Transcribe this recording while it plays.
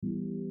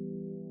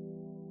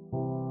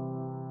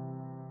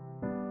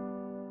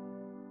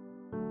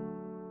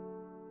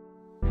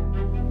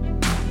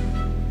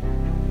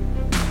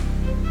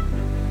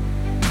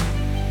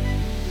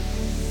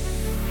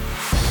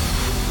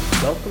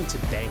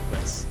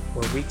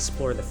where we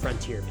explore the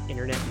frontier of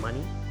internet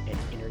money and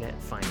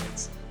internet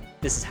finance.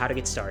 This is how to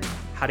get started,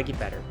 how to get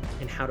better,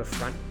 and how to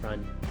front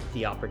run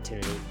the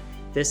opportunity.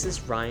 This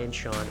is Ryan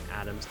Sean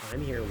Adams.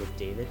 I'm here with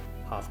David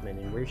Hoffman,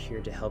 and we're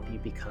here to help you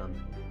become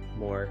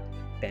more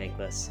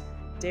bankless.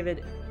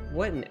 David,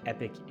 what an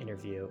epic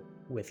interview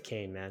with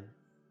Kain, man.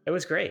 It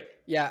was great.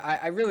 Yeah,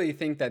 I really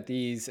think that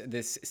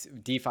this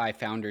DeFi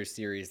Founders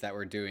series that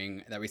we're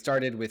doing, that we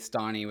started with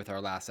Stani with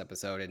our last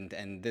episode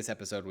and this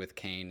episode with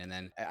Kain, and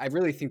then I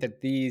really think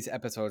that these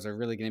episodes are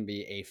really going to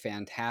be a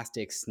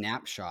fantastic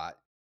snapshot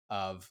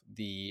of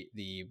the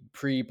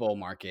pre-bull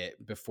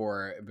market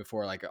before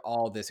like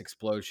all this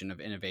explosion of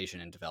innovation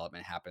and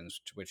development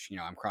happens, which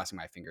I'm crossing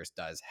my fingers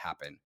does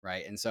happen,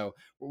 right? And so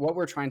what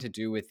we're trying to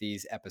do with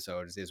these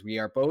episodes is we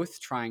are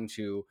both trying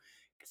to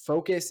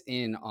focus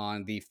in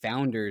on the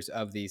founders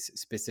of these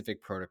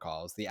specific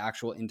protocols, the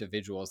actual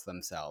individuals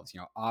themselves,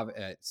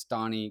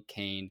 Stani,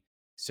 Kain,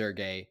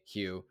 Sergey,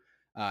 Hugh,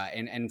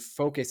 and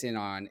focus in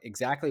on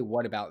exactly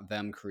what about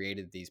them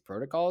created these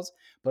protocols,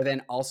 but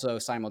then also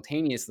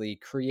simultaneously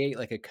create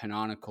like a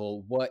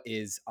canonical what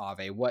is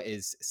Aave, what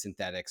is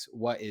Synthetix,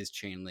 what is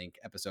Chainlink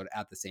episode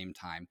at the same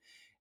time,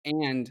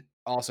 and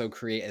also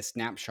create a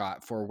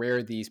snapshot for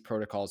where these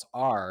protocols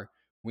are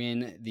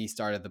when the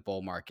start of the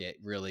bull market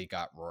really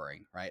got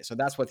roaring, right? So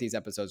that's what these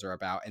episodes are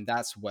about. And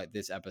that's what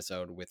this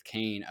episode with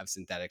Kain of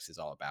Synthetix is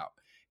all about.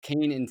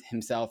 Kain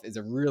himself is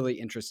a really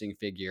interesting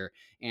figure,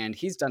 and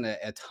he's done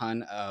a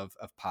ton of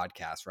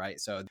podcasts, right?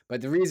 So,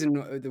 but the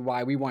reason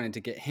why we wanted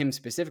to get him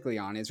specifically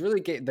on is really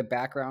get the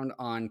background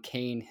on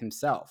Kain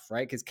himself,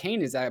 right? Because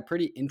Kain is a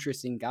pretty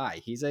interesting guy.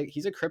 He's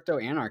a crypto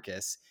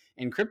anarchist,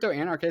 and crypto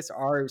anarchists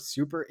are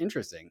super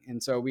interesting.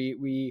 And so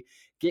we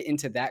get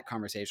into that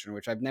conversation,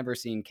 which I've never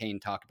seen Kain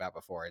talk about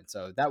before. And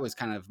so that was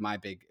kind of my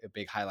big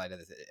highlight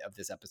of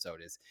this episode,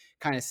 is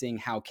kind of seeing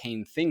how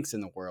Kain thinks in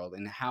the world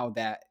and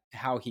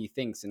how he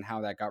thinks and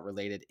how that got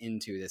related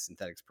into the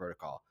Synthetix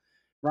protocol.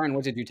 Ryan,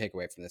 what did you take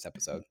away from this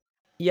episode?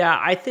 Yeah,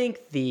 I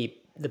think the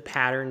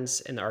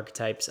patterns and the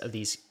archetypes of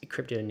these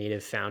crypto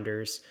native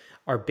founders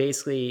are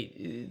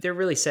basically, they're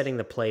really setting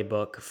the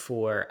playbook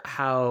for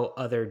how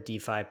other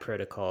DeFi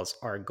protocols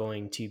are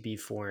going to be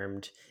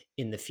formed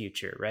in the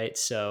future, right?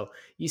 So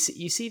you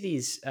see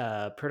these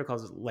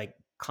protocols like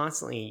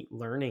constantly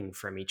learning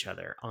from each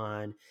other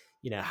on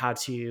how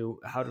to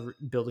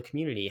build a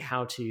community,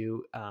 how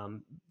to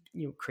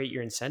create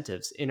your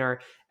incentives. In our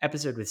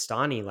episode with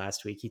Stani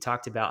last week, he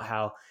talked about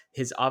how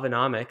his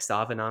Aavonomics, the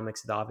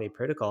Aavonomics of the Aave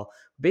protocol,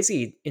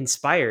 basically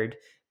inspired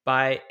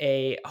by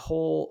a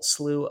whole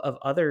slew of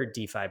other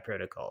DeFi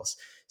protocols.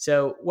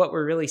 So what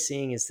we're really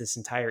seeing is this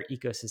entire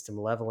ecosystem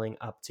leveling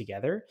up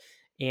together.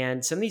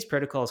 And some of these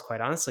protocols, quite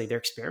honestly, they're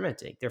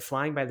experimenting. They're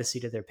flying by the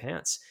seat of their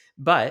pants.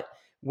 But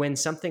when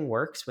something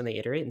works, when they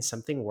iterate and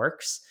something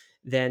works,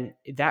 then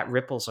that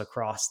ripples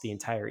across the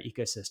entire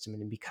ecosystem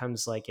and it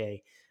becomes like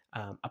a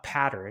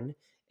pattern,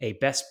 a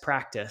best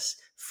practice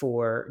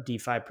for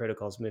DeFi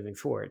protocols moving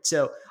forward.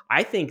 So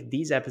I think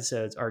these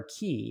episodes are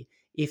key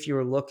if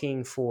you're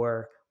looking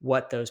for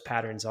what those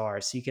patterns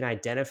are. So you can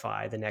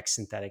identify the next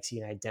Synthetix,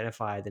 you can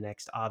identify the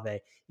next Aave,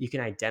 you can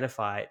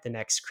identify the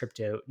next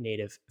crypto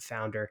native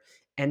founder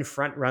and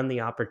front run the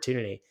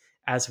opportunity,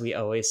 as we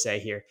always say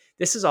here.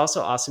 This is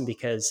also awesome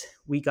because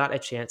we got a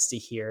chance to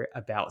hear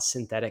about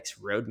Synthetix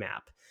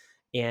roadmap.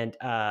 And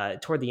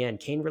toward the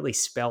end, Kain really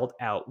spelled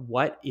out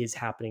what is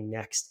happening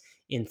next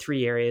in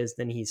three areas.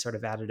 Then he sort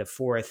of added a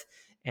fourth.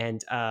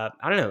 And I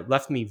don't know,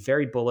 left me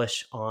very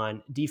bullish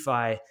on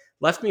DeFi,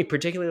 left me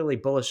particularly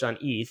bullish on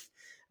ETH,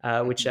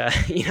 which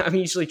I'm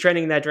usually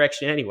trending in that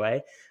direction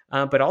anyway,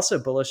 but also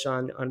bullish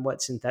on what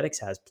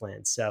Synthetix has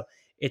planned. So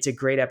it's a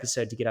great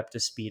episode to get up to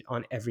speed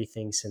on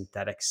everything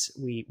Synthetix.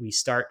 We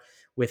start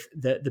with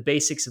the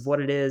basics of what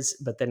it is,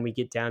 but then we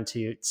get down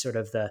to sort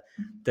of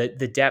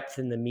the depth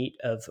and the meat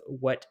of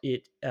what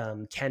it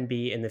can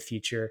be in the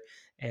future.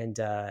 And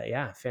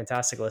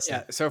fantastic listen.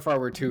 Yeah, so far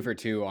we're 2 for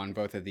 2 on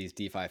both of these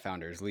DeFi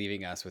founders,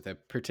 leaving us with a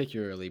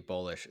particularly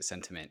bullish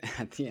sentiment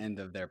at the end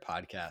of their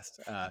podcast.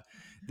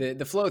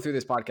 The flow through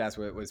this podcast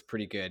was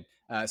pretty good.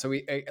 So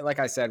we, like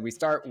I said, we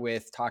start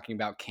with talking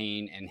about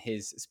Kain and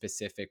his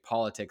specific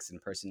politics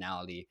and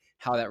personality,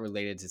 how that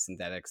related to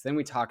Synthetix. Then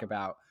we talk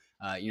about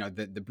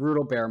the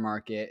brutal bear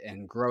market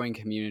and growing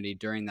community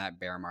during that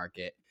bear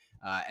market.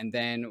 And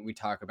then we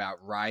talk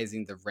about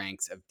rising the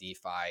ranks of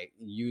DeFi,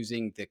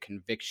 using the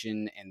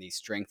conviction and the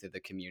strength of the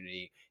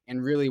community,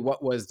 and really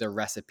what was the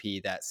recipe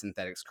that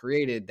Synthetix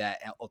created that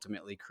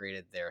ultimately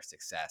created their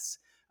success.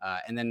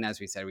 And then,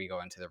 as we said, we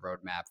go into the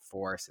roadmap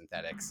for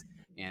Synthetix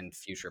and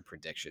future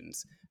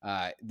predictions.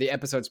 The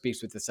episode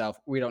speaks with itself.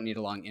 We don't need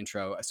a long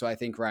intro. So I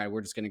think, Ryan,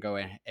 we're just going to go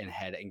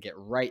ahead and get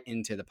right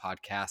into the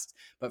podcast.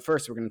 But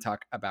first, we're going to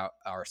talk about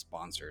our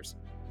sponsors.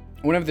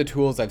 One of the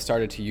tools I've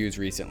started to use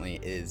recently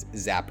is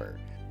Zapper.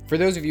 For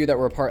those of you that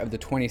were a part of the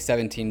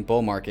 2017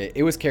 bull market,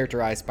 it was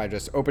characterized by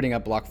just opening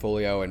up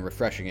Blockfolio and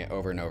refreshing it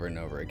over and over and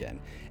over again.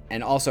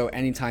 And also,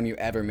 anytime you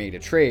ever made a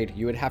trade,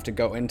 you would have to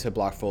go into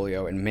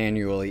Blockfolio and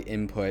manually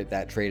input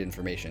that trade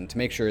information to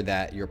make sure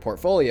that your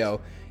portfolio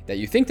that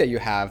you think that you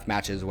have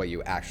matches what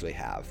you actually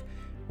have.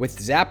 With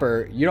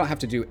Zapper, you don't have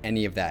to do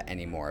any of that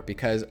anymore,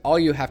 because all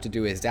you have to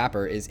do with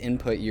Zapper is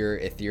input your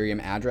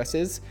Ethereum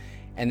addresses,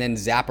 and then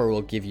Zapper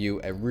will give you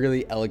a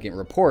really elegant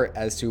report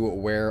as to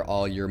where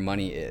all your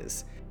money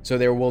is. So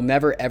there will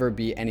never ever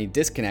be any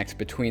disconnect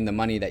between the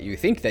money that you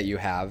think that you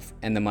have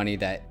and the money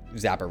that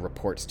Zapper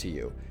reports to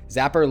you.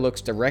 Zapper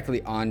looks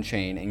directly on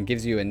chain and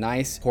gives you a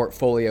nice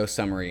portfolio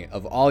summary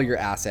of all your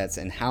assets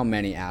and how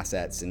many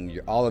assets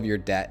and all of your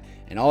debt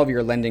and all of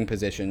your lending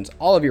positions,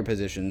 all of your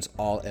positions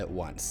all at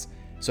once.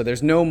 So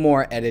there's no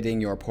more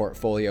editing your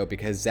portfolio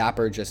because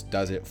Zapper just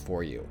does it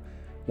for you.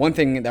 One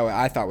thing that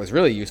I thought was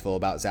really useful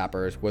about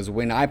Zappers was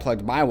when I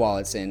plugged my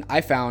wallets in,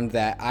 I found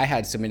that I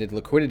had submitted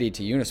liquidity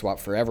to Uniswap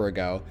forever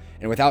ago,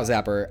 and without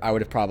Zapper, I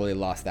would have probably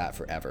lost that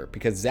forever,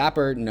 because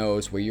Zapper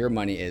knows where your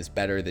money is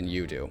better than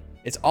you do.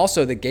 It's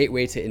also the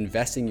gateway to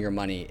investing your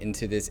money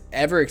into this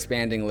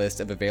ever-expanding list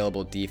of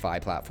available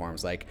DeFi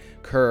platforms like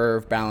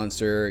Curve,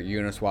 Balancer,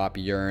 Uniswap,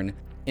 Yearn.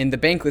 In the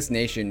bankless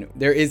nation,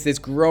 there is this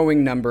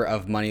growing number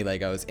of money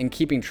Legos, and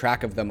keeping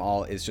track of them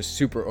all is just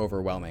super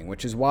overwhelming,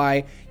 which is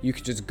why you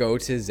could just go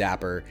to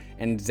Zapper,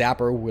 and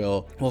Zapper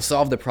will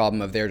solve the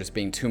problem of there just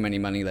being too many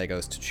money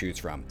Legos to choose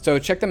from. So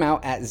check them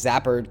out at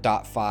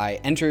zapper.fi,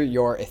 enter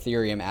your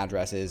Ethereum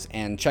addresses,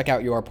 and check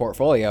out your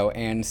portfolio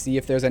and see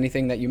if there's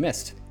anything that you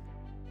missed.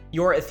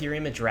 Your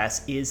Ethereum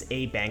address is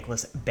a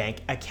bankless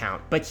bank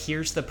account, but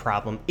here's the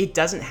problem. It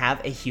doesn't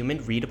have a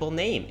human readable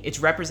name. It's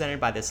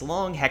represented by this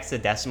long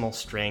hexadecimal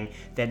string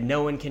that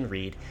no one can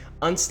read.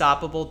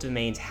 Unstoppable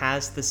Domains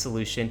has the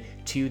solution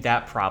to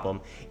that problem.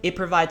 It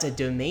provides a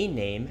domain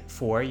name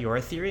for your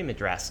Ethereum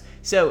address.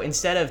 So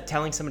instead of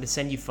telling someone to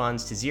send you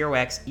funds to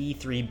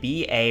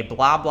 0xE3BA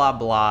blah blah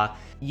blah,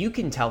 you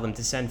can tell them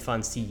to send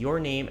funds to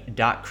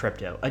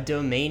yourname.crypto, a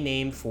domain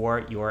name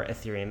for your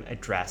Ethereum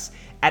address.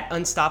 At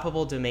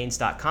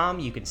unstoppabledomains.com,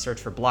 you can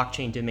search for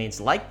blockchain domains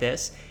like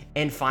this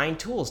and find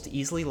tools to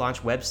easily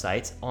launch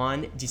websites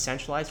on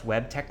decentralized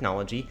web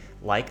technology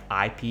like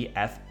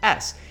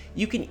IPFS.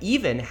 You can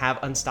even have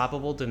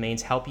Unstoppable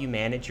Domains help you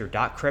manage your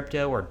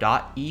 .crypto or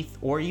 .eth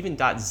or even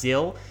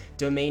 .zil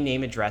domain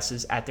name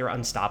addresses at their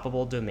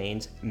Unstoppable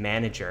Domains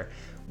manager.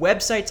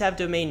 Websites have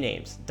domain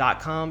names.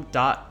 .com,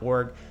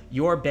 .org.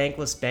 Your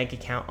bankless bank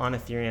account on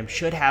Ethereum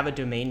should have a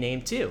domain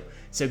name too.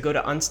 So go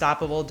to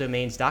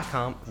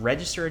unstoppabledomains.com,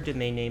 register a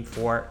domain name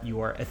for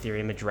your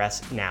Ethereum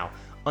address now.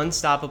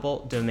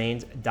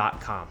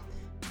 Unstoppabledomains.com.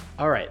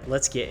 All right,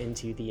 let's get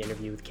into the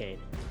interview with Kain.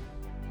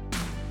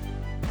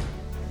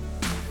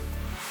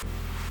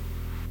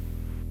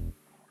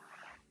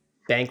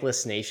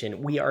 Bankless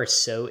Nation, we are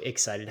so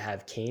excited to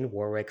have Kain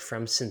Warwick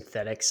from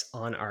Synthetix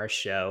on our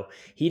show.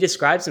 He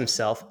describes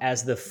himself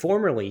as the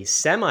formerly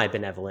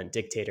semi-benevolent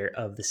dictator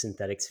of the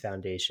Synthetix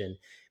Foundation,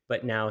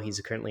 but now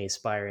he's currently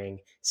aspiring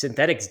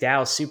Synthetix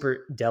DAO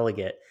super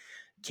delegate.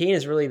 Kain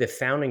is really the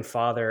founding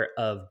father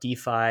of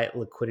DeFi,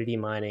 liquidity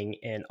mining,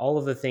 and all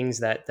of the things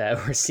that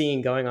we're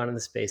seeing going on in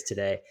the space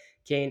today.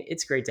 Kain,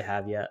 it's great to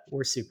have you.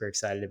 We're super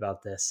excited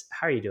about this.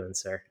 How are you doing,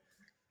 sir?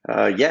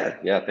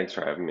 Yeah. Thanks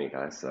for having me,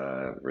 guys.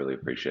 Really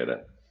appreciate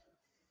it.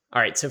 All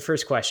right. So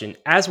first question,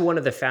 as one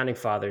of the founding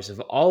fathers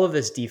of all of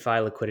this DeFi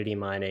liquidity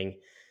mining,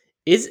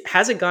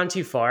 has it gone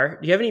too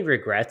far? Do you have any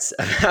regrets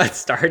about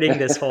starting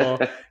this whole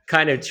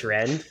kind of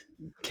trend?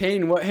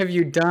 Kain, what have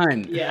you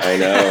done? Yeah. I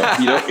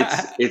know.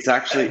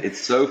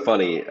 It's so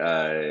funny.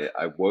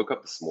 I woke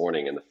up this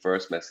morning and the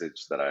first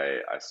message that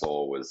I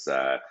saw was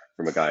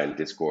from a guy in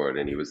Discord,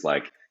 and he was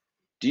like,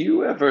 "Do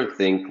you ever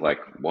think like,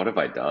 what have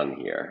I done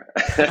here?"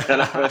 And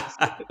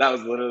that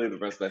was literally the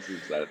first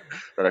message that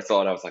I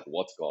saw, and I was like,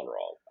 "What's gone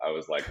wrong?" I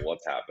was like,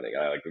 "What's happening?"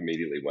 I like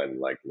immediately went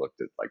and like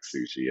looked at like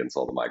sushi and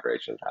saw the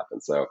migration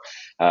happen. So,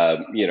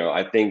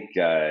 I think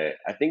at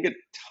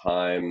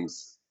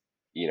times,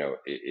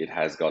 it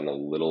has gotten a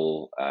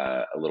little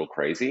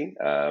crazy.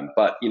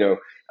 But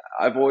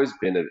I've always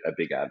been a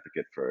big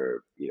advocate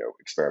for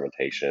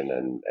experimentation,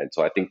 and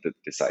so I think that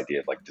this idea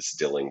of like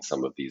distilling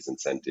some of these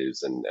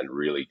incentives and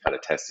really kind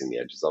of testing the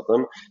edges of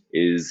them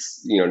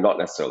is not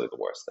necessarily the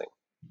worst thing.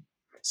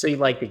 So you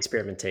like the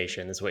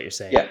experimentation, is what you're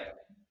saying?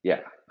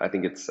 Yeah. I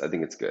think it's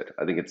good.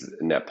 I think it's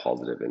net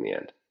positive in the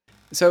end.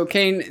 So,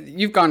 Kain,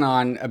 you've gone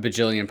on a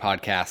bajillion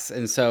podcasts,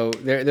 and so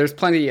there's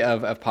plenty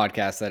of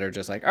podcasts that are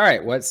just like, all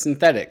right, what's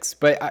Synthetix?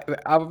 But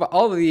of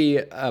all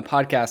the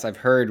podcasts I've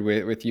heard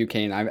with you,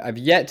 Kain, I've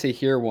yet to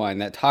hear one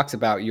that talks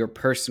about your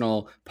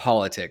personal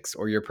politics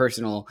or your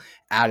personal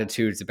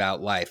attitudes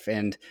about life.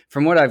 And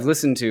from what I've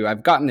listened to,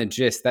 I've gotten the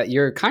gist that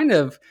you're kind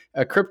of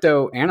a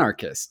crypto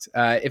anarchist.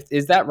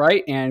 Is that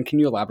right? And can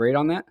you elaborate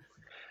on that?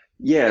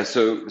 Yeah,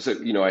 so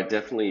I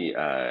definitely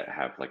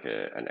have like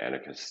an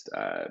anarchist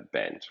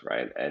bent,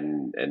 right?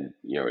 And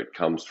it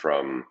comes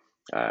from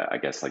I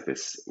guess like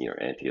this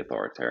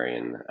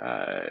anti-authoritarian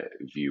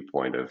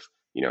viewpoint of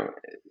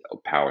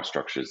power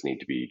structures need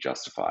to be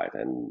justified,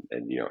 and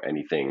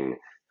anything,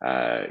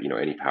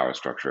 any power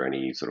structure,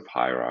 any sort of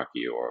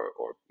hierarchy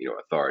or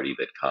authority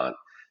that can't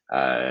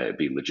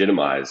be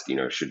legitimized,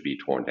 should be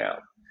torn down.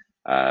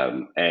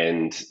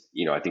 And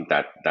I think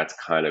that that's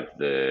kind of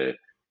the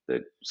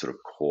sort of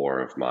core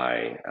of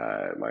my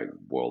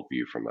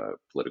worldview from a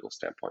political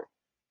standpoint.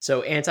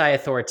 So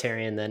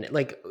anti-authoritarian then,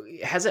 like,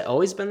 has it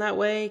always been that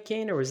way,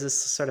 Kane, or was this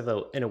sort of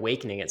an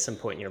awakening at some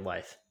point in your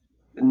life?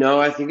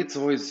 No, I think it's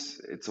always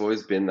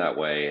been that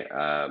way.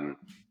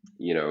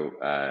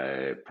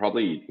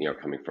 Probably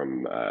coming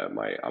from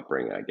my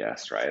upbringing, I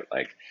guess, right?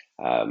 Like,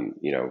 I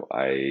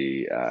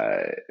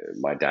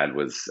my dad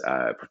was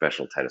a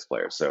professional tennis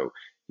player, so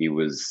he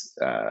was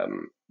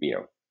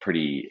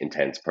pretty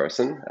intense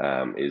person.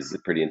 Is a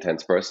pretty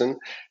intense person,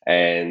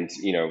 and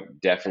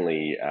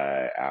definitely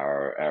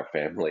our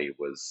family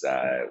was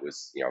I've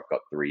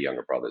got three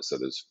younger brothers, so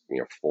there's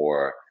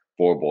four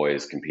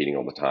boys competing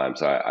all the time.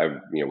 So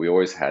we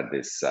always had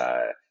this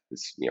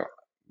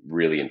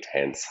really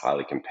intense,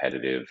 highly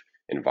competitive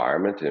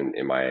environment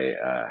in my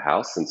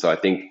house, and so I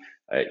think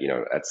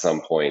at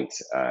some point,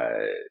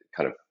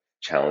 kind of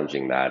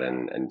challenging that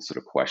and sort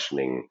of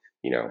questioning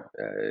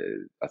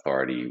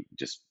authority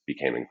just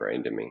became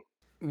ingrained in me.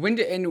 When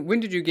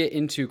did you get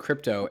into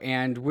crypto?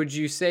 And would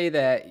you say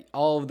that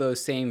all of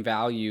those same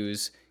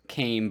values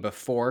came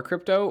before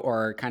crypto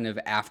or kind of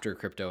after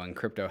crypto and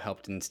crypto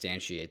helped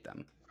instantiate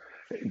them?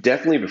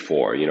 Definitely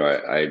before,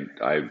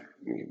 I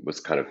was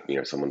kind of,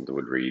 someone that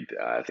would read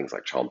things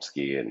like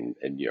Chomsky and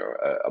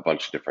a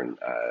bunch of different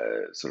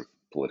sort of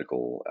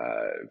political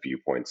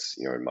viewpoints,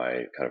 in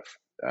my kind of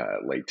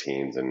late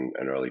teens and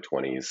early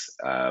 20s.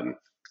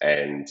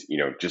 And,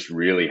 just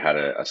really had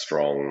a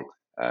strong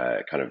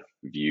kind of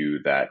view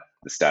that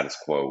the status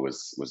quo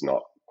was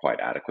not quite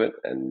adequate,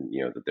 and,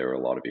 that there were a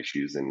lot of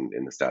issues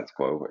in the status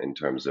quo in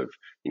terms of,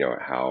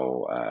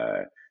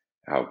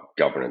 how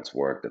governance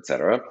worked, et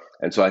cetera.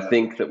 And so I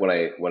think that when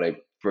I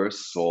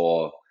first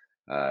saw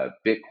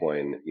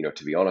Bitcoin,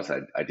 to be honest,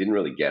 I didn't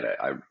really get it.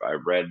 I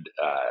read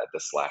the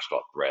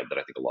Slashdot thread that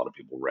I think a lot of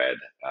people read,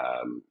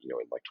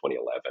 in like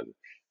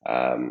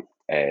 2011,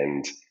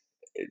 and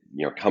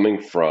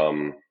coming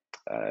from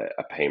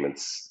a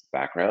payments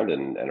background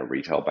and a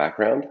retail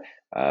background,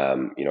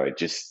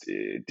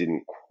 it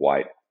didn't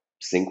quite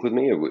sync with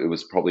me. It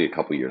was probably a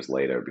couple years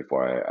later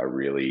before I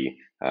really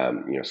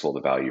saw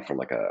the value from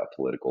like a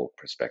political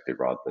perspective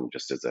rather than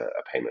just as a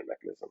payment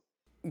mechanism.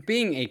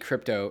 Being a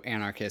crypto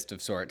anarchist of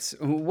sorts,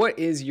 what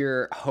is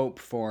your hope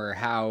for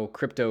how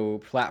crypto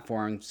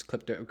platforms,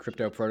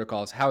 crypto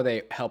protocols, how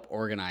they help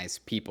organize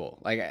people?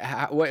 Like,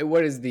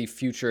 what is the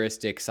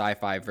futuristic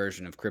sci-fi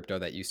version of crypto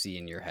that you see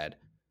in your head?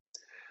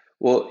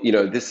 Well,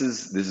 this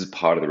is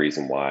part of the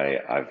reason why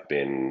I've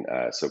been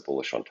so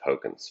bullish on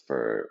tokens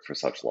for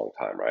such a long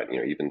time, right?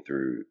 Even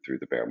through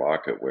the bear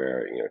market,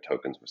 where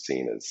tokens were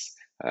seen as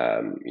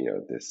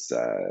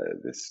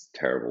this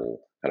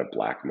terrible kind of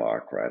black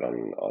mark, right,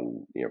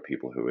 on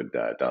people who had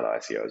done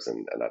ICOs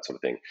and that sort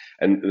of thing.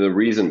 And the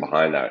reason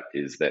behind that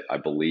is that I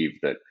believe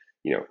that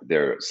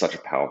they're such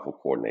a powerful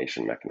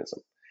coordination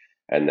mechanism,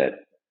 and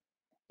that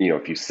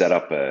if you set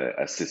up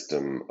a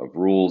system of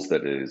rules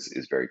that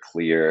is very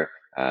clear,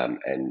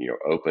 and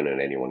open and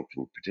anyone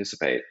can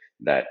participate,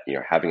 that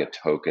having a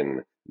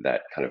token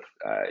that kind of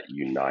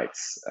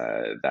unites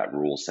that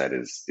rule set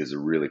is a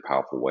really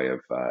powerful way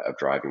of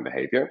driving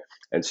behavior.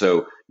 And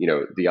so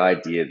the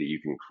idea that you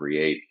can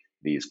create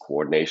these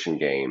coordination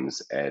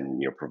games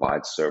and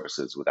provide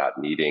services without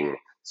needing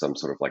some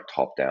sort of like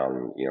top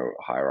down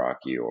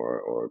hierarchy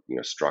or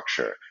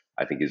structure,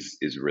 I think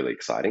is really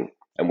exciting.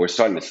 And we're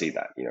starting to see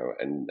that,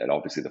 and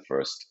obviously the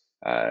first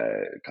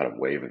kind of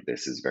wave of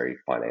this is very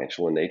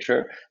financial in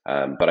nature,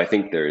 but I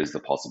think there is the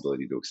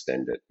possibility to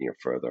extend it,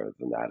 further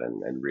than that,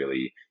 and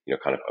really,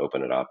 kind of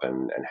open it up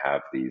and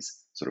have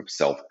these sort of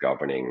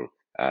self-governing,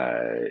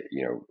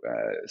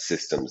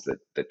 systems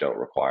that don't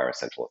require a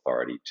central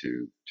authority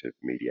to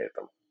mediate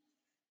them.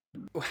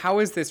 How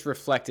is this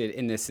reflected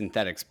in the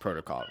Synthetix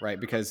protocol, right?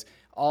 Because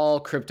all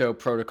crypto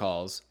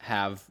protocols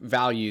have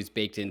values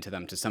baked into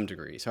them to some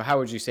degree. So how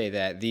would you say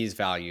that these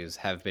values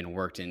have been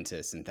worked into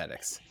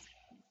Synthetix?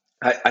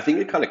 I think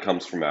it kind of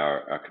comes from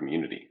our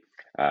community,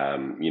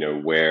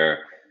 where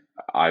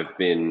I've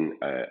been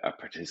a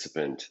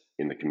participant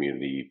in the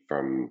community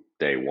from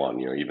day one,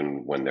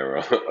 even when there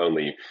were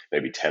only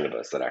maybe 10 of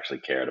us that actually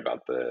cared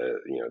about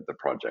the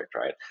project,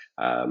 right?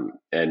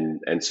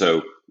 And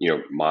so,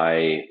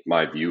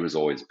 my view has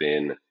always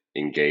been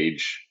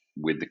engage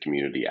with the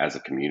community as a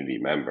community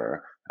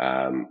member,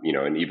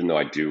 and even though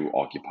I do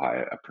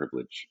occupy a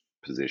privileged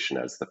position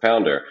as the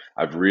founder,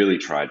 I've really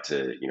tried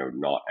to,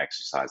 not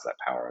exercise that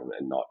power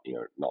and not,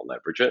 not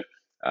leverage it.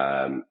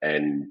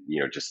 And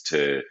just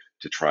to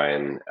try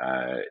and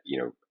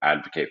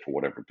advocate for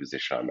whatever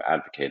position I'm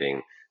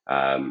advocating,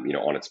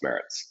 on its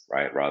merits,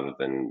 right, rather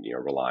than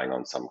relying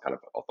on some kind of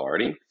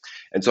authority.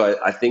 And so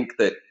I think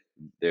that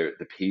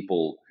the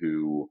people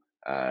who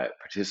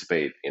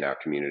participate in our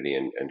community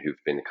and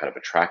who've been kind of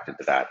attracted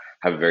to that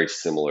have a very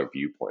similar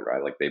viewpoint,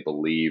 right? Like they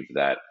believe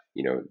that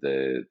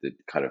the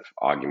kind of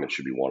argument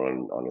should be won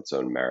on its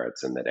own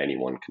merits and that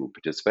anyone can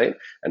participate.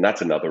 And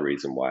that's another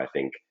reason why I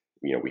think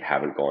we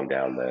haven't gone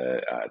down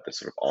the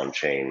sort of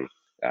on-chain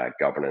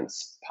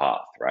governance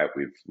path, right?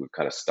 We've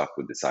kind of stuck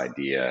with this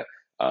idea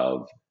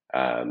of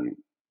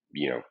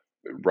you know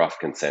rough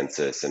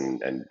consensus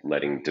and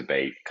letting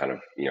debate kind of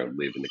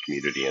live in the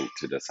community and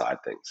to decide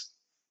things.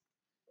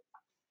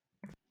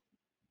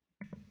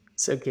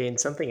 So, Gain,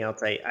 something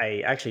else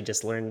I actually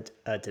just learned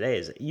today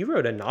is you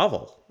wrote a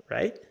novel,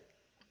 right?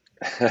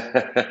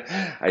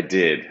 I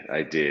did,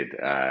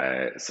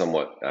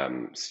 somewhat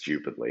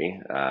stupidly,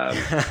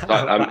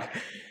 but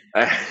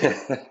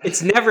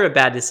It's never a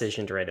bad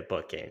decision to write a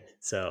book, Gain.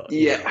 So,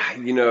 yeah,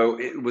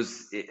 it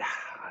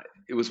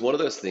was one of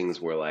those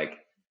things where like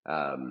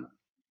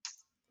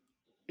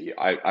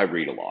I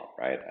read a lot,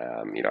 right?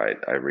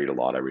 I read a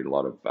lot. I read a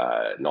lot of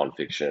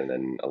nonfiction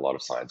and a lot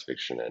of science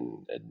fiction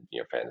and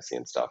fantasy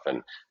and stuff.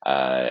 And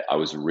I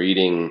was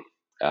reading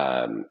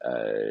a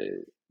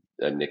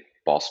Nick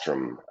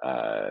Bostrom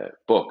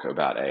book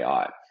about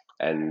AI,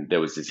 and there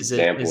was this is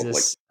example of like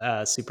this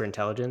super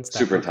intelligence? That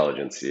super book?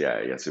 intelligence,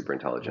 yeah, super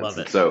intelligence. Love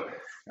And it. so,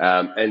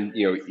 and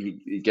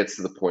he gets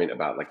to the point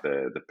about like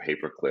the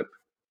paperclip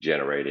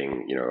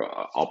generating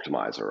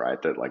optimizer, right,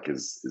 that like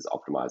is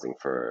optimizing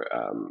for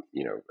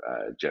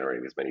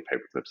generating as many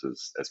paperclips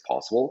as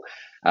possible.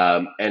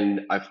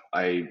 And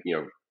I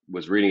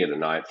was reading it at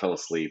night, fell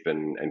asleep,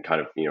 and kind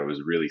of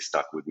was really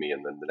stuck with me.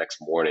 And then the next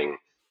morning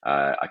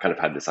I kind of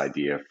had this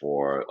idea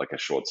for like a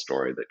short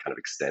story that kind of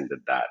extended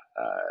that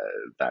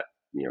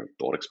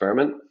thought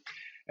experiment.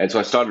 And so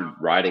I started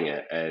writing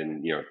it,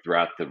 and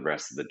throughout the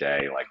rest of the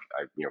day, like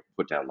I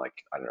put down like,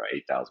 I don't know,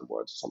 8,000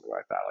 words or something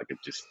like that. Like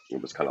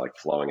it was kind of like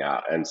flowing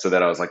out. And so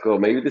then I was like, oh,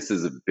 maybe this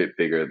is a bit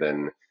bigger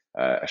than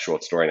a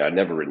short story. And I'd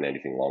never written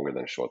anything longer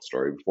than a short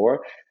story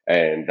before,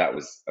 and that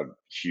was a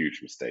huge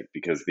mistake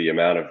because the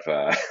amount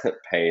of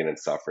pain and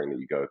suffering that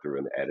you go through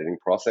in the editing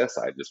process,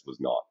 I just was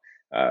not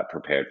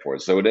prepared for.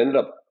 So it ended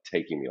up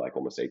taking me like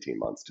almost 18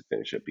 months to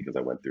finish it because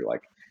I went through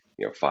like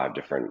 5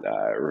 different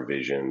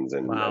revisions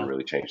and Wow.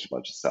 really changed a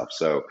bunch of stuff.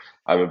 So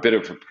I'm a bit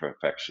of a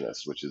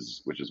perfectionist, which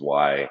is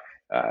why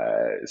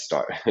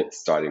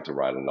starting to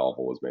write a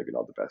novel was maybe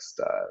not the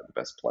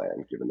best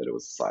plan, given that it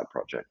was a side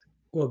project.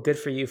 Well, good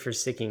for you for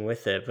sticking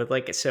with it. But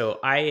like, so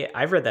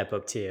I've read that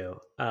book too,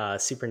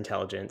 Super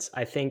Intelligence.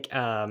 I think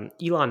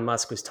Elon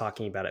Musk was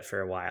talking about it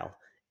for a while,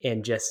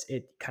 and just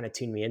it kind of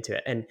tuned me into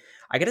it. And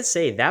I got to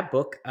say that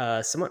book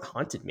somewhat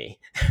haunted me,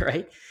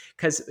 right?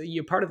 Because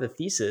you part of the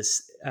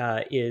thesis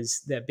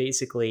is that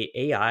basically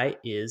AI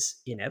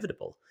is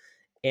inevitable,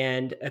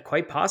 and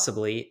quite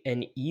possibly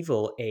an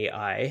evil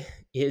AI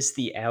is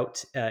the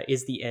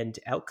end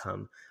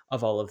outcome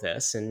of all of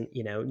this. And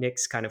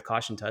Nick's kind of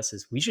caution to us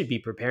is we should be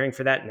preparing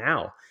for that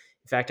now.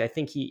 In fact, I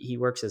think he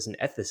works as an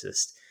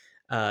ethicist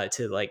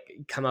to like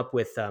come up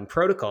with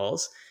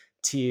protocols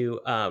to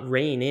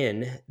rein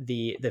in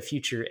the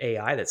future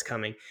AI that's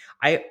coming.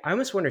 I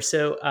almost wonder.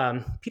 So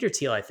Peter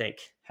Thiel, I think,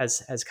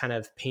 has kind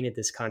of painted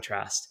this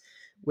contrast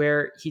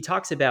where he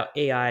talks about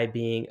AI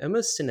being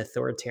almost an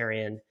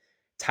authoritarian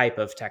type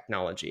of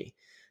technology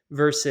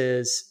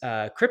versus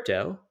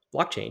crypto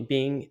blockchain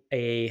being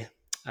a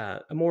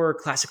more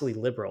classically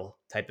liberal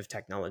type of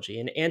technology,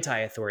 an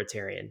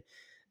anti-authoritarian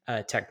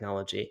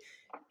technology.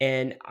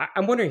 And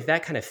I'm wondering if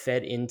that kind of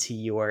fed into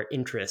your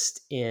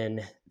interest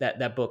in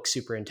that book,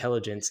 Super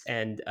Intelligence,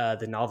 and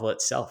the novel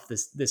itself.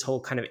 This whole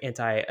kind of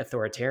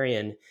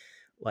anti-authoritarian,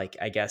 like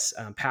I guess,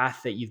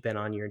 path that you've been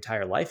on your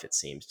entire life. It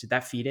seems. Did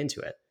that feed into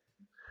it?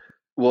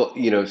 Well,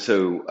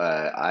 so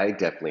I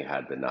definitely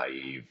had the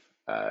naive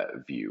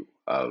view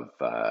of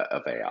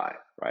AI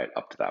right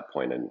up to that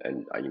point,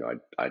 and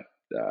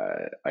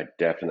I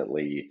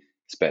definitely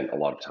spent a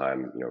lot of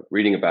time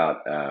reading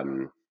about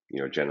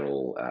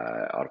general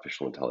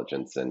artificial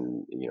intelligence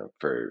and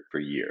for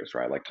years,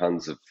 right, like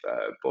tons of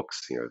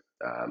books,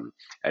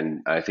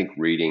 and I think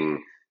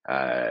reading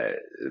uh,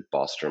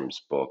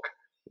 Bostrom's book,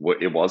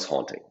 it was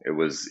haunting. It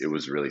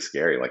was really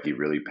scary. Like he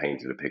really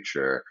painted a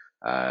picture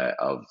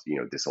of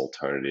this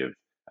alternative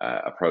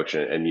approach,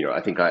 and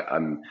I think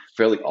I'm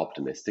fairly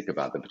optimistic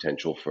about the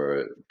potential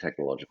for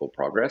technological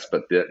progress,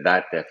 but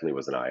that definitely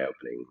was an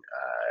eye-opening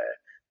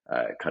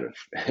kind of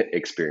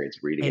experience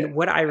reading it. And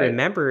what I And,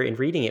 remember in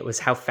reading it was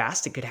how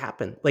fast it could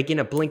happen, like in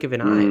a blink of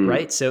an eye, mm,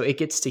 right? So it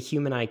gets to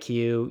human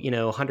IQ,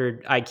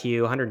 100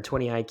 IQ,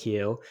 120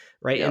 IQ,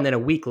 right? yeah, And then a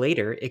week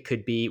later, it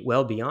could be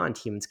well beyond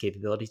humans'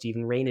 capability to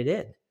even rein it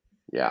in.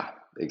 yeah,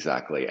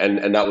 exactly.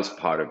 And that was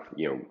part of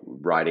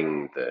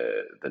writing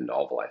the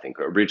novel. I think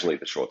originally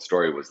the short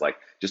story was like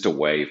just a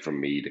way for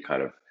me to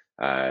kind of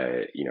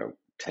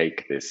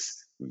take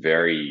this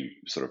very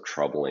sort of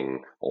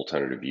troubling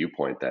alternative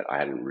viewpoint that I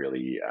hadn't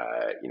really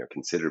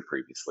considered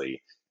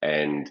previously,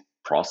 and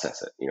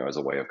process it as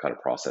a way of kind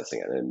of processing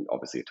it. And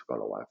obviously it took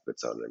on a life of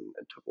its own,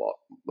 and took a lot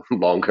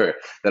longer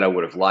than I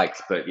would have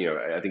liked, but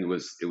I think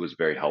it was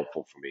very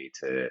helpful for me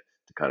to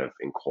kind of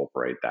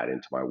incorporate that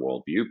into my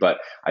worldview. But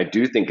I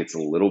do think it's a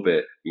little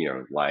bit,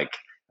 like,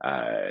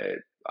 I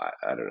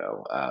don't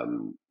know,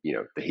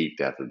 the heat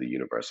death of the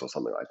universe or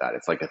something like that.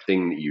 It's like a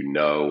thing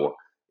that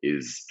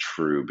is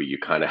true, but you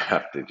kind of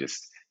have to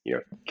just,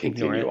 Ignore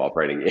continue it.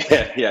 operating.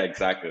 Yeah, yeah,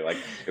 exactly. Like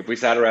if we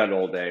sat around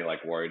all day,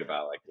 like worried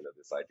about like,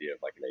 this idea of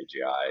like an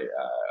AGI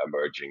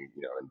emerging,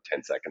 in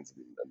 10 seconds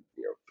and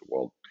the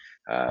world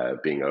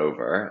being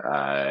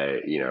over,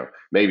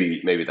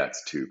 maybe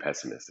that's too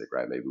pessimistic,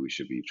 right? Maybe we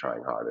should be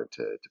trying harder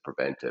to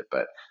prevent it.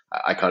 But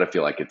I kind of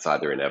feel like it's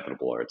either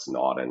inevitable or it's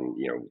not. And,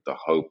 the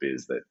hope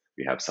is that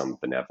we have some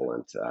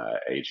benevolent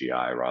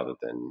AGI rather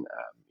than,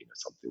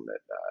 something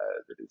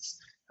that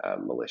is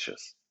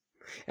malicious.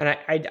 And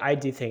I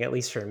do think, at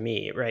least for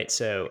me, right?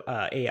 So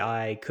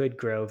AI could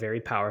grow very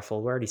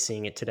powerful. We're already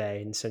seeing it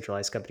today in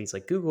centralized companies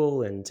like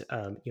Google and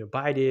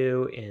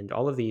Baidu and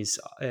all of these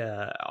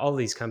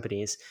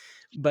companies.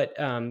 But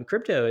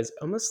crypto is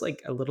almost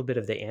like a little bit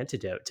of the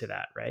antidote to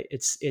that, right?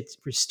 It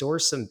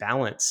restores some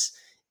balance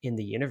in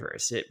the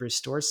universe. It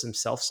restores some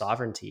self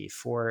sovereignty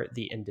for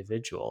the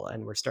individual.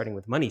 And we're starting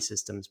with money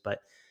systems, but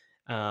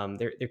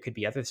there could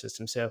be other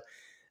systems. So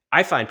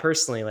I find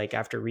personally, like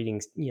after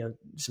reading,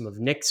 some of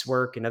Nick's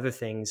work and other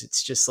things,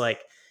 it's just like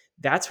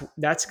that's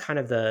kind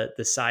of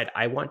the side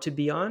I want to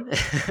be on.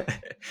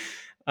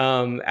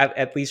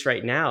 At least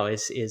right now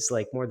is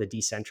like more the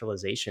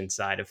decentralization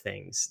side of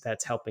things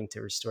that's helping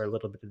to restore a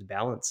little bit of the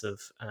balance of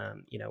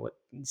what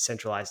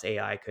centralized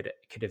AI could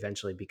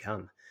eventually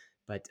become.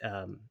 But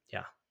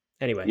yeah.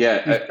 Anyway,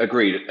 Yeah, we've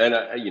agreed. And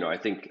I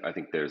think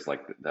there's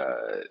like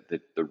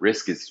the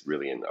risk is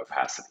really in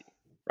opacity,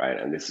 right?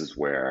 And this is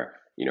where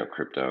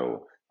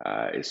crypto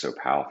is so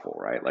powerful,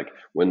 right? Like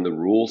when the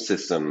rule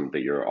system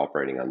that you're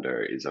operating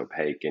under is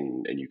opaque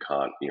and you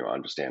can't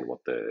understand what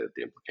the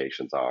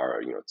implications are,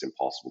 or, it's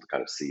impossible to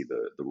kind of see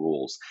the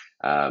rules.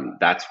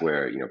 That's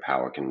where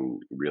power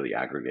can really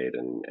aggregate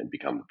and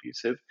become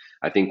abusive.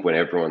 I think when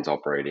everyone's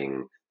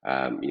operating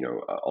on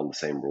the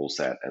same rule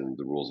set and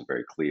the rules are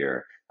very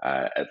clear,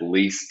 at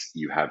least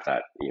you have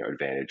that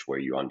advantage where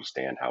you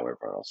understand how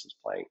everyone else is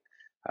playing.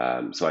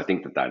 So I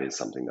think that is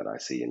something that I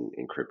see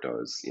in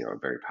crypto as a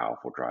very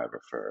powerful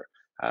driver for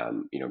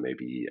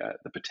maybe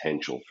the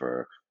potential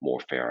for more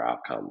fair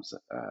outcomes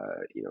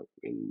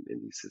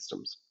in these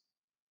systems.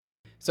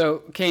 So,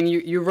 Kane,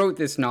 you wrote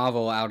this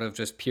novel out of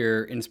just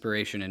pure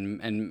inspiration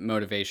and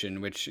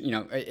motivation, which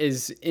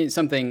is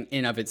something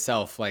in of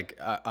itself like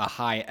a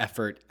high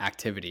effort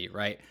activity,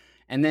 right?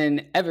 And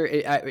then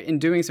in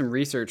doing some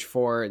research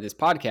for this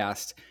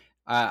podcast,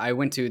 I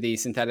went to the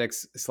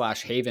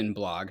Synthetix/Haven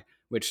blog,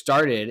 which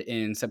started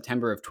in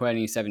September of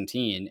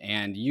 2017,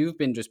 and you've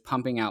been just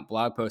pumping out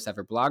blog post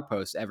after blog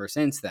post ever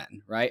since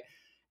then, right?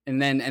 And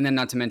then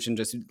not to mention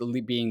just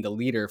being the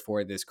leader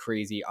for this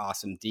crazy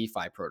awesome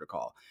DeFi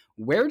protocol.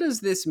 Where does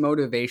this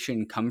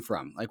motivation come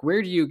from? Like,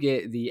 where do you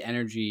get the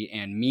energy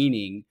and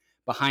meaning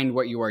behind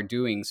what you are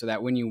doing so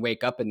that when you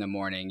wake up in the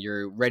morning,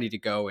 you're ready to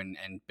go and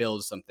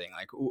build something?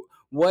 Like,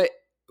 what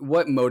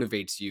what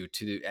motivates you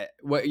to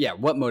what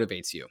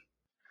motivates you?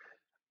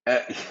 Uh,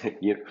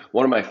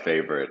 One of my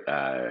favorite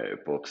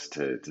books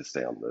to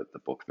stay on the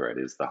book thread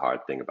is The Hard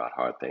Thing About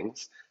Hard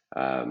Things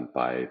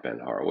by Ben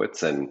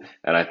Horowitz. And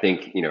I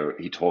think,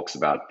 he talks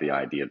about the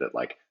idea that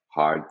like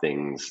hard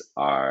things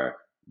are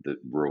the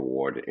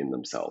reward in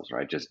themselves,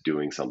 right? Just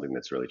doing something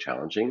that's really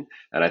challenging.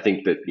 And I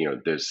think that,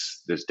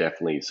 there's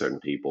definitely certain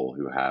people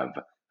who have,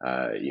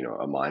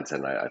 a mindset,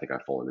 and I think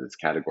I fall into this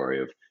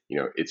category of,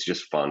 it's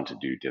just fun to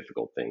do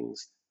difficult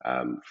things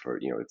for,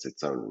 it's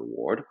its own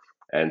reward.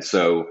 And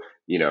so,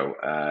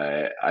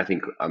 I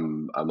think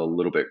I'm a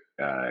little bit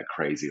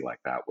crazy like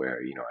that, where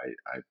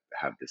I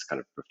have this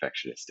kind of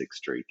perfectionistic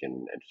streak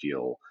and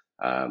feel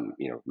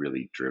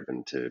really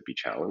driven to be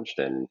challenged.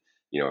 And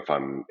if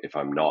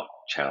I'm not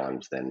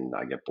challenged, then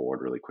I get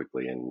bored really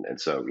quickly. And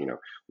so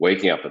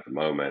waking up at the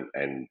moment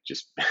and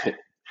just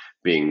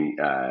being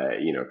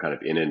kind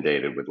of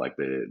inundated with like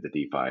the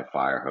DeFi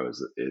fire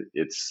hose,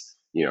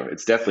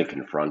 it's definitely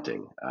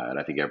confronting, and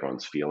I think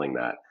everyone's feeling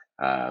that.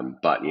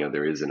 But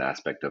there is an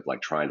aspect of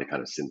like trying to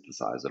kind of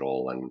synthesize it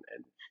all and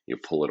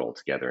pull it all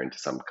together into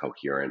some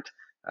coherent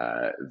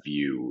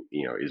view.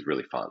 Is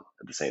really fun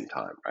at the same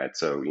time, right?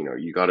 So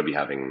you got to be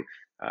having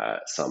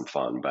some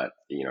fun, but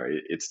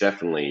it's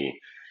definitely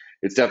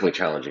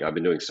challenging. I've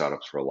been doing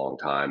startups for a long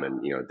time,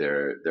 and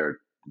there are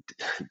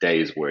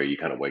days where you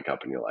kind of wake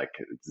up and you're like,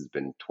 this has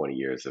been 20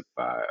 years of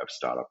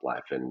startup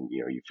life, and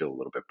you feel a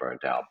little bit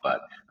burnt out.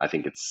 But I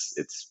think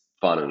it's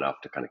fun enough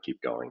to kind of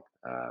keep going,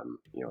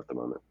 at the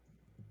moment.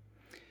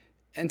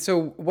 And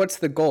so what's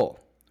the goal?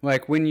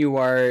 Like when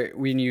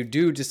you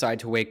do decide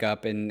to wake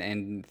up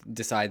and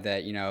decide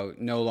that,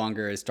 no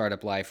longer is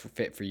startup life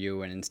fit for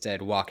you and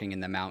instead walking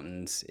in the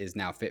mountains is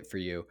now fit for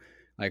you.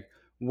 Like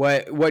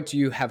what do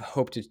you have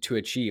hoped to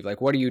achieve?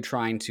 Like what are you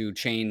trying to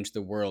change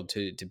the world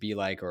to be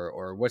like,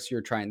 or what's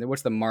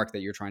the mark that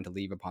you're trying to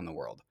leave upon the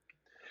world?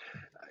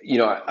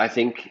 I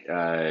think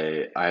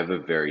I have a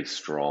very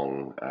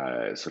strong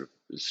sort of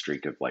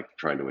streak of like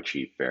trying to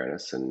achieve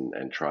fairness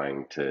and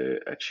trying to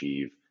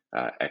achieve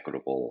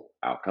equitable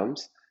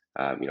outcomes.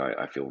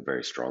 I feel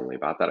very strongly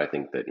about that. I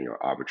think that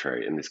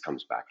arbitrary, and this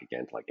comes back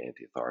again to like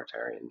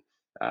anti-authoritarian,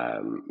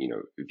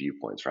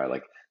 viewpoints, right?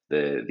 Like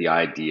the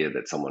idea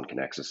that someone can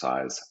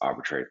exercise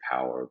arbitrary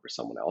power over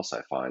someone else,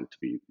 I find to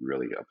be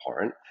really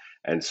abhorrent.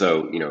 And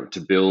so,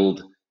 to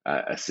build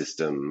a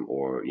system,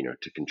 or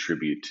to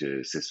contribute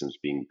to systems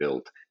being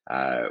built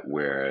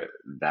where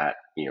that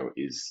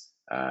is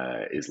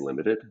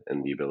limited,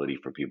 and the ability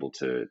for people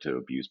to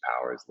abuse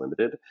power is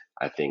limited.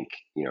 I think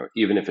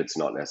even if it's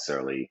not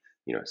necessarily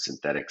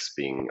Synthetix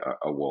being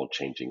a world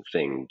changing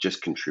thing,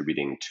 just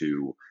contributing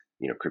to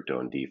crypto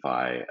and DeFi,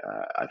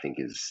 I think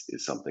is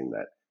something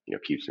that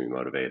keeps me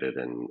motivated,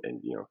 and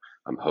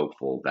I'm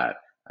hopeful that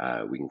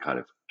we can kind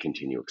of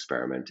continue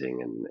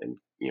experimenting and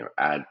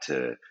add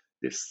to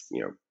this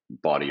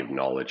body of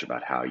knowledge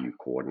about how you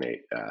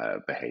coordinate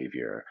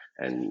behavior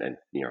and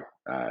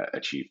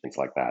achieve things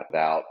like that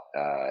without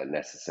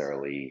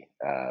necessarily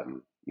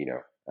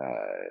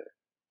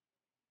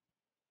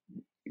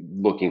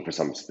looking for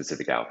some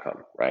specific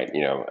outcome, right?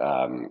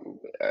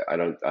 I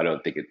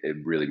don't think it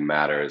really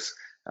matters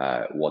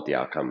what the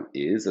outcome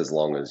is, as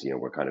long as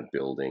we're kind of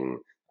building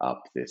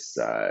up this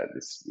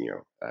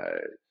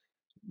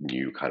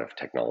new kind of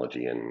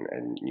technology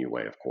and new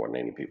way of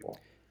coordinating people.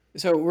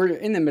 So we're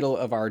in the middle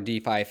of our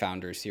DeFi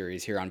Founders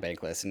series here on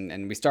Bankless,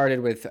 and we started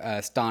with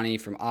Stani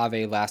from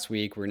Aave last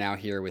week. We're now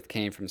here with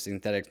Kain from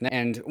Synthetix.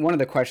 And one of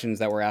the questions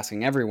that we're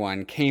asking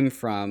everyone came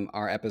from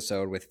our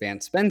episode with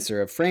Vance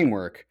Spencer of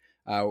Framework,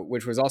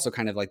 which was also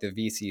kind of like the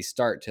VC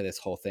start to this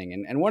whole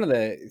thing. And one of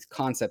the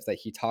concepts that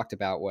he talked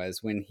about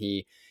was when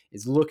he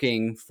is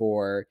looking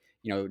for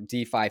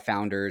DeFi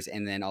founders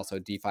and then also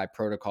DeFi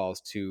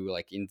protocols to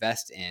like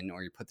invest in,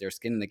 or you put their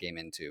skin in the game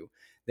into.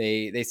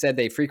 They said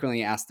they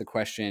frequently ask the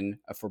question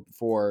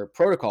for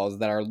protocols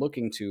that are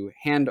looking to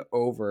hand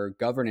over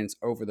governance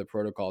over the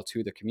protocol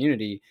to the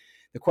community.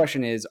 The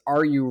question is,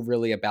 are you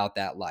really about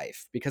that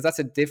life? Because that's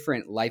a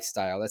different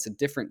lifestyle. That's a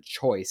different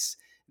choice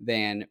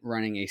than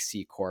running a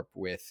C Corp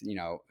with,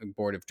 a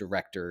board of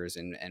directors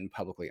and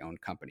publicly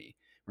owned company,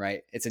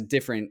 right? It's a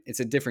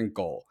different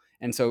goal.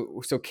 And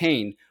so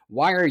Kain,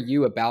 why are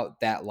you about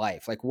that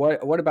life? Like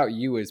what about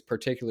you is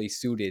particularly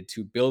suited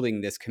to building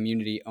this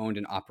community owned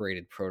and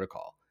operated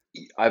protocol?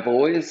 I've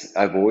always,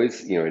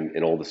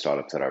 in all the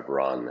startups that I've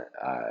run,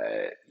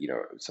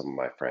 some of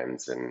my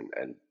friends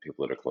and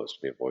people that are close to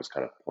me have always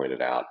kind of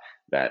pointed out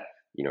that,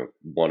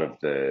 one of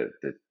the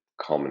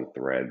common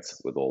threads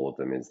with all of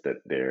them is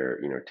that there,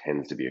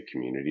 tends to be a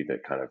community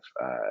that kind of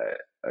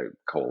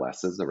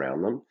coalesces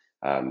around them,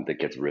 that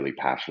gets really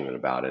passionate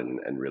about it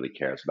and really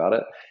cares about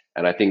it.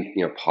 And I think,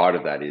 part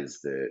of that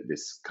is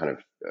this kind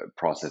of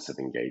process of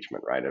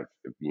engagement, right? Of,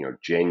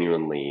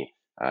 genuinely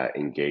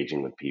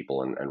engaging with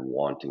people and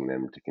wanting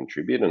them to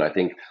contribute. And I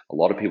think a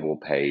lot of people will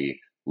pay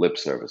lip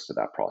service to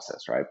that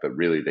process, right? But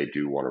really, they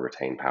do want to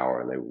retain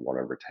power and they want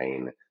to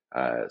retain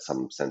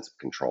some sense of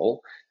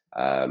control.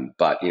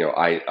 But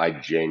I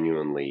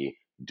genuinely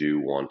do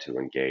want to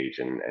engage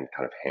and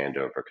kind of hand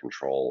over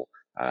control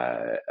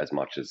as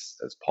much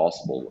as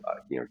possible,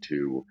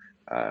 to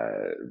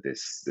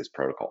this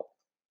protocol.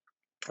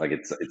 Like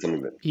it's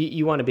something that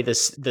You want to be the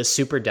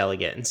super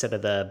delegate instead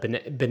of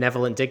the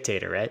benevolent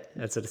dictator, right?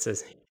 That's what it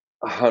says.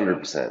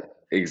 100%.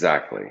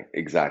 Exactly.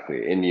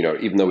 And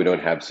even though we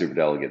don't have super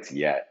delegates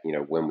yet,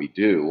 when we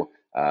do,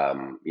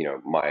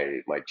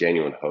 my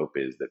genuine hope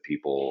is that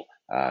people,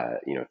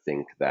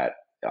 think that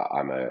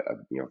I'm a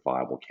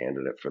viable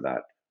candidate for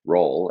that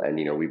role, and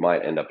we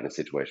might end up in a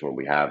situation where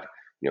we have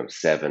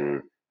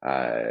seven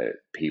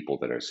people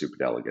that are super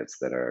delegates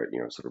that are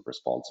sort of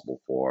responsible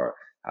for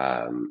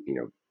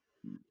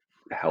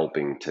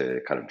helping to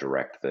kind of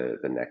direct the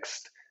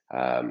next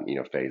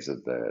phase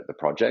of the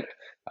project.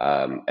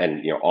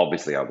 And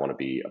obviously I want to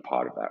be a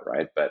part of that,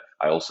 right? But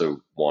I also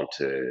want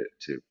to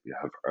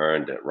have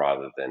earned it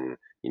rather than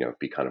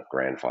be kind of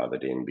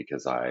grandfathered in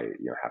because I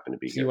happen to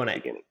be So here at the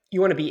beginning.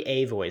 you want to be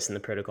a voice in the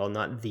protocol,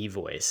 not the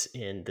voice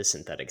in the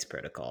Synthetix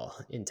protocol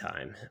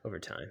over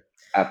time.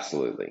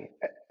 Absolutely.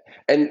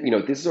 And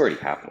this is already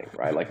happening,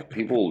 right? Like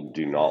people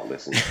do not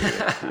listen to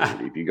the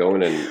community. If you go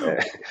in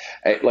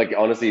like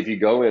honestly, if you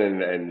go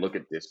in and look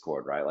at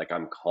Discord, right? Like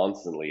I'm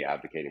constantly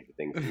advocating for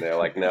things, and they're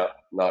like, no,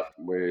 not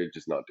we're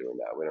just not doing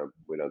that.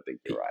 We don't think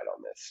you're right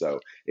on this. So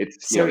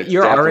it's So it's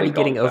you're definitely already gone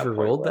getting to that point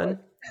overruled where like,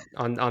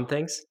 then on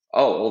things.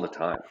 oh, all the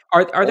time,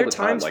 Are all there the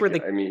time. times Like where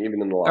the I mean,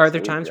 even in the are last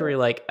there week, times where yeah. you're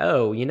like,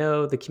 oh,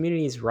 the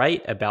community's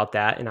right about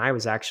that, and I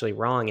was actually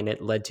wrong, and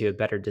it led to a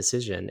better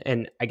decision?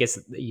 And I guess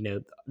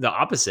the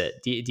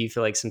opposite. Do you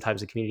feel like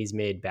sometimes the community's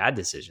made bad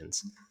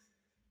decisions?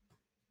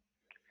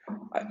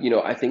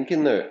 I think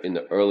in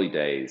the early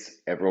days,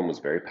 everyone was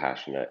very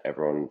passionate.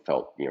 Everyone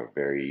felt,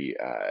 very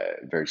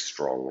very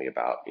strongly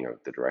about,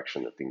 the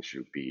direction that things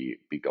should be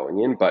going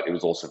in. But it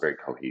was also very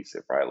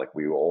cohesive, right? Like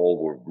we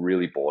all were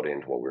really bought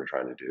into what we were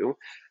trying to do,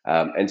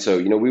 and so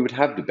we would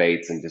have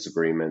debates and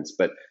disagreements,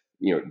 but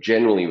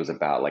generally it was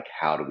about like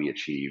how do we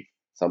achieve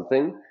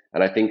something.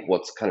 And I think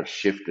what's kind of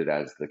shifted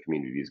as the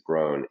community has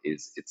grown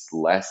is it's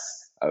less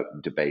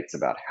debates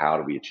about how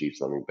do we achieve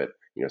something, but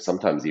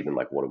sometimes even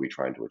like what are we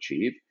trying to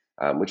achieve,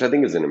 which I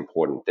think is an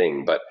important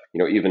thing. But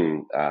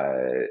even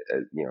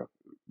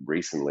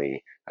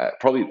recently,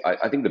 probably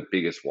I think the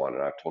biggest one,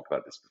 and I've talked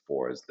about this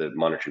before, is the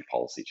monetary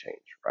policy change,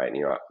 right?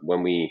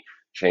 When we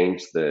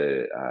changed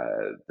the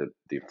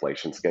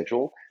inflation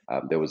schedule,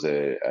 there was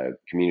a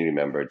community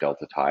member,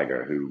 Delta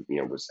Tiger, who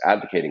was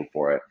advocating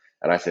for it,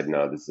 and I said,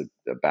 no, this is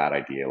a bad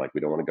idea. Like,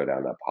 we don't want to go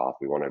down that path.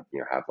 We want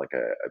to have like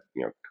a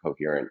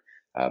coherent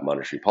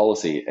monetary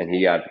policy, and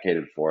he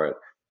advocated for it.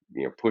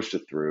 Pushed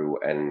it through,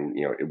 and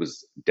it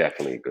was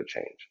definitely a good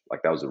change.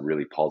 Like, that was a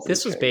really positive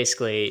This was change.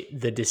 basically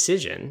the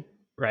decision,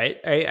 right?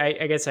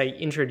 I guess I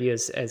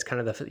introduced as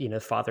kind of the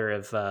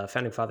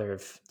founding father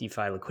of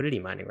DeFi liquidity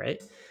mining,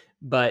 right?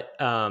 But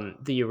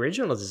the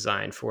original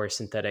design for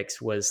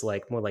Synthetix was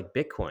like more like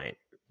Bitcoin,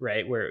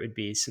 right, where it would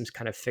be some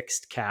kind of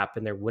fixed cap,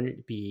 and there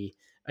wouldn't be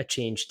a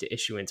change to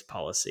issuance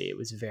policy. It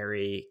was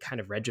very kind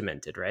of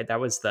regimented, right? That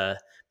was the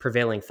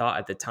prevailing thought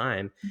at the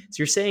time. So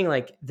you're saying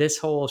like this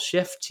whole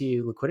shift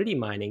to liquidity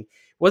mining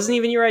wasn't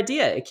even your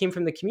idea; it came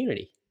from the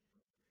community.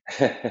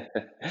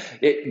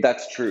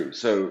 That's true.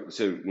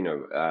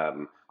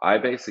 I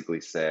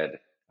basically said,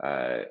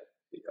 I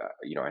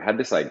had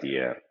this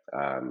idea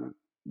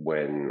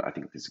when I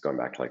think this is going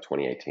back to like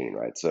 2018,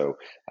 right? So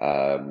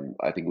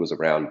I think it was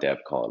around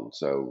DevCon,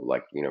 so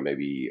like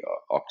maybe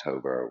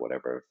October or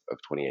whatever of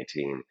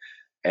 2018,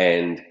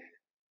 and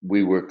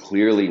we were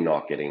clearly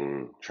not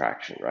getting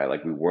traction, right?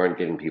 Like, we weren't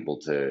getting people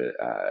to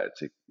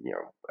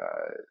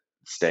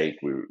stake.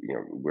 We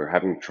were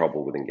having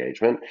trouble with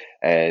engagement,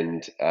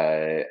 and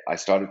I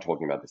started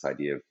talking about this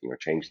idea of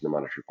changing the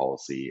monetary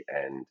policy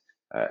and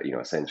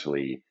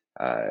essentially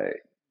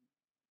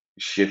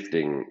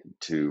shifting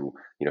to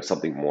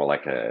something more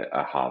like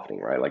a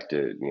halvening, right? Like,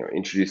 to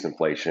introduce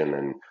inflation,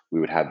 and we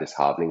would have this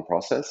halvening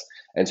process.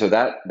 And so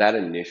that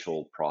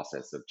initial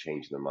process of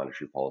changing the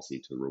monetary policy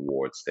to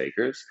reward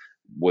stakers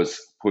was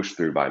pushed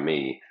through by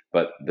me.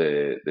 But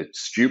the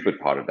stupid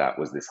part of that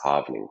was this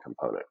halvening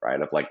component,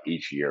 right? Of like,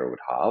 each year it would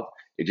halve.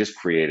 It just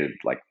created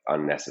like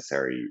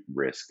unnecessary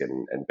risk,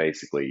 and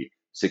basically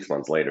 6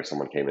 months later,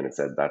 someone came in and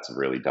said, that's a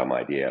really dumb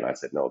idea, and I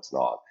said, no, it's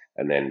not.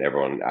 And then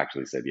everyone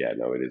actually said, yeah,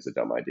 no, it is a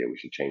dumb idea. We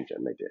should change it.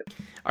 And they did.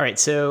 All right.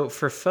 So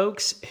for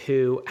folks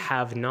who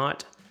have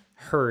not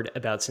heard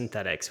about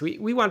Synthetix,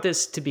 we want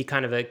this to be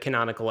kind of a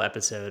canonical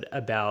episode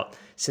about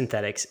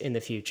Synthetix in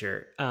the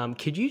future.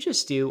 Could you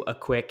just do a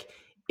quick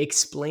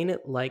explain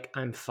it like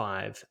I'm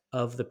five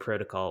of the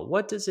protocol?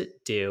 What does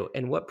it do,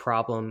 and what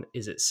problem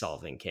is it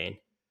solving, Kain?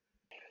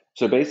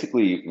 So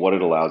basically, what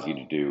it allows you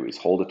to do is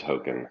hold a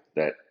token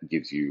that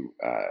gives you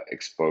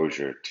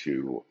exposure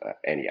to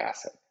any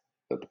asset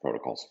that the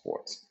protocol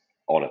supports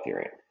on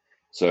Ethereum.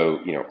 So,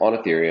 on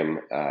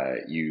Ethereum,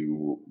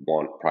 you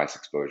want price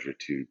exposure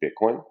to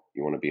Bitcoin.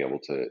 You want to be able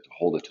to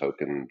hold a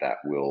token that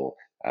will,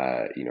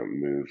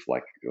 move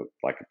like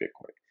a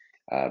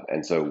Bitcoin.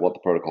 And so, what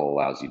the protocol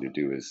allows you to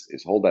do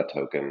is hold that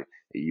token.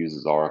 It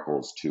uses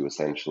oracles to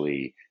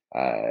essentially,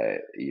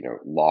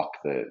 lock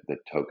the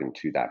token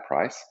to that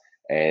price,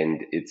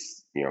 and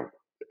it's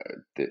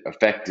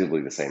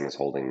effectively the same as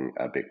holding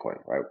a Bitcoin,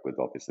 right? With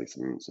obviously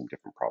some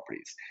different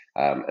properties.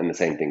 And the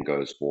same thing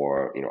goes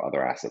for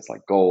other assets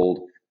like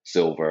gold,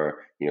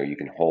 silver. You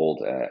can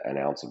hold an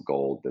ounce of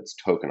gold that's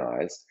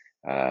tokenized,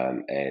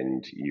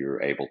 and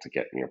you're able to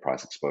get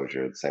price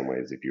exposure the same way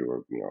as if you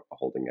were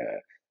holding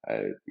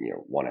a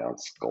 1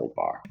 ounce gold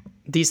bar.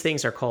 These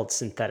things are called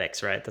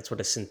synthetics, right? That's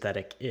what a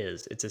synthetic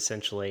is. It's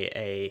essentially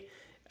a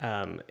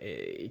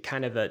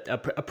kind of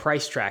a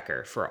price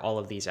tracker for all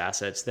of these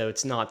assets, though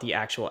it's not the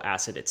actual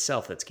asset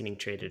itself that's getting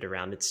traded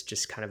around. It's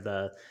just kind of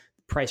the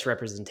price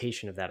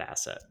representation of that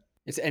asset.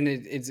 It's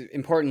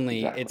importantly,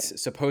 Exactly.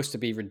 it's supposed to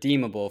be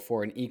redeemable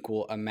for an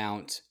equal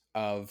amount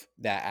of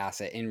that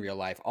asset in real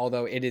life.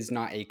 Although it is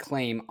not a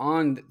claim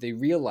on the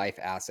real life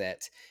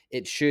asset,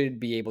 it should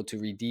be able to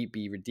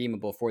be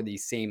redeemable for the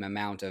same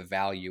amount of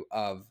value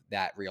of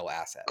that real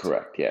asset.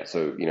 Correct. Yeah.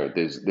 So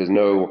there's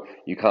no,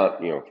 you can't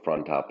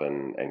front up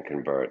and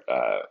convert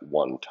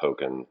one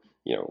token,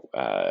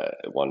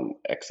 one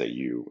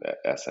XAU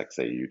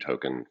SXAU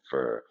token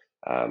for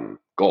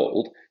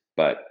gold,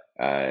 but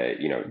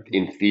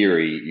in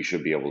theory you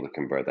should be able to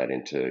convert that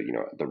into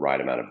the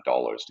right amount of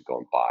dollars to go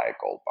and buy a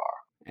gold bar.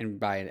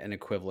 And by an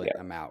equivalent Yeah.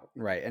 amount,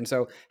 right? And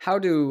so,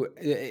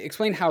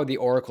 explain how the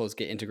oracles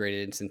get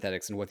integrated in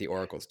Synthetix and what the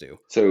oracles do?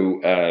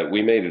 So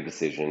we made a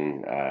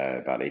decision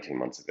about 18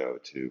 months ago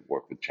to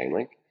work with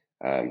Chainlink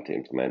to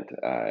implement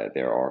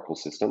their Oracle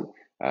system,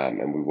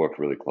 and we've worked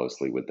really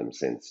closely with them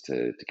since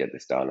to get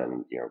this done.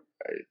 And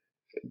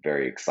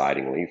very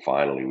excitingly,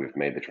 finally, we've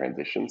made the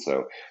transition.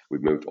 So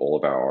we've moved all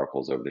of our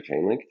oracles over to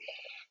Chainlink,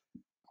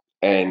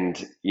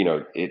 and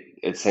it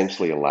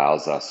essentially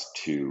allows us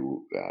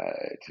to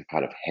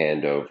kind of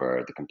hand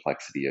over the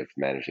complexity of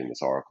managing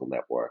this Oracle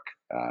network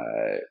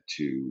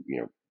to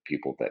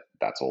people that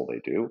that's all they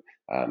do,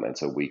 and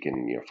so we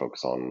can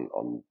focus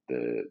on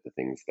the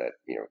things that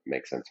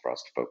make sense for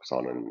us to focus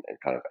on, and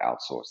kind of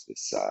outsource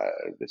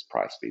this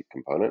price feed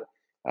component.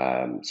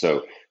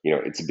 So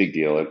it's a big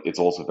deal. It's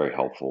also very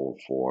helpful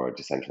for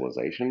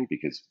decentralization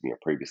because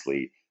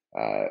previously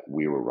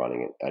we were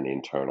running an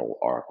internal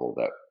Oracle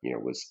that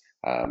was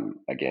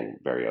again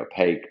very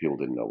opaque. People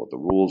didn't know what the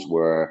rules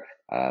were.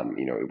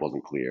 It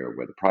wasn't clear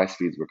where the price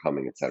feeds were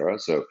coming, etc.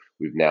 So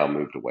we've now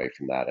moved away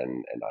from that,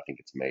 and I think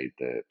it's made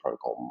the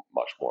protocol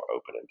much more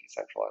open and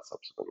decentralized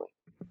subsequently.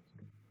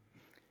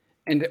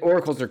 And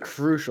oracles are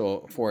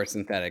crucial for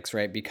Synthetix,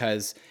 right?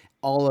 Because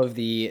all of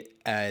the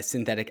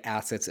synthetic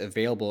assets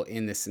available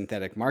in the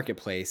synthetic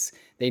marketplace,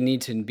 they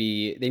need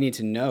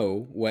to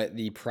know what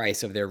the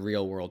price of their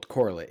real world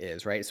correlate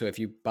is, right? So if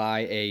you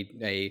buy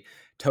a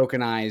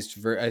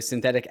tokenized a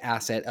synthetic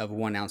asset of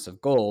 1 ounce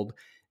of gold,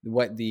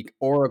 what the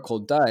oracle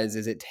does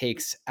is it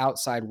takes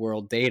outside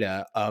world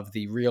data of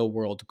the real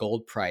world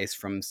gold price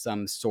from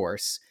some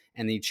source,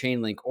 and the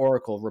Chainlink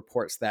oracle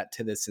reports that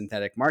to the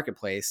synthetic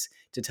marketplace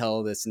to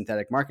tell the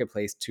synthetic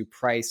marketplace to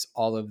price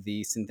all of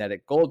the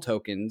synthetic gold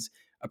tokens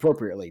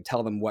appropriately,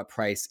 tell them what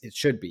price it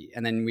should be.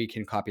 And then we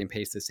can copy and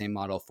paste the same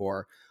model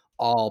for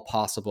all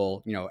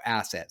possible,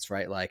 assets,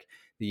 right? Like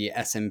the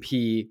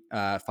S&P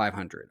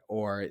 500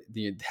 or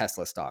the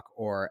Tesla stock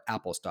or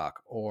Apple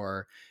stock,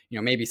 or,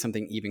 maybe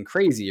something even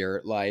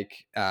crazier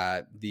like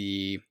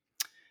the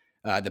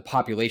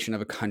population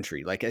of a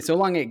country. Like, so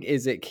long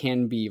as it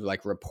can be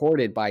like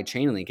reported by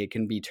Chainlink, it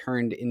can be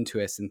turned into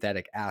a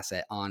synthetic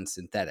asset on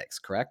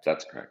Synthetix, correct?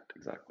 That's correct,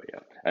 exactly. Yeah,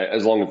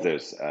 as long as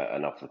there's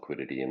enough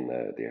liquidity in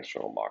the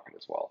external market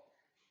as well.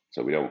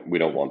 So we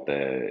don't want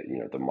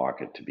the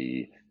market to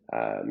be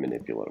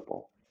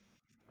manipulatable.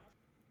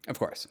 Of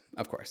course,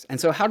 of course. And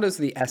so, how does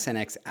the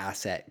SNX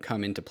asset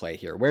come into play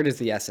here? Where does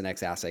the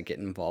SNX asset get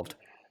involved?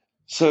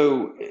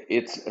 So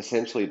it's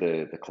essentially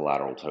the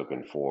collateral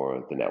token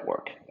for the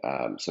network.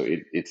 So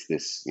it's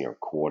this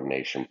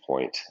coordination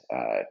point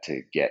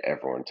to get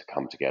everyone to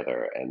come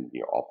together and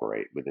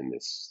operate within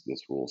this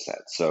rule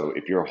set. So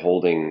if you're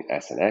holding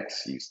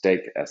SNX, you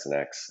stake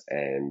SNX,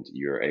 and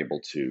you're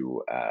able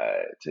to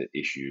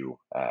issue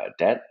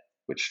debt,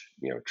 which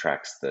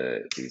tracks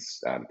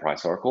these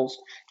price oracles,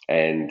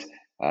 and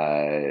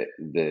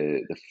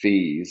the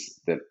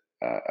fees that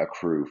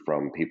accrue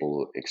from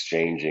people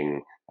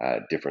exchanging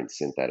different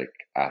synthetic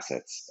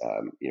assets,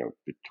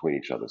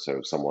 between each other. So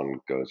if someone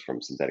goes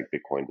from synthetic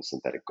Bitcoin to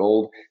synthetic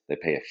gold, they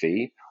pay a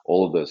fee.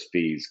 All of those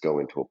fees go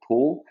into a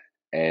pool,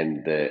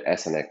 and the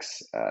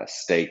SNX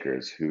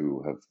stakers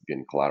who have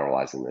been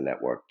collateralizing the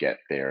network get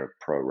their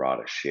pro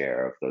rata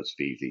share of those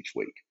fees each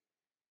week.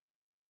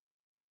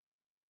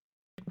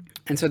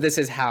 And so this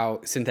is how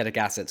synthetic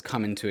assets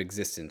come into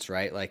existence,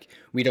 right? Like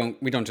we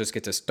don't just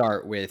get to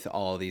start with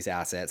all of these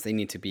assets. They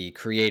need to be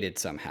created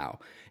somehow.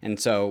 And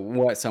so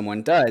what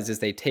someone does is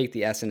they take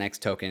the SNX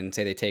token,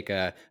 say they take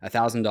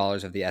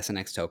 $1,000 of the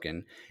SNX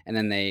token, and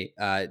then they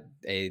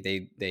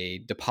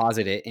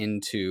deposit it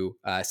into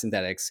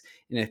Synthetix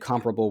in a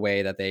comparable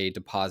way that they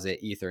deposit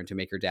Ether into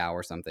MakerDAO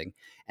or something.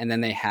 And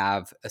then they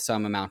have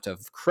some amount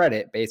of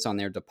credit based on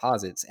their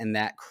deposits, and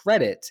that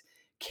credit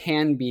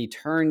can be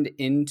turned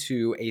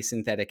into a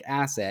synthetic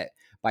asset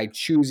by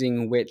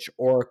choosing which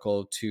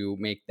oracle to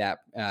make that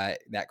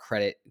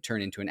credit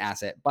turn into an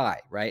asset by,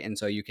 right? And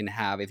so you can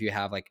have, if you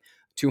have like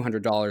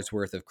 $200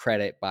 worth of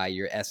credit by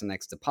your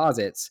SNX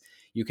deposits,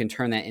 you can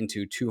turn that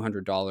into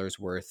 $200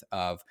 worth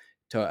of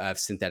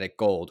synthetic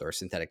gold or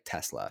synthetic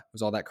Tesla.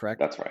 Was all that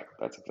correct? That's right.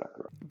 That's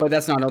exactly right. But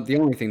that's not the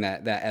only thing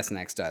that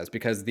SNX does,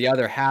 because the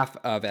other half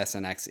of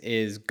SNX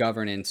is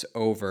governance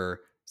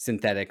over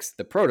Synthetix,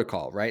 the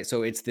protocol, right?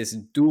 So it's this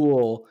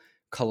dual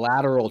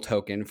collateral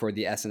token for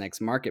the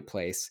SNX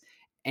marketplace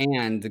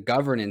and the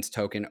governance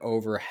token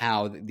over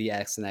how the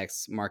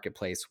SNX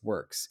marketplace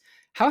works.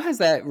 How has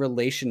that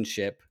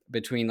relationship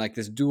between like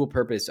this dual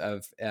purpose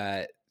of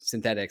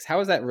Synthetix, how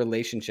has that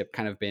relationship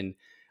kind of been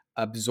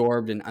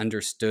absorbed and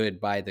understood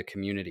by the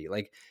community?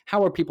 Like,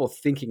 how are people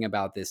thinking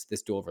about this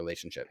dual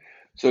relationship?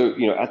 So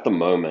at the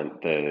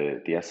moment,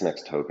 the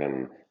SNX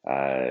token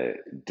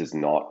does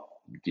not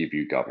give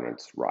you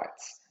governance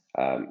rights.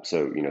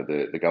 So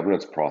the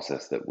governance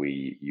process that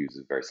we use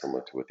is very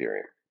similar to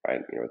Ethereum,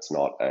 right? It's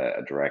not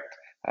a direct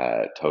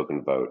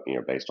token vote,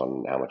 based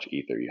on how much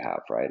Ether you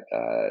have, right?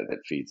 That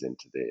feeds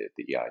into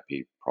the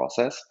EIP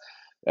process.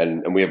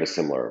 And we have a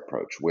similar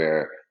approach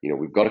where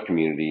we've got a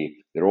community,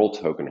 they're all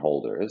token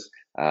holders,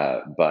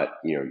 but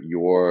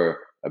your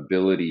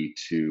ability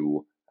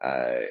to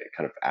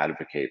kind of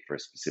advocate for a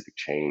specific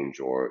change,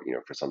 or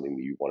for something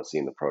that you want to see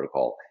in the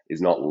protocol,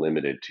 is not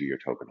limited to your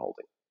token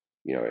holding.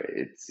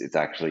 It's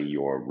actually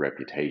your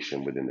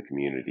reputation within the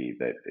community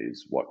that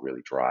is what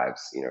really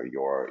drives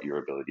your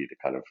ability to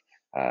kind of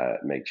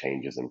make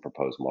changes and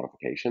propose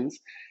modifications.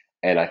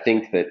 And I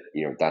think that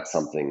that's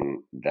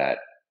something that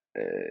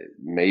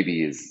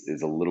maybe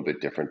is a little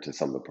bit different to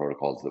some of the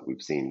protocols that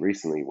we've seen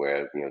recently,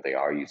 where they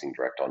are using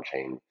direct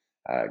on-chain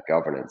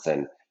governance.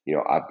 And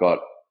I've got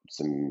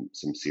some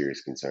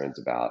serious concerns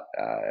about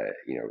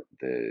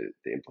the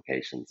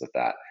implications of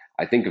that.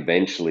 I think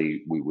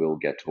eventually we will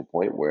get to a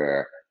point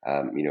where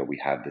we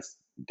have this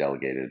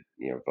delegated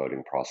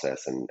voting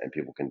process, and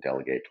people can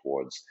delegate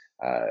towards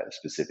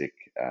specific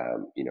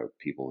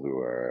people who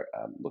are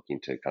looking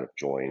to kind of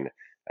join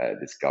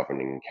this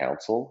governing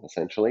council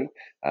essentially.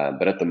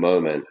 But at the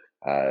moment,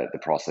 the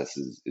process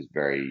is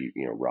very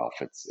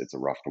rough. It's a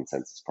rough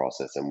consensus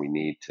process, and we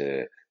need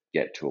to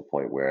get to a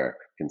point where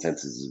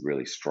consensus is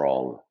really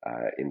strong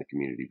in the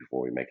community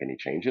before we make any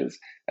changes.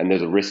 And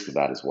there's a risk of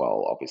that as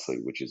well, obviously,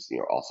 which is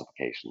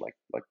ossification, like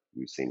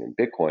we've seen in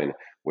Bitcoin,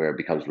 where it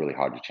becomes really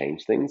hard to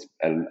change things.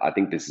 And I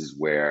think this is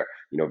where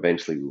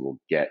eventually we will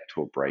get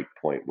to a break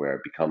point where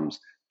it becomes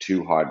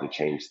too hard to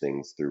change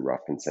things through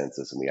rough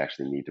consensus, and we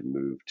actually need to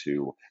move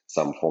to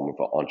some form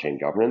of on-chain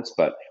governance.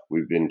 But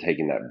we've been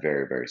taking that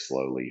very, very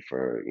slowly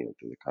for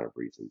through the kind of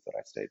reasons that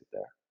I stated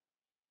there.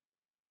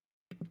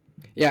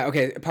 Yeah.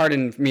 Okay.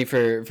 Pardon me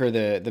for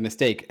the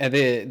mistake.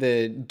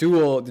 The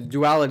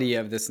duality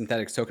of the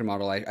Synthetix token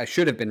model I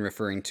should have been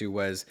referring to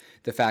was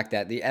the fact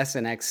that the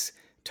SNX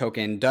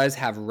token does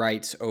have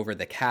rights over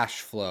the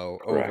cash flow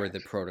over the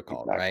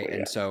protocol, Exactly, right? yeah.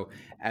 And so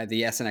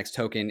the SNX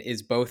token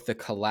is both the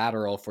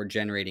collateral for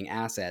generating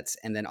assets,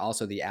 and then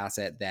also the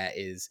asset that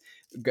is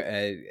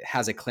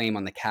has a claim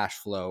on the cash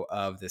flow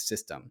of the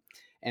system.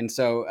 And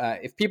so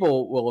if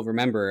people will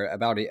remember,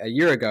 about a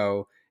year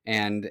ago,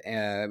 and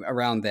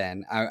around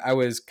then, I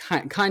was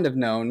kind of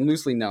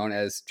loosely known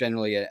as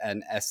generally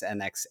an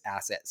SNX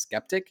asset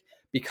skeptic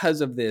because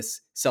of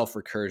this self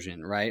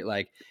recursion, right?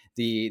 Like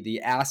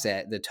the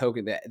asset, the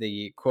token,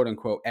 the quote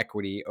unquote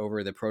equity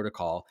over the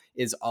protocol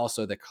is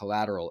also the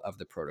collateral of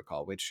the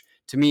protocol, which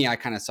to me, I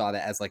kind of saw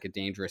that as like a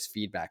dangerous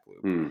feedback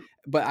loop.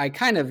 But I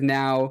kind of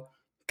now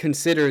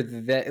consider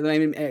that, I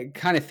mean, I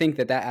kind of think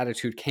that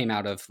attitude came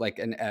out of like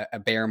a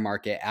bear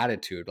market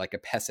attitude, like a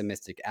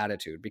pessimistic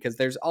attitude, because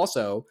there's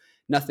also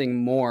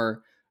nothing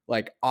more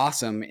like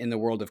awesome in the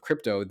world of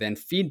crypto than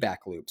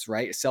feedback loops,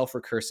 right?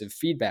 Self-recursive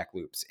feedback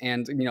loops.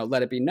 And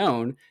let it be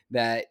known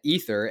that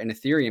Ether and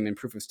Ethereum and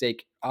proof of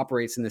stake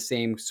operates in the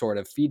same sort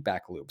of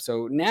feedback loop.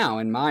 So now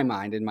in my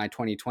mind, in my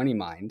 2020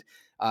 mind,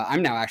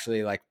 I'm now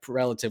actually like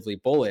relatively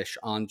bullish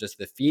on just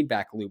the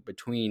feedback loop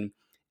between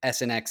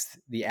SNX,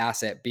 the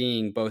asset,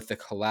 being both the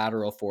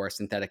collateral for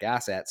synthetic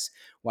assets,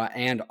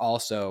 and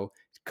also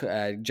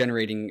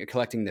collecting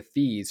the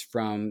fees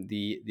from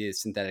the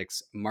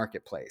Synthetix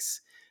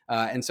marketplace.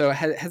 And so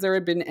has there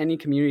been any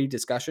community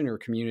discussion or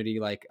community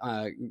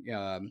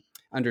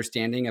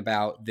understanding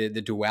about the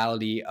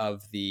duality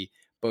of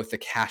both the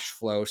cash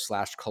flow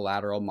 /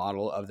 collateral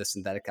model of the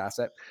synthetic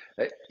asset?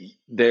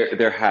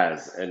 There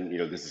has, and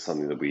this is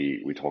something that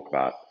we talk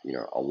about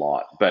a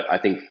lot. But I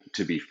think,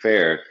 to be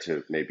fair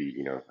to maybe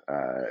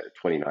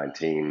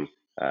 2019,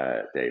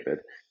 David,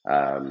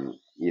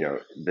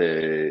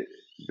 the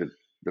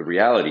the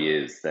reality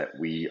is that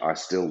we are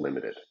still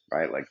limited,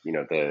 right? Like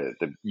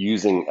the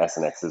using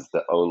SNX as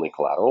the only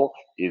collateral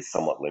is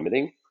somewhat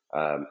limiting,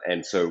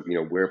 and so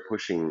we're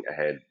pushing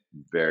ahead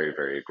very,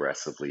 very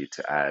aggressively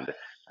to add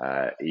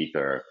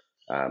Ether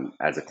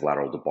as a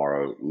collateral to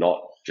borrow,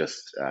 not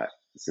just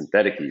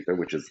synthetic Ether,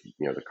 which is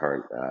the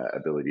current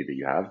ability that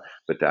you have,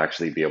 but to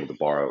actually be able to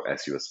borrow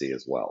SUSD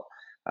as well.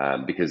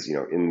 Because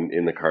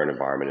in the current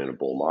environment in a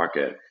bull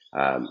market,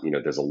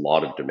 there's a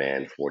lot of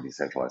demand for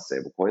decentralized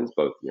stablecoins,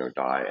 both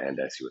DAI and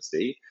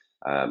SUSD,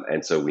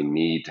 and so we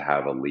need to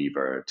have a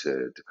lever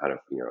to kind of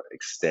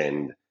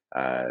extend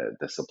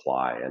the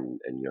supply,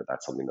 and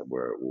that's something that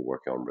we're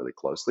working on really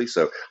closely.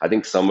 So I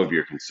think some of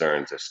your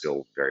concerns are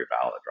still very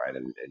valid, right?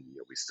 And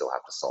we still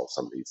have to solve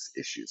some of these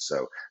issues.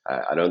 So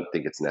I don't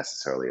think it's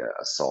necessarily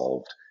a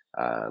solved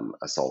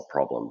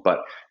problem. But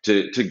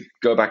to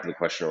go back to the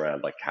question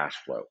around like cash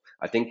flow,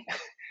 I think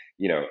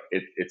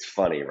it's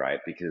funny, right?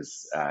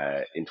 Because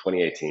in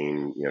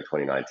 2018,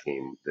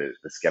 2019,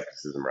 the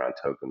skepticism around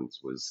tokens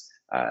was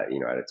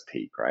at its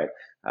peak, right?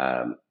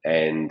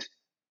 And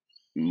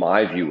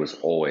my view was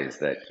always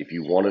that if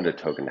you wanted a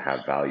token to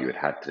have value, it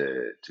had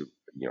to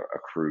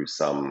accrue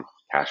some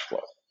cash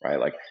flow, right?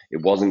 Like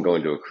it wasn't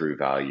going to accrue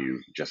value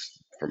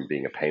just from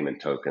being a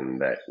payment token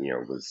that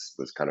was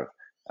kind of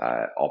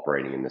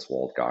operating in this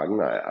walled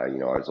garden. I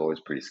was always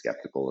pretty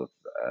skeptical of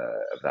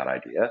that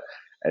idea,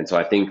 and so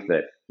I think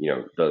that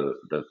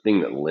the thing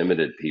that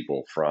limited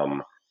people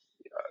from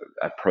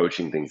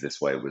approaching things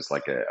this way was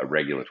like a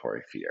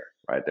regulatory fear,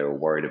 right? They were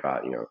worried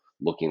about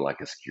looking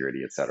like a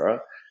security, etc.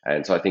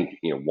 And so I think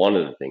one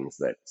of the things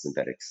that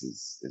Synthetix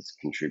is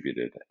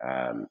contributed,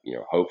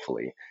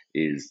 hopefully,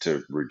 is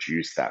to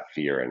reduce that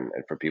fear, and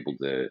for people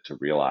to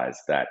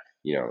realize that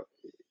a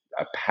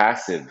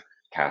passive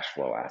cash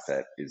flow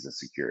asset is a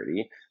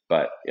security,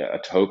 but a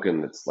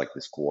token that's like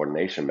this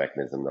coordination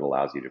mechanism that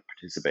allows you to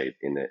participate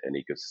in an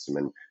ecosystem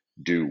and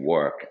do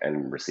work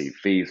and receive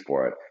fees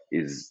for it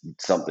is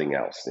something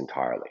else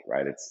entirely,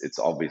 right? It's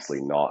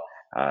obviously not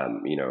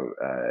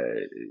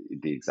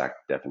the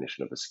exact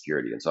definition of a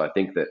security. And so I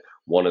think that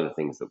one of the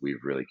things that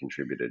we've really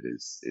contributed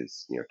is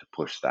to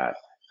push that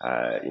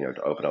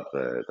to open up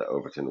the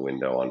Overton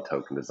window on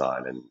token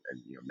design and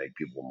make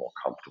people more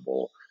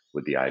comfortable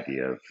with the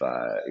idea of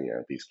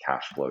these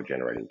cash flow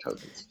generating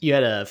tokens. You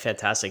had a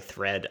fantastic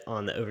thread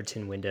on the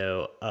Overton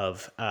window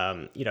of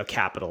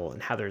capital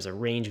and how there's a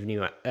range of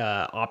new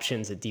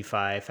options that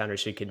DeFi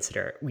founders should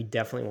consider. We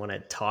definitely want to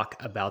talk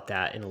about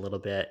that in a little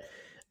bit.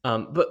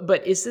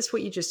 But is this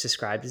what you just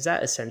described? Is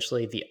that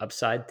essentially the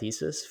upside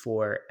thesis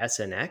for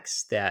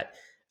SNX, that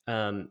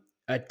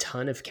a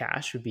ton of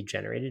cash would be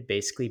generated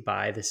basically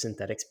by the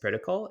Synthetix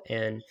protocol,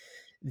 and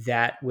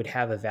that would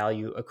have a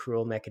value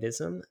accrual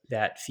mechanism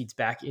that feeds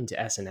back into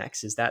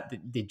SNX? Is that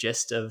the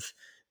gist of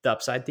the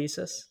upside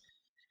thesis?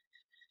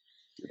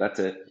 That's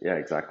it. Yeah,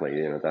 exactly.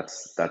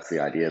 That's the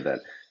idea that,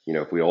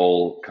 if we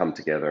all come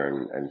together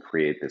and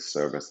create this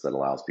service that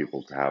allows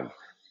people to have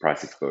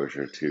price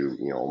exposure to,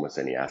 almost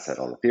any asset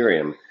on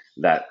Ethereum,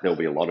 that there'll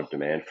be a lot of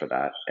demand for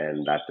that,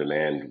 and that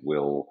demand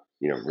will,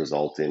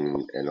 result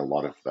in a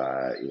lot of,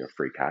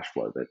 free cash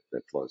flow that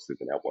flows through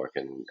the network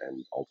and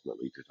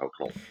ultimately to token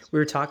holders. We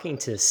were talking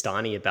to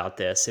Stani about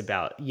this,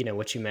 about,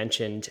 what you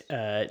mentioned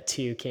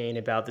to Kain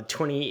about the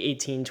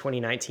 2018,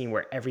 2019,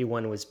 where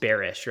everyone was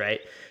bearish, right?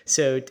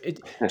 So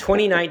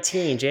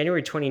 2019,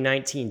 January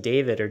 2019,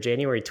 David, or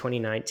January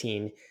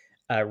 2019,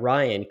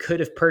 Ryan could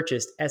have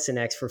purchased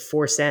SNX for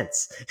 4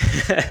 cents.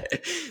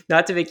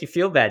 Not to make you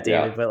feel bad,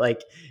 Yeah. David, but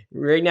like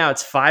right now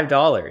it's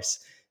 $5.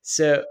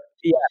 So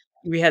yeah,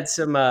 we had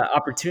some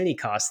opportunity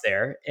costs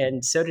there,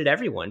 and so did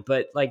everyone.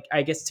 But like,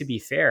 I guess to be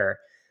fair,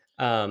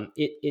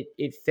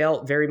 it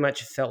felt very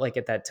much felt like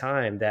at that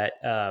time that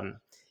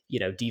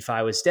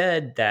DeFi was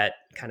dead, that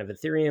kind of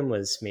Ethereum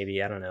was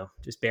maybe, I don't know,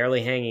 just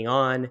barely hanging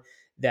on,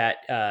 that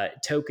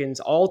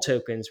all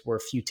tokens were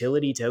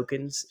futility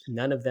tokens.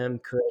 None of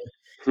them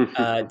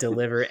could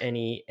deliver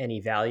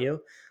any value.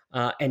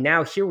 And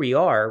now here we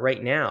are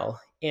right now,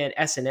 and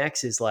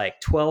SNX is like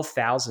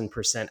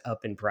 12,000%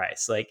 up in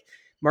price. Like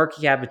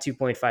market cap of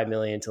 2.5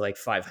 million to like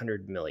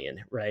 500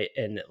 million, right?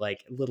 And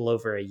like a little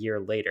over a year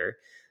later,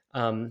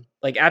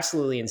 like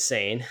absolutely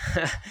insane.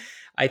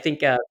 I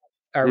think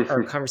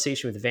our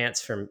conversation with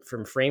Vance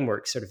from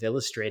Framework sort of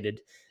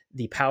illustrated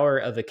the power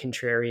of a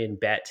contrarian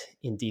bet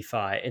in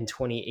DeFi in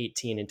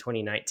 2018 and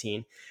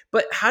 2019.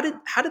 But how did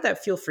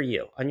that feel for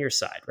you on your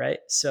side, right?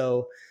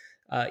 So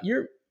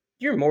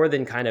you're more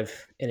than kind of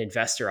an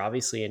investor,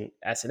 obviously, in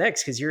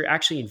SNX, because you're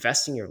actually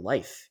investing your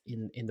life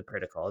in the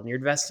protocol, and you're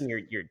investing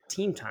your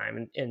team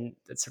time and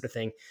that sort of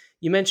thing.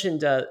 You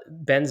mentioned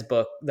Ben's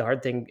book, The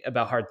Hard Thing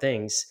About Hard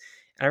Things.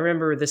 I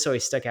remember this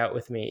always stuck out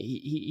with me.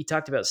 He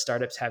talked about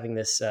startups having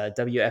this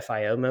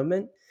WFIO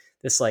moment,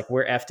 this like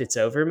 "we're effed, it's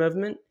over"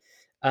 movement,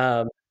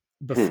 um,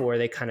 before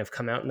they kind of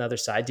come out on the other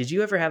side. Did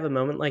you ever have a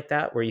moment like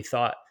that where you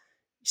thought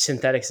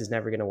Synthetix is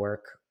never going to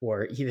work,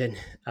 or even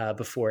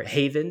before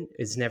Haven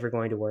is never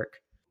going to work?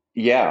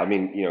 Yeah, I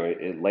mean,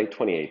 in late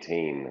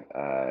 2018,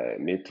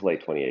 mid to late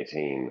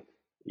 2018,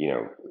 you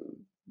know,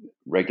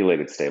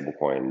 regulated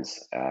stablecoins,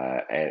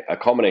 and a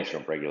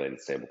combination of regulated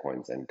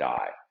stablecoins and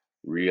DAI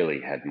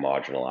really had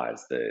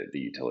marginalized the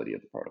utility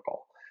of the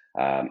protocol.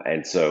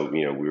 And so,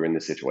 we were in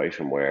this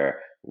situation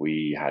where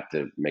we had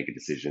to make a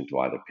decision to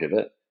either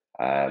pivot,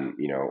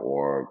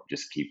 or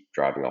just keep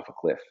driving off a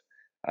cliff.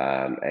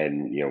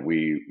 And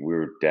we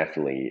were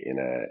definitely in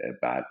a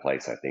bad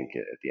place, I think,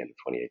 at the end of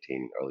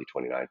 2018, early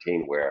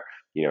 2019, where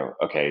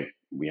okay,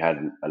 we had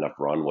enough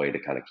runway to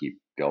kind of keep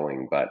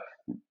going, but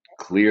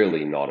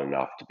clearly not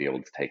enough to be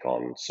able to take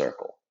on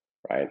Circle,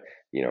 right?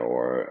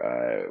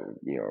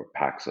 Or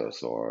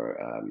Paxos, or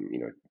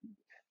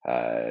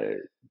uh,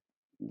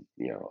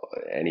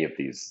 any of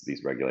these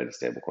regulated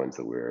stablecoins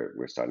that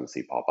we're starting to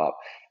see pop up.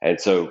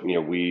 And so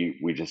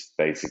we just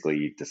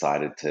basically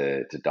decided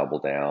to double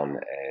down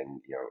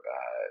and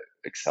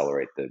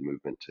accelerate the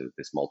movement to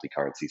this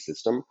multi-currency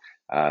system,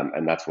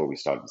 and that's where we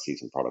started to see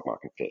some product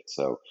market fit.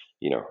 So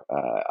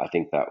I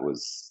think that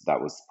was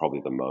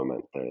probably the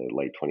moment, the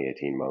late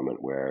 2018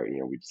 moment, where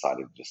we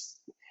decided to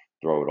just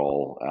throw it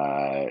all,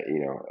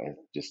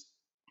 just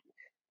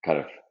kind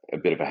of a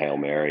bit of a Hail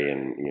Mary,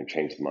 and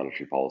change the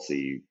monetary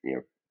policy,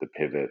 the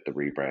pivot, the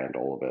rebrand,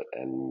 all of it.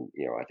 And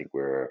I think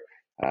we're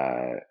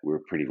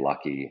pretty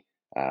lucky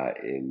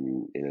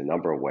in a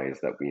number of ways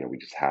that we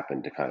just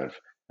happened to kind of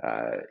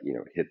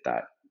hit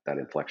that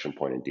inflection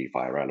point in DeFi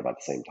around about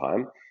the same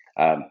time.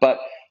 But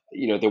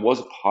there was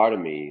a part of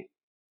me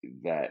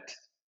that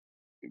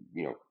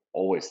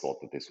always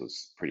thought that this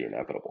was pretty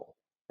inevitable,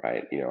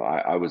 right?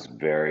 I was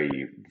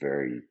very,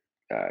 very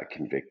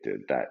convicted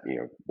that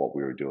what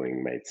we were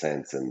doing made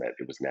sense, and that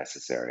it was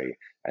necessary,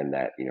 and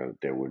that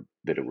it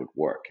would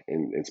work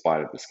in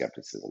spite of the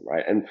skepticism,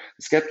 right? And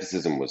the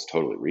skepticism was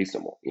totally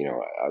reasonable.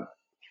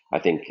 I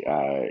think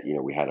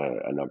we had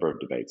a number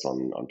of debates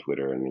on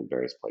Twitter and in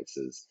various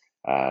places,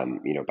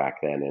 back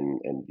then,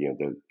 and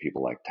the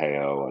people like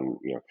Teo, and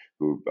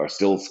who are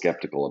still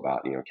skeptical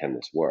about can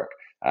this work.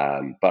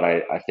 But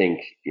I think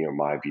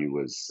my view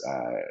was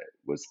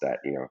that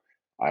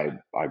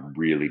I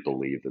really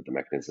believe that the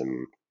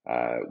mechanism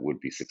would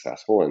be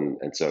successful,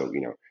 and so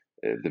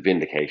the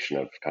vindication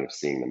of kind of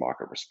seeing the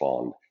market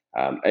respond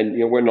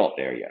And we're not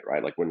there yet,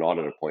 right? Like we're not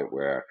at a point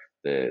where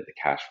the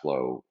cash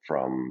flow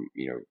from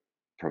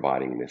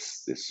providing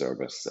this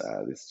service,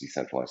 this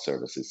decentralized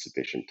service, is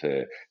sufficient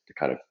to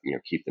kind of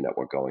keep the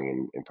network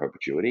going in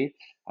perpetuity.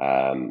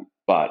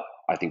 But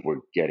I think we're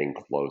getting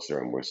closer,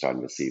 and we're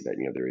starting to see that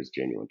there is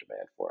genuine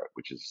demand for it,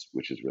 which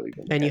is really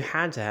And you vindicating.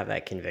 had to have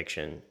that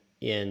conviction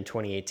in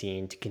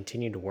 2018 to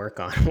continue to work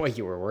on what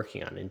you were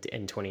working on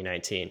in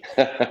 2019.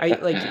 I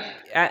like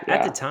at the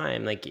Yeah.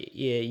 time, like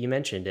you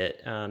mentioned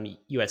it,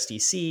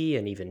 USDC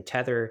and even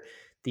Tether,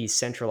 these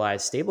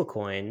centralized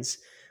stablecoins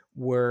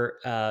were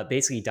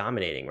basically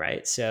dominating,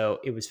 right? So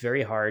it was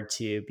very hard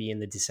to be in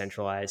the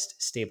decentralized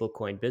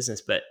stablecoin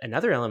business. But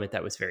another element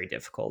that was very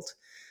difficult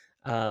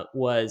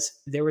was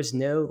there was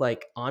no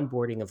like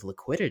onboarding of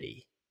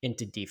liquidity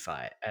into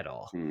DeFi at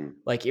all. Hmm.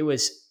 Like it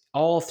was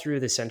all through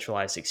the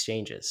centralized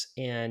exchanges.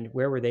 And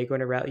where were they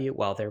going to route you?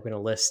 Well, they were going to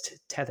list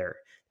Tether,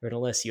 they're going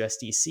to list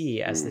USDC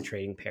as the Hmm.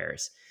 trading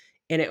pairs.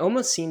 And it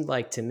almost seemed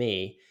like to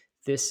me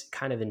this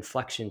kind of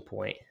inflection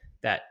point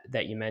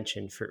that you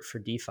mentioned for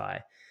DeFi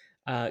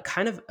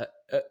kind of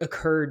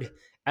occurred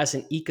as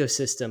an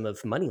ecosystem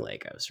of money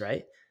Legos,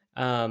 right?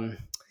 Um,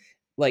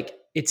 like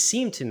it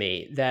seemed to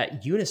me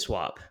that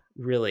Uniswap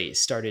really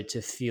started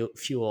to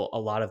fuel a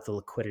lot of the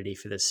liquidity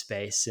for this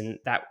space, and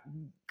that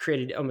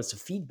created almost a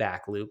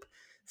feedback loop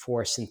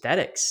for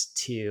Synthetix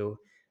to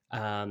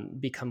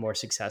become more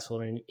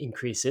successful and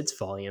increase its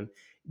volume.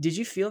 Did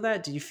you feel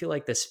that? Did you feel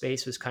like the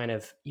space was kind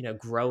of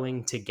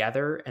growing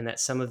together, and that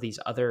some of these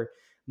other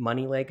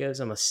money Legos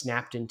almost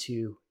snapped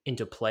into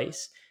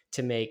place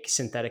to make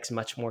Synthetix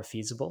much more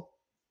feasible?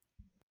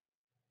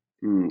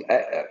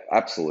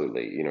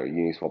 Absolutely.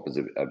 Uniswap is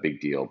a big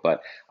deal,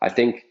 but I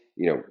think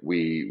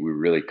we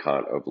really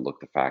can't overlook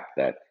the fact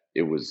that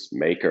it was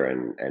Maker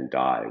and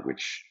Dai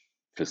which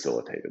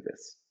facilitated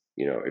this.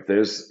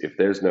 If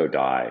there's no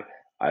Dai,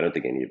 I don't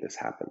think any of this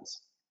happens,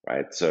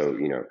 right? So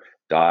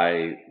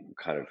Dai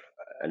kind of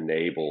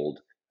enabled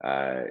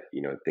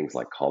things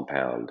like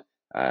Compound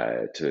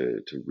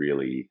to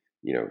really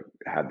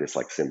have this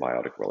like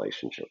symbiotic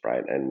relationship,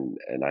 right? And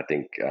I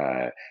think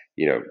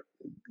you know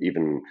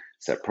even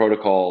set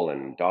protocol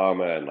and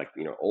dharma and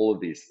all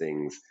of these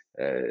things,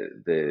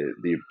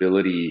 the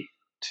ability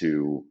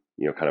to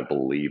kind of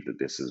believe that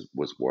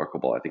was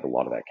workable. I think a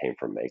lot of that came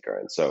from Maker.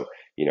 And so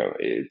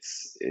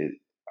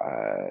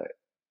uh,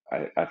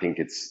 I think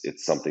it's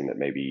something that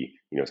maybe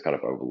is kind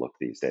of overlooked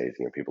these days.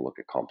 People look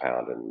at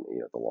Compound and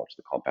the launch of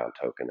the Compound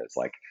token as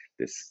like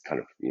this kind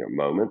of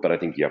moment, but I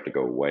think you have to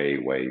go way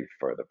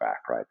further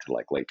back, right, to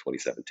like late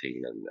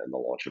 2017 and the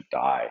launch of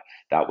Dai.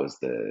 That was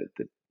the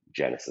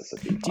genesis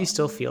of Do DeFi. you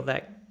still feel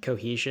that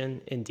cohesion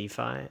in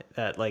DeFi?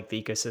 That like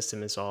the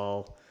ecosystem is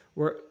all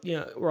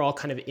we're all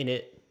kind of in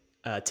it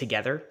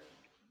together.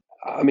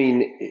 I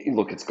mean,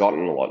 look, it's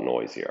gotten a lot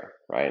noisier,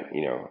 right?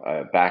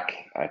 Back,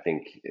 I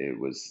think it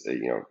was,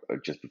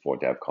 just before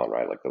DevCon,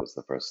 right? Like that was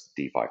the first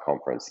DeFi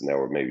conference, and there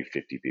were maybe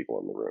 50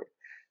 people in the room.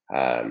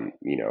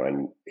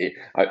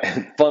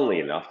 Funnily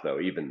enough, though,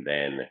 even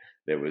then,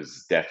 there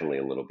was definitely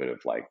a little bit of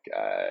like,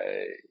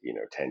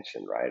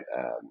 tension, right?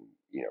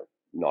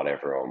 Not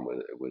everyone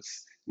was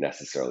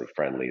necessarily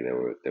friendly.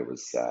 There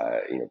was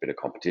a bit of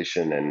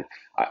competition, and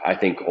I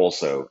think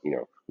also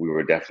we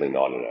were definitely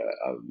not in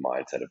a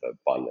mindset of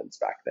abundance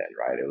back then,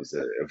 right? It was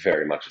a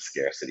very much a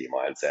scarcity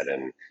mindset,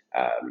 and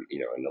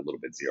a little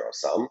bit zero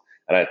sum.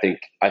 And I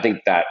think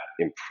that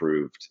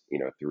improved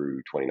through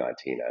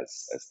 2019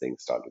 as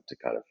things started to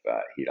kind of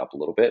heat up a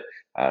little bit.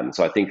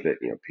 So I think that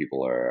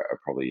people are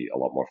probably a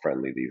lot more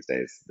friendly these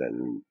days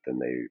than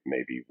they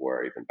maybe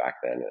were even back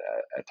then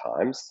at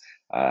times.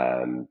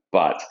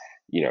 But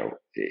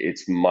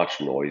it's much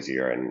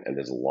noisier, and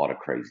there's a lot of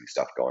crazy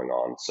stuff going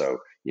on. So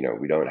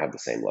we don't have the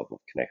same level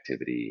of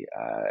connectivity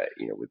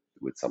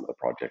with some of the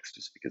projects,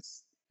 just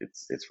because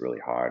it's really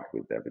hard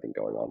with everything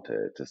going on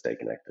to stay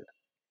connected.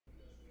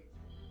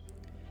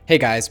 Hey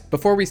guys,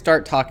 before we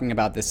start talking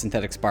about the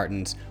Synthetic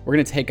Spartans, we're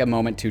going to take a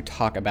moment to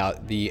talk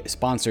about the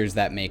sponsors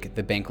that make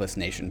the Bankless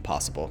Nation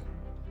possible.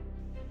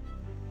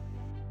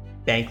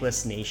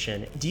 Bankless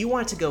Nation. Do you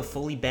want to go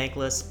fully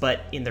bankless,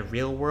 but in the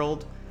real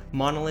world?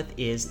 Monolith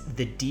is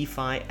the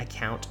DeFi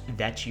account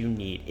that you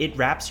need. It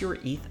wraps your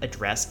ETH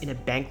address in a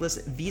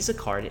bankless Visa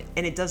card,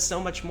 and it does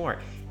so much more.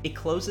 It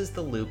closes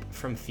the loop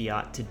from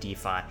fiat to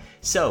DeFi.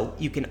 So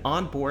you can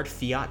onboard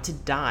fiat to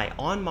DAI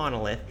on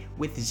Monolith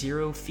with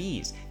zero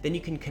fees. Then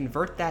you can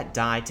convert that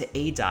DAI to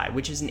a DAI,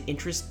 which is an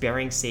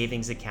interest-bearing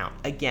savings account.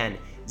 Again,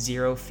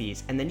 zero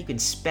fees. And then you can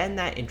spend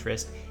that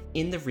interest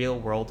in the real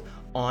world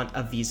on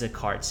a Visa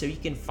card. So you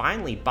can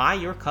finally buy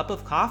your cup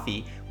of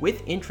coffee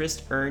with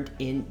interest earned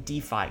in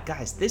DeFi.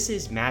 Guys, this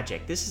is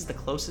magic. This is the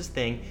closest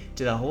thing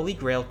to the Holy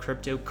Grail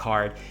crypto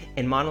card,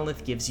 and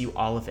Monolith gives you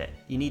all of it.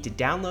 You need to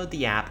download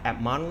the app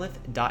at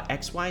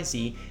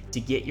monolith.xyz to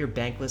get your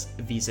bankless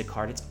Visa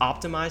card. It's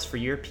optimized for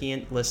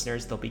European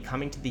listeners. They'll be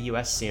coming to the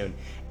US soon.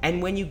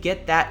 And when you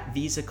get that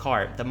Visa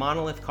card, the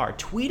Monolith card,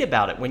 tweet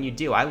about it when you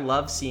do. I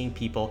love seeing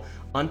people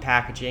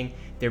unpackaging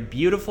their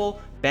beautiful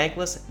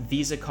bankless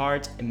Visa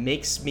cards. It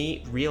makes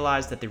me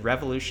realize that the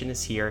revolution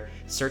is here.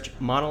 Search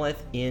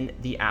Monolith in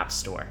the App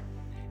Store.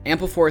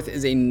 Ampleforth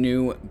is a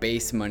new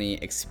base money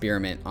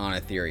experiment on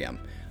Ethereum.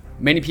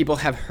 Many people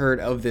have heard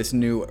of this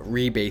new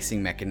rebasing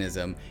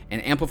mechanism,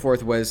 and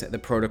Ampleforth was the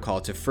protocol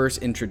to first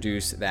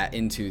introduce that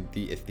into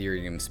the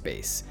Ethereum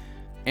space.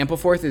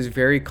 Ampleforth is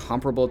very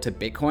comparable to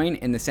Bitcoin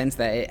in the sense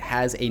that it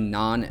has a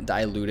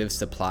non-dilutive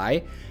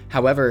supply.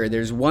 However,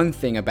 there's one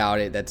thing about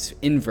it that's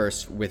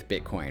inverse with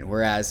Bitcoin,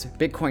 whereas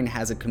Bitcoin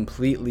has a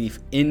completely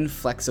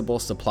inflexible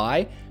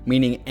supply,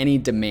 meaning any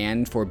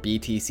demand for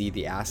BTC,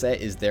 the asset,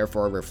 is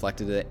therefore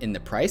reflected in the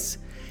price.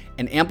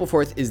 And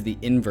Ampleforth is the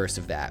inverse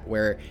of that,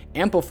 where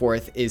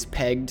Ampleforth is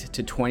pegged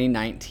to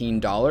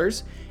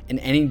 $2019, and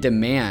any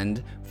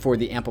demand for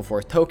the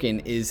Ampleforth token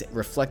is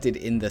reflected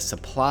in the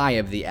supply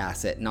of the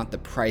asset, not the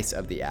price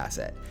of the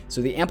asset.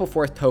 So the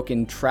Ampleforth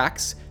token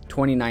tracks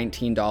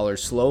 $2019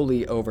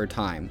 slowly over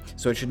time,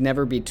 so it should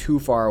never be too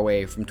far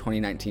away from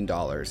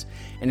 $2019.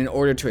 And in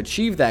order to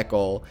achieve that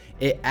goal,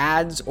 it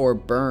adds or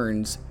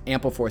burns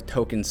Ampleforth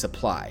token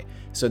supply,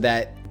 so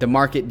that the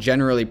market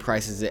generally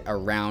prices it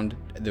around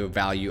the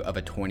value of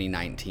a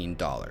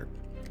 $2019.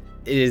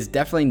 It is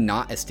definitely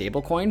not a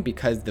stable coin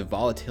because the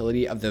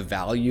volatility of the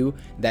value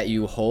that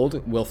you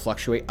hold will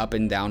fluctuate up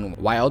and down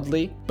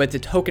wildly, but the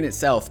token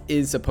itself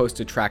is supposed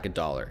to track a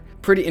dollar.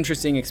 Pretty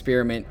interesting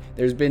experiment.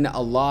 There's been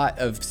a lot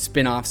of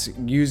spin-offs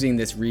using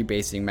this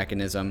rebasing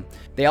mechanism.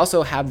 They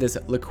also have this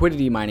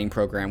liquidity mining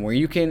program where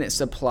you can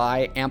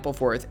supply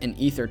Ampleforth and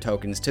Ether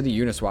tokens to the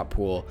Uniswap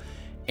pool,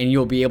 and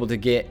you'll be able to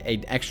get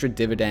an extra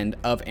dividend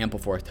of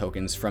Ampleforth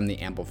tokens from the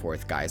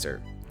Ampleforth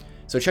geyser.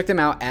 So check them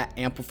out at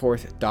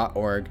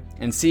ampleforth.org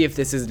and see if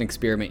this is an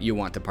experiment you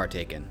want to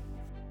partake in.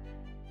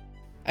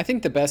 I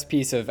think the best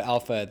piece of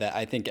alpha that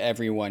I think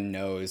everyone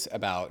knows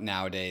about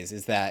nowadays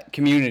is that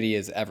community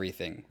is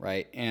everything,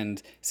 right?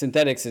 And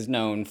Synthetix is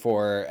known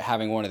for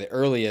having one of the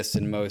earliest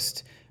and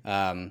most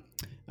the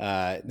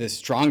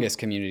strongest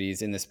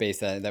communities in the space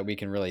that we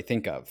can really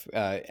think of.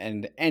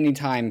 And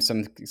anytime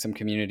some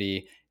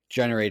community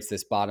generates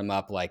this bottom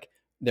up, like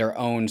their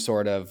own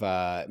sort of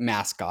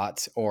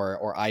mascot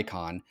or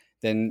icon,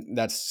 then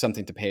that's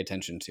something to pay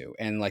attention to.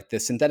 And like the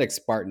Synthetix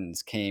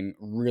Spartans came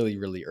really,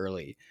 really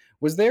early.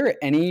 Was there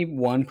any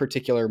one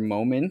particular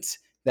moment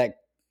that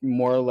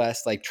more or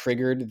less like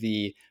triggered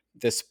the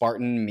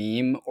Spartan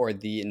meme or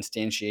the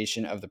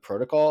instantiation of the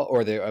protocol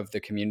or of the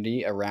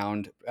community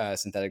around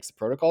Synthetix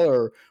protocol,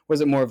 or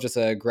was it more of just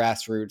a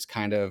grassroots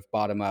kind of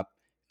bottom up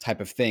type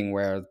of thing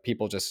where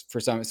people just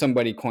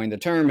somebody coined the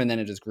term and then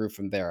it just grew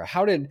from there?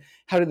 How did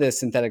the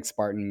Synthetix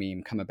Spartan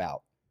meme come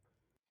about?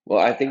 Well,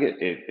 I think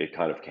it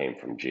kind of came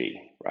from G,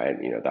 right?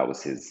 That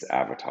was his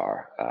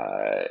avatar.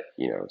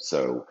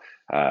 So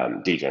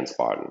Degen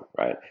Spartan,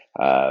 right?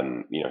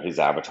 His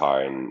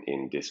avatar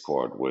in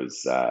Discord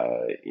was,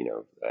 the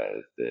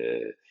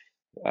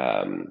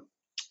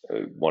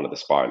one of the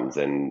Spartans,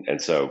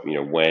 and so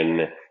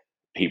when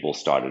people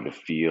started to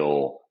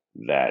feel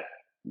that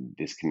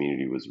this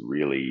community was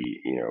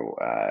really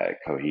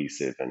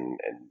cohesive and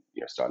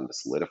starting to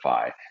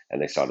solidify,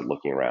 and they started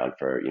looking around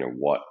for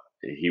what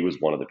he was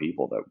one of the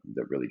people that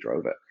really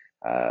drove it,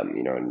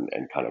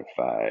 and kind of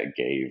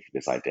gave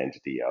this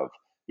identity of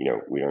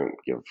we don't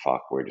give a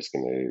fuck, we're just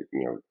going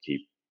to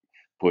keep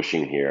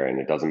pushing here, and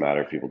it doesn't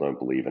matter if people don't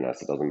believe in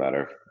us, it doesn't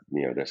matter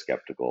if they're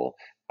skeptical.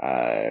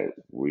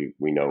 We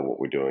know what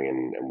we're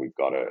doing, and we've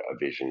got a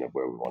vision of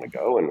where we want to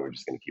go, and we're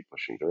just going to keep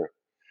pushing through.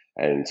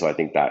 And so I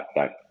think that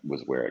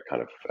was where it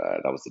kind of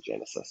that was the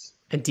genesis.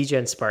 And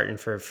Degen Spartan,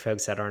 for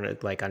folks that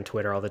aren't like on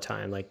Twitter all the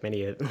time, like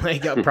many,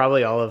 like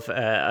probably all of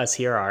us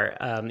here are,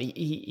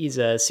 he's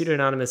a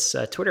pseudonymous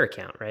Twitter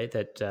account, right?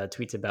 That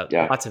tweets about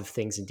lots of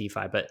things in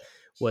DeFi, but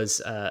was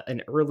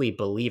an early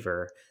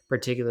believer,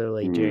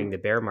 particularly during the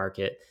bear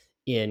market,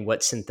 in what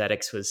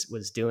Synthetix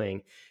was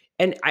doing.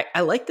 And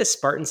I like the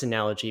Spartans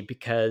analogy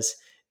because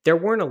there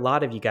weren't a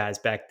lot of you guys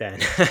back then.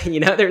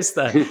 There's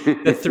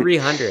the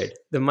 300,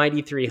 the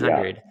mighty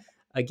 300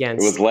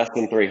 against. It was less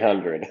than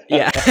 300.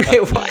 Yeah,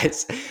 it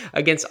was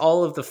against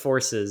all of the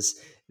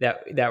forces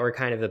that were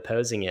kind of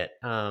opposing it.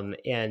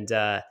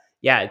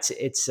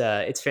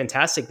 It's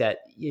fantastic that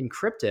in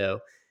crypto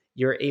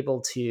you're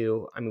able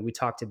to. I mean, we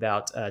talked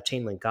about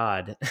Chainlink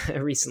God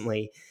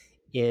recently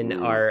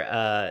in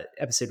our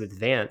episode with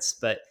Vance,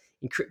 but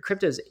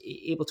crypto is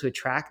able to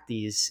attract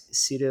these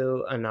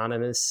pseudo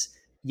anonymous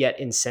yet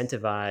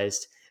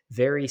incentivized,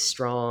 very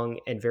strong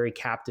and very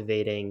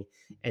captivating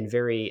and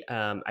very,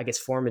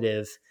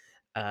 formative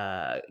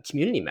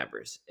community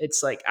members.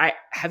 It's like,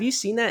 have you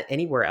seen that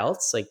anywhere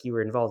else? Like, you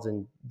were involved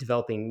in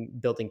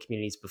building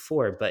communities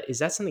before, but is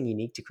that something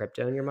unique to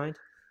crypto in your mind?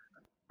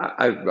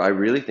 I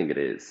really think it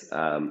is,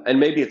 and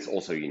maybe it's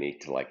also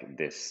unique to like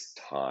this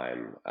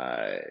time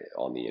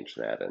on the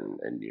internet, and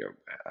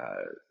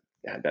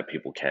that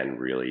people can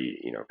really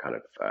kind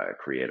of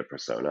create a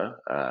persona.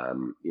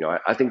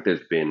 I think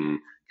there's been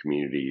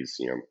communities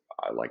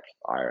like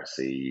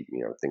IRC,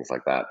 things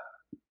like that,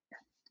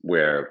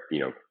 where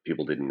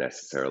people didn't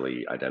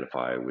necessarily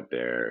identify with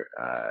their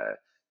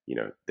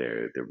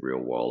their real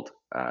world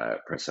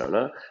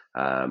persona.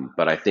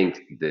 But I think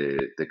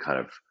the kind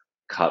of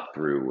cut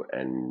through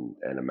and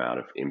amount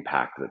of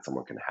impact that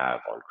someone can have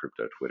on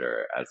crypto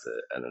Twitter as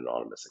an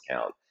anonymous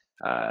account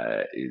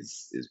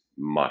is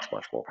much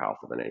more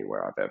powerful than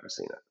anywhere I've ever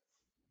seen it.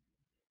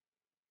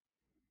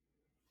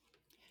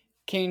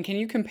 Kain, can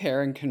you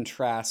compare and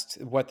contrast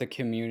what the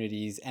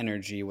community's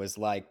energy was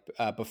like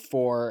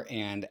before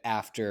and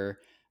after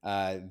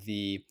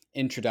the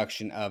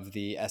introduction of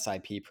the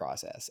SIP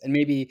process? And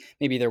maybe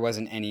there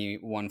wasn't any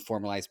one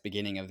formalized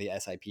beginning of the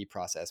SIP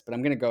process, but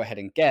I'm going to go ahead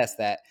and guess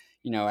that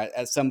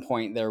at some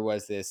point there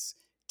was this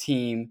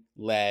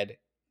team-led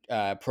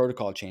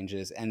protocol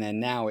changes, and then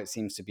now it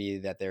seems to be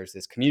that there's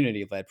this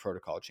community-led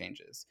protocol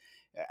changes.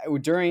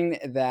 During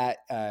that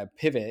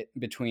pivot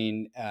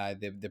between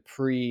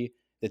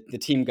the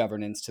team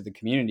governance to the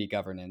community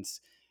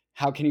governance,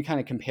 how can you kind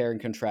of compare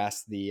and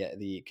contrast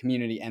the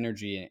community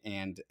energy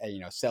and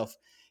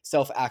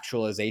self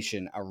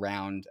actualization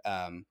around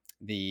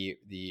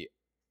the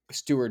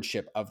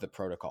stewardship of the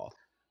protocol?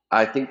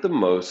 I think the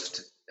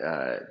most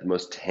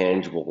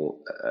tangible,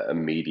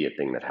 immediate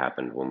thing that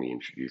happened when we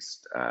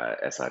introduced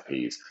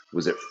SIPs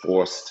was it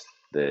forced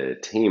the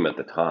team at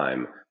the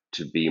time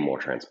to be more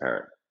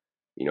transparent.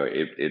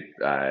 It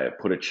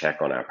put a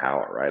check on our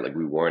power, right? Like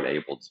we weren't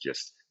able to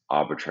just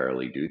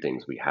arbitrarily do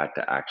things. We had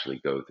to actually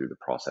go through the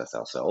process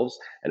ourselves,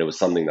 and it was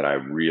something that I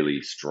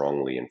really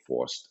strongly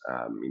enforced,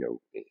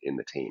 in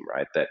the team,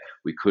 right? That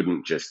we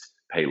couldn't just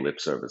pay lip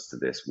service to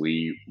this.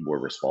 We were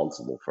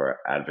responsible for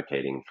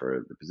advocating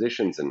for the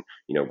positions, and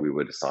we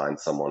would assign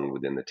someone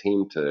within the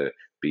team to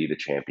be the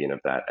champion of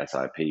that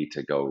SIP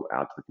to go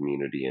out to the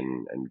community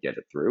and get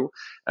it through.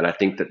 And I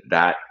think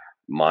that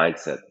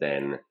mindset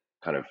then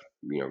kind of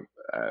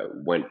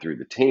went through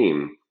the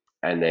team,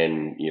 and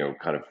then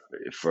kind of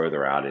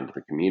further out into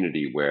the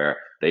community, where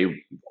they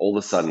all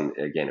of a sudden,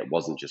 again, it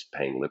wasn't just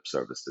paying lip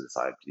service to this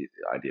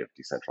idea of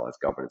decentralized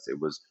governance. It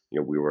was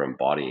we were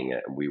embodying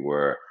it, and we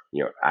were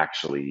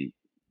actually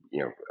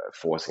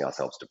forcing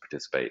ourselves to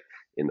participate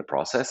in the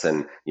process.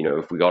 And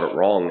if we got it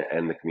wrong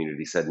and the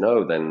community said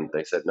no, then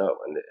they said no.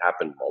 And it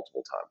happened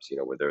multiple times,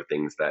 where there are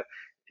things that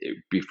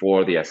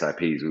before the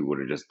SIPs we would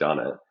have just done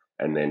it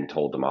and then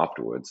told them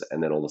afterwards,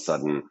 and then all of a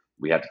sudden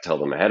we had to tell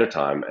them ahead of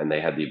time, and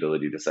they had the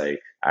ability to say,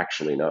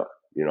 actually, no,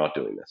 you're not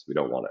doing this, we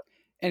don't want it.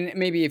 And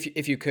maybe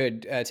if you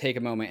could take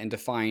a moment and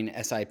define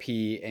SIP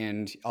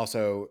and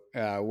also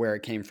where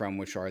it came from,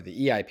 which are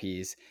the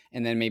EIPs,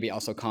 and then maybe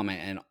also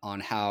comment on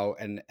how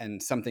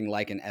and something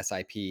like an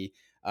SIP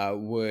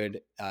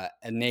would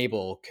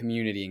enable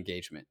community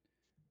engagement.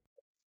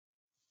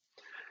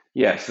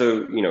 Yeah,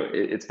 so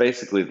it's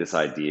basically this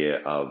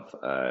idea of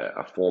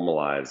a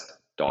formalized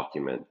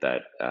document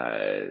that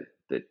uh,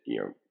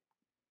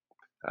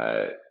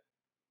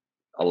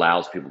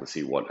 allows people to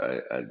see what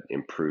an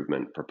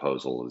improvement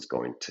proposal is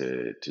going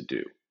to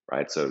do,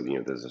 right? So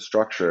there's a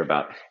structure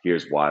about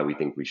here's why we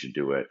think we should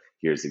do it,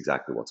 here's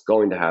exactly what's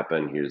going to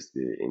happen, here's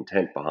the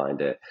intent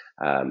behind it,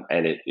 and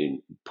it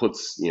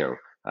puts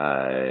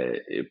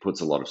it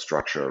puts a lot of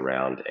structure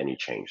around any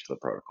change to the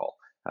protocol.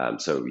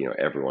 So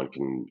everyone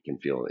can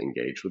feel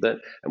engaged with it.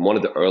 And one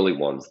of the early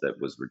ones that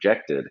was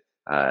rejected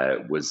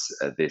was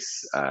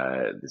this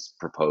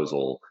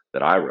proposal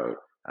that I wrote,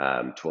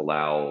 to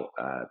allow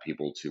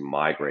people to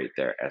migrate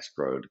their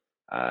escrowed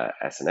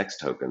SNX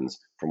tokens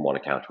from one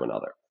account to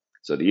another.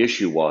 So the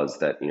issue was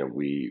that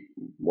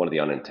one of the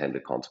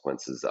unintended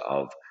consequences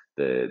of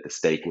the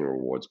staking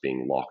rewards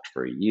being locked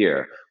for a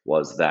year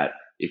was that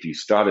if you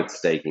started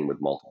staking with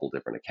multiple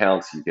different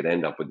accounts, you could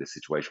end up with this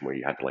situation where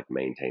you had to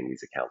maintain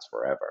these accounts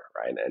forever,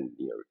 right? And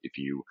if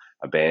you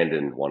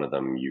abandoned one of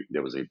them,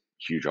 there was a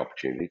huge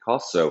opportunity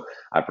cost. So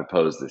I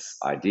proposed this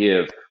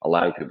idea of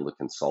allowing people to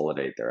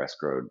consolidate their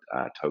escrowed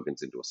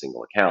tokens into a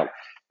single account.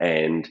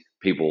 And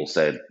people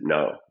said,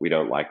 no, we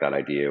don't like that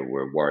idea.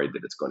 We're worried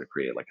that it's going to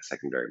create a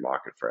secondary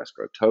market for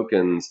escrowed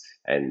tokens,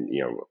 and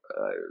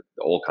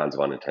all kinds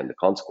of unintended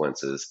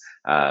consequences.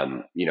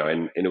 And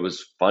it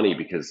was funny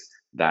because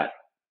that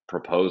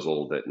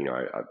proposal that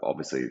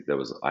obviously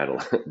I had a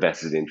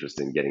vested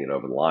interest in getting it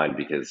over the line,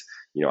 because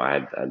I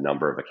had a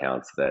number of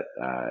accounts that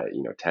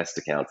test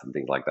accounts and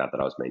things like that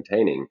I was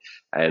maintaining,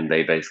 and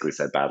they basically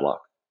said, bad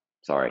luck,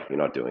 sorry, you're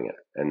not doing it.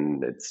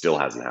 And it still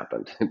hasn't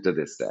happened to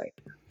this day.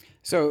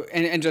 So,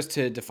 and just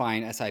to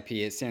define SIP,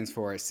 it stands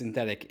for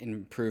Synthetic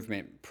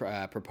Improvement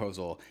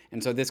Proposal.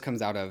 And so this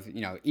comes out of,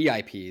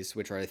 EIPs,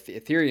 which are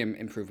Ethereum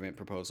Improvement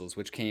Proposals,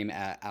 which came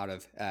out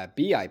of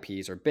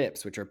BIPs or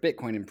BIPs, which are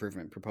Bitcoin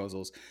Improvement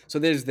Proposals. So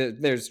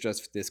there's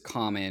just this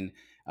common,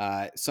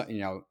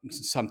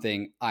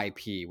 something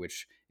IP,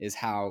 which is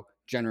how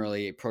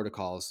generally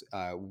protocols,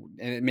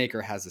 and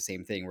Maker has the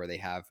same thing where they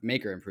have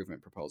Maker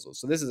Improvement Proposals.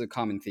 So this is a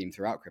common theme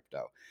throughout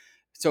crypto.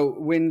 So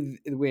when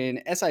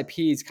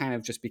SIPs kind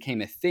of just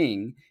became a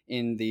thing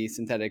in the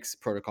Synthetix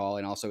protocol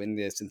and also in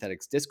the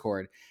Synthetix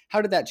Discord,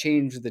 how did that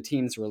change the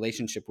team's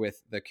relationship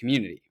with the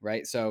community,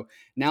 right? So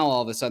now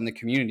all of a sudden the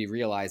community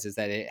realizes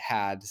that it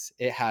has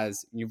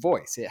your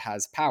voice, it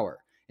has power,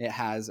 it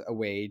has a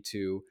way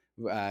to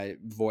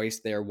voice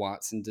their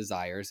wants and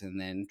desires, and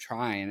then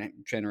try and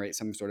generate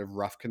some sort of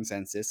rough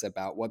consensus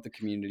about what the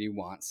community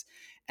wants.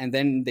 And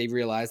then they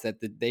realize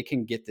that they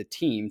can get the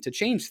team to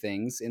change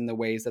things in the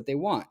ways that they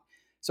want.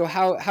 So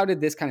how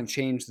did this kind of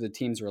change the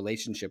team's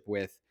relationship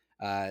with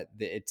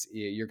it's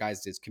your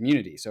guys'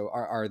 community? So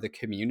are the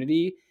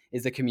community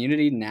is the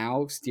community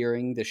now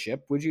steering the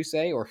ship? Would you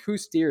say, or who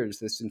steers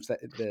the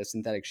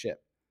synthetic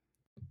ship?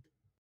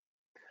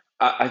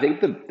 I think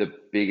the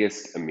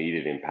biggest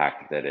immediate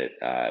impact that it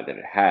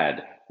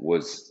had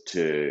was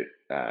to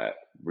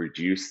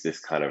reduce this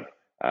kind of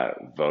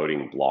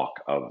voting block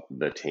of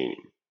the team,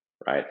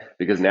 right?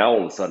 Because now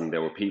all of a sudden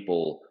there were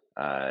people,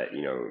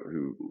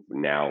 who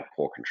now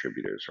core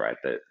contributors, right,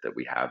 that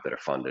we have that are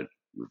funded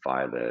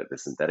via the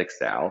Synthetix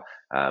DAO,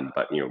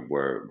 but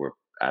we're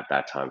at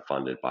that time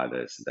funded by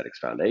the Synthetix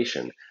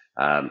Foundation.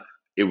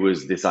 It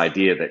was this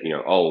idea that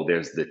oh,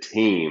 there's the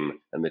team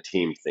and the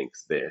team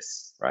thinks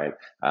this, right?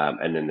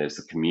 And then there's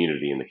the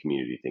community, and the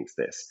community thinks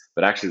this.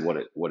 But actually,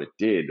 what it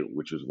did,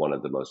 which was one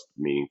of the most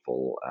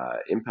meaningful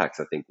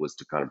impacts, I think, was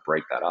to kind of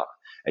break that up.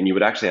 And you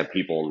would actually have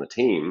people on the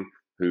team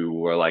who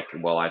were like,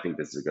 "Well, I think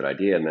this is a good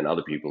idea," and then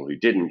other people who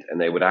didn't, and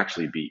they would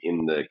actually be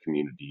in the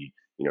community,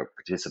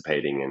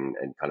 participating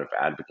and kind of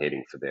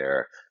advocating for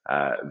their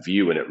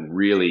view. And it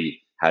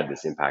really had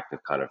this impact of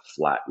kind of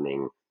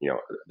flattening.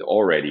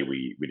 Already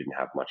we didn't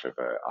have much of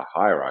a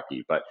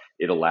hierarchy, but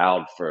it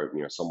allowed for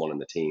someone in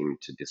the team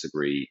to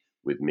disagree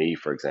with me,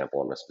 for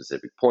example, on a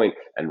specific point,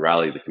 and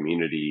rally the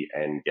community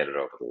and get it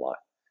over the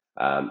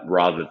line,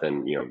 rather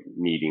than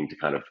needing to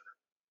kind of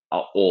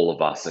all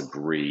of us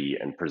agree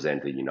and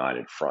present a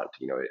united front.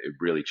 It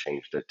really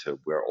changed it to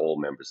we're all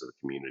members of the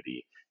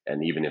community,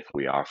 and even if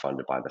we are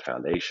funded by the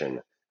foundation,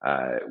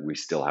 we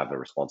still have the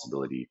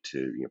responsibility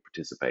to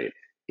participate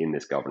in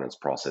this governance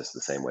process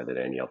the same way that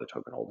any other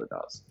token holder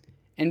does.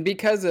 And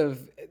because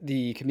of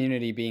the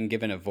community being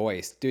given a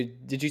voice,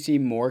 did you see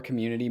more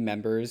community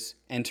members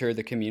enter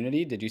the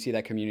community? Did you see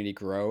that community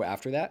grow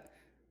after that?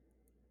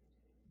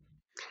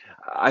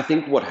 I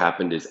think what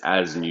happened is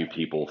as new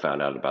people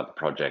found out about the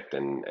project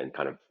and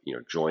kind of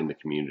joined the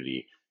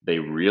community, they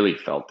really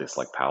felt this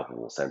like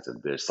palpable sense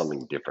of there's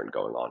something different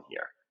going on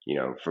here.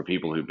 For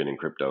people who've been in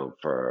crypto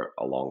for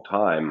a long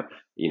time,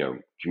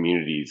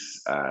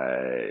 communities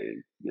are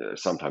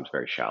sometimes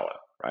very shallow,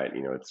 right?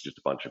 It's just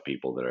a bunch of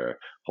people that are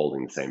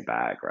holding the same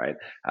bag, right?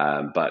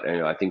 But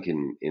I think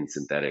in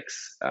Synthetix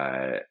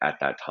at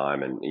that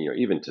time, and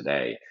even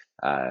today,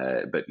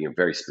 but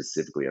very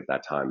specifically at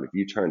that time, if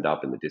you turned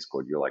up in the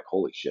Discord, you're like,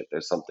 holy shit,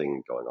 there's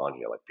something going on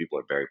here. Like people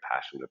are very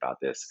passionate about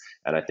this,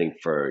 and I think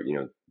for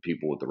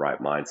people with the right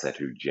mindset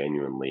who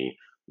genuinely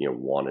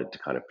wanted to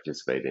kind of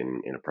participate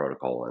in a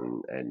protocol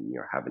and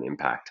have an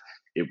impact,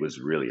 it was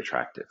really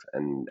attractive,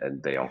 and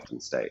they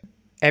often stay.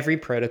 Every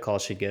protocol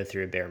should go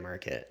through a bear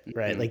market,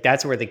 right? Mhm. Like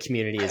that's where the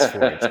community is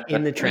forged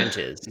in the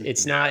trenches.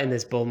 It's Mhm. not in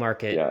this bull Yeah,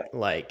 market,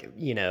 like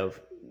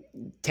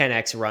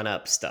 10x run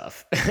up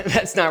stuff.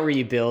 That's not where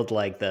you build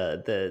like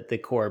the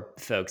core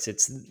folks.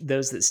 It's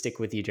those that stick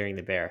with you during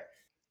the bear.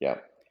 yeah,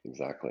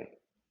 exactly,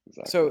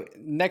 exactly. So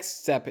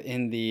next step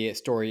in the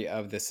story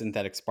of the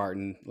synthetic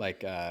Spartan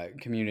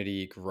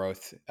community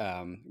growth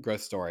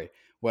story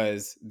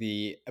was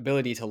the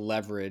ability to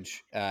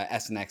leverage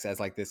SNX as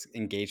like this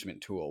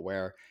engagement tool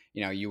where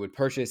you would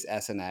purchase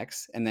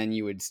SNX and then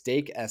you would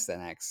stake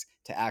SNX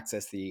to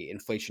access the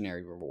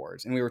inflationary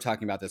rewards. And we were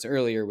talking about this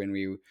earlier when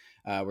we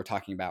were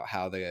talking about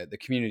how the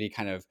community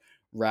kind of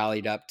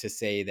rallied up to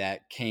say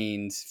that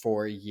Kane's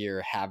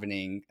 4-year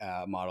halvening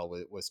model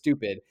was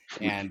stupid,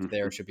 and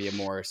there should be a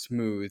more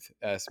smooth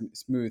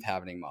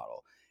halvening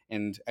model.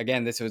 And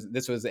again, this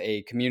was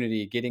a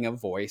community getting a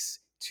voice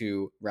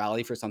to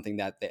rally for something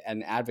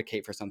and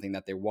advocate for something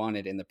that they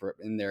wanted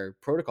in their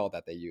protocol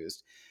that they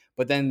used.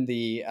 But then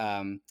the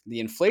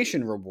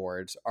inflation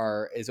rewards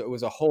it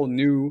was a whole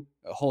new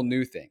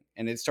thing,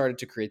 and it started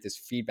to create this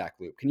feedback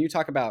loop. Can you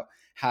talk about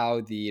how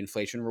the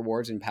inflation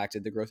rewards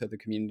impacted the growth of the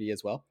community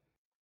as well?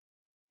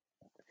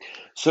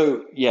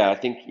 So yeah, I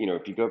think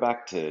if you go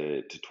back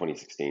to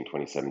 2016,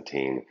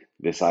 2017,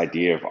 this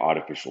idea of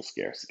artificial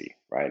scarcity,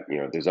 right?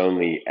 There's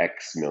only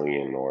X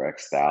million or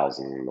X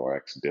thousand or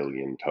X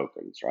billion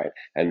tokens, right?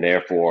 And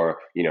therefore,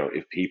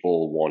 if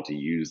people want to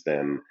use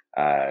them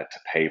to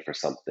pay for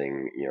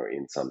something,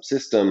 in some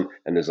system,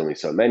 and there's only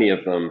so many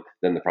of them,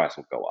 then the price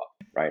will go up,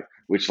 right?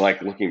 Which,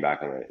 like looking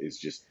back on it, is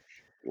just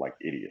like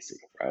idiocy,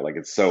 right? Like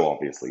it's so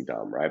obviously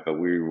dumb, right? But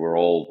we were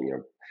all,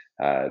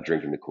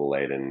 drinking the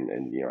Kool-Aid, and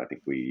I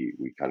think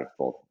we kind of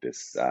thought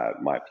this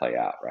might play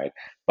out, right?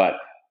 But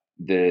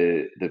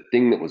the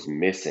thing that was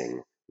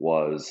missing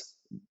was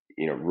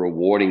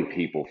rewarding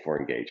people for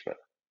engagement,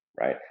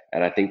 right?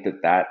 And I think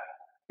that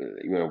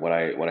when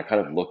I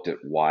kind of looked at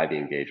why the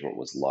engagement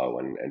was low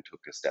and took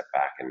a step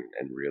back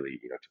and really,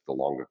 took the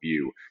longer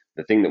view,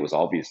 the thing that was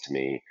obvious to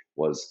me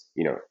was,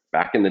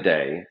 back in the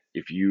day,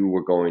 if you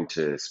were going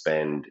to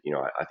spend,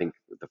 I think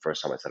the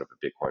first time I set up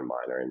a Bitcoin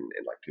miner in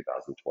like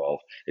 2012,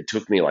 it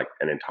took me like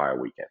an entire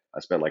weekend. I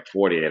spent like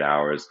 48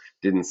 hours,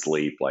 didn't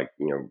sleep, like,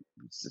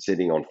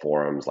 sitting on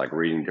forums, like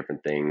reading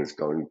different things,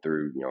 going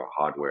through,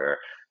 hardware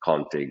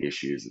config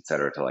issues, et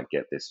cetera, to like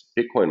get this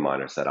Bitcoin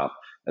miner set up.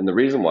 And the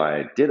reason why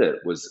I did it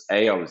was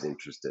A, I was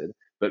interested,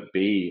 but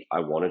B, I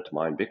wanted to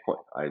mine Bitcoin.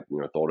 I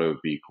thought it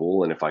would be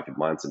cool, and if I could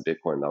mine some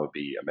Bitcoin, that would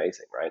be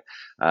amazing, right?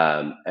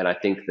 And I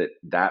think that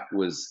that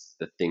was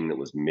the thing that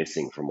was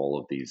missing from all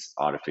of these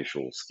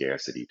artificial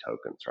scarcity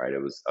tokens, right?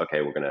 It was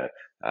okay. We're going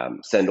to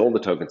send all the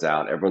tokens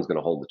out. Everyone's going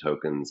to hold the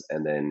tokens,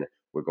 and then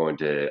we're going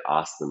to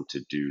ask them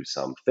to do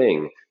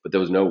something. But there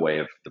was no way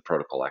of the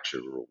protocol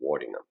actually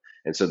rewarding them.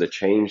 And so they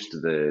changed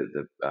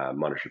the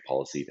monetary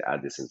policy to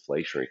add this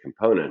inflationary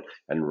component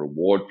and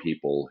reward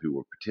people who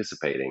were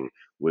participating.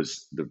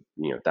 Was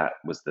that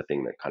was the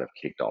thing that kind of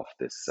kicked off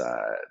this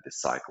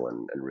cycle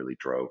and really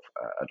drove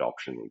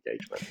adoption and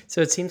engagement.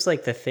 So it seems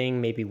like the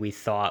thing maybe we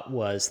thought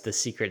was the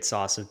secret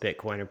sauce of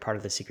Bitcoin, or part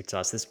of the secret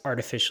sauce, this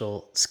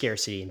artificial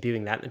scarcity and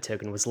viewing that in the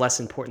token, was less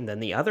important than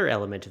the other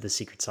element of the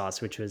secret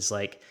sauce, which was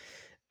like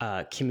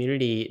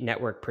community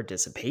network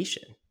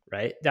participation,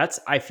 right? That's,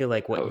 I feel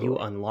like, what you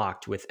Totally.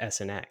 unlocked with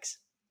SNX.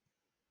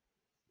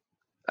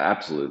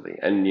 Absolutely.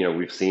 And,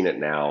 we've seen it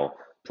now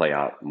play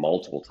out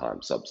multiple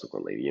times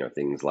subsequently,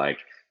 things like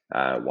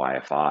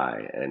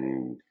YFI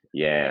and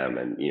YAM,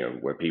 and,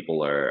 where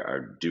people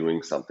are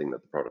doing something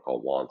that the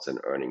protocol wants and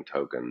earning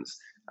tokens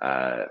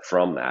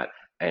from that.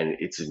 And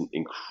it's an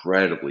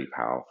incredibly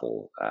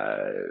powerful,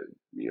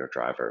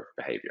 driver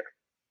behavior.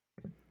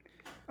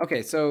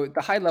 Okay, so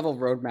the high level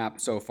roadmap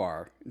so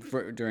far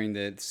during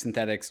the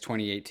Synthetix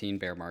 2018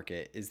 bear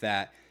market is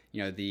that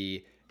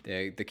the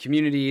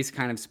community's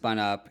kind of spun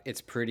up.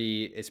 It's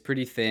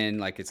pretty thin,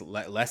 like it's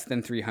less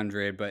than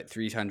 300, but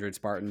 300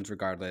 Spartans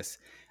regardless.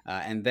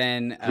 And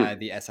then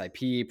the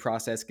SIP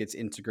process gets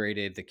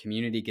integrated. The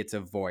community gets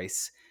a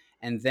voice,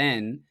 and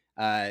then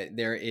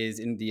there is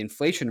in the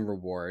inflation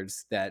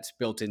rewards that's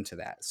built into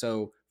that.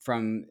 So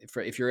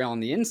if you're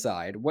on the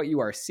inside, what you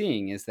are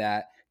seeing is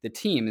that the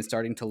team is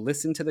starting to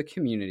listen to the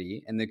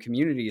community, and the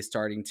community is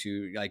starting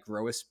to like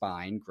grow a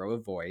spine, grow a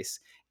voice,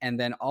 and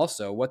then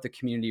also what the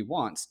community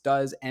wants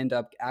does end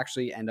up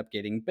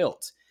getting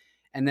built.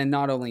 And then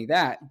not only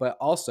that, but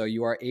also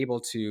you are able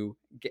to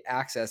get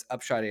access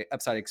upside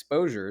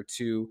exposure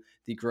to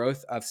the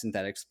growth of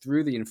Synthetix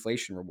through the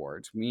inflation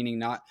rewards, meaning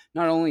not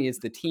only is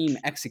the team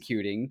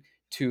executing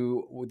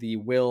to the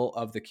will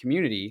of the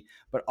community,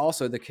 but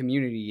also the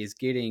community is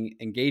getting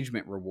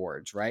engagement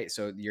rewards, right?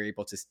 So you're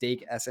able to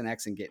stake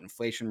SNX and get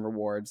inflation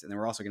rewards. And then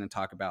we're also going to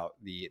talk about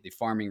the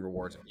farming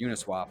rewards of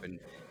Uniswap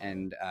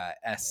and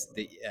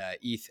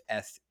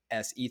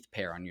ETH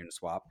pair on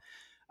Uniswap.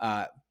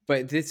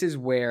 But this is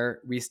where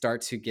we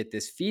start to get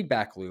this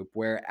feedback loop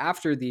where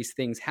after these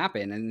things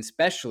happen, and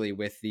especially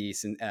with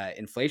these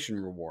inflation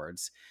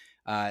rewards,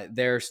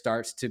 there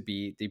starts to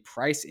be the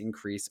price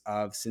increase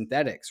of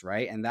Synthetix,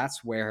 right? And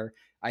that's where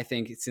I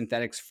think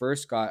Synthetix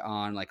first got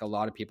on like a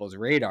lot of people's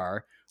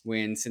radar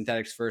when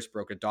Synthetix first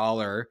broke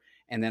 $1.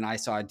 And then I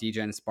saw a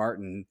DGen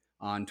Spartan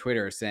on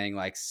Twitter saying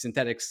like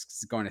Synthetix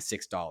is going to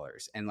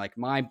 $6. And like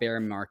my bear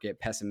market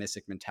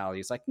pessimistic mentality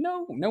is like,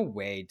 no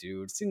way,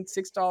 dude.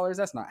 $6,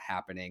 that's not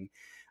happening.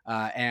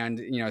 And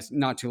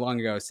not too long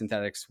ago,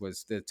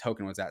 the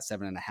token was at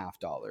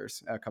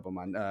 $7.50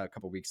 a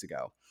couple weeks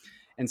ago.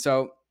 And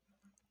so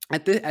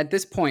at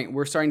this point,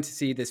 we're starting to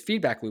see this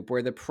feedback loop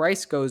where the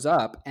price goes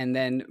up and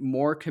then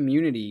more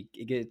community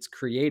gets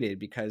created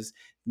because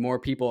more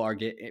people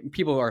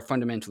are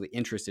fundamentally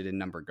interested in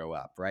number go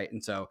up, right?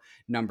 And so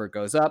number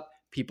goes up,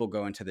 people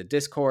go into the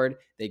Discord,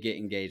 they get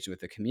engaged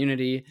with the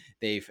community,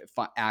 they've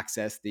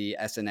access the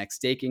SNX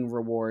staking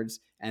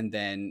rewards, and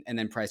then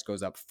price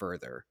goes up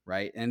further,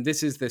 right? And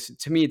this is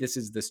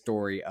the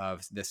story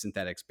of the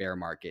Synthetix bear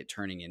market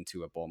turning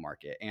into a bull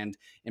market. And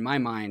in my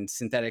mind,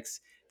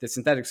 the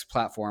Synthetix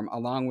platform,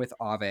 along with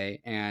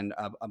Aave and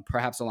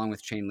perhaps along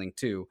with Chainlink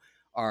too,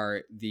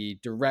 are the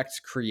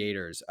direct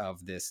creators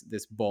of this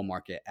bull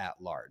market at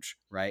large,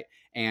 right?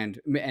 And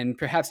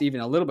perhaps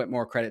even a little bit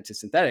more credit to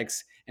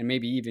Synthetix, and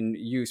maybe even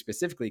you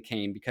specifically,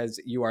 Kain,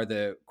 because you are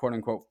the quote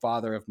unquote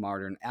father of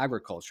modern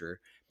agriculture,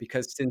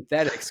 because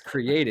Synthetix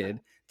created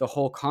the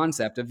whole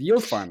concept of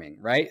yield farming,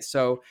 right?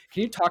 So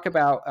can you talk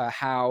about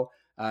how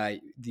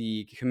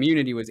the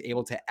community was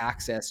able to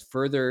access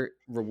further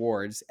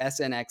rewards,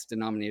 SNX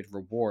denominated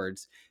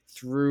rewards,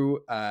 through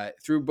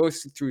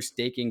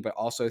staking, but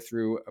also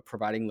through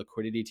providing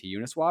liquidity to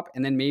Uniswap,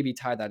 and then maybe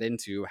tie that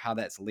into how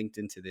that's linked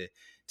into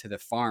the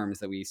farms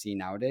that we see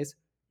nowadays?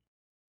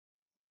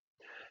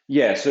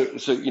 Yeah, so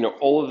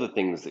all of the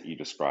things that you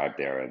described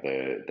there are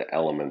the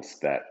elements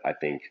that I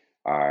think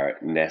are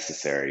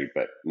necessary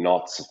but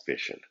not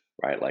sufficient,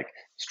 right? Like,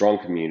 strong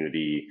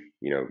community,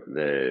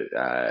 this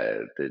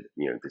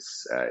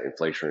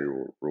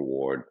inflationary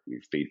reward,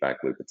 feedback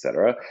loop,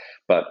 etc.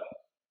 But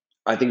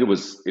I think it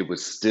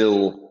was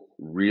still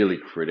really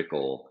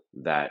critical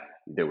that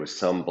there was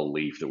some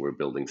belief that we're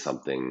building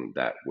something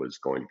that was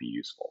going to be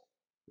useful,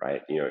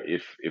 right?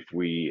 If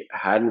we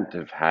hadn't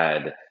have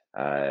had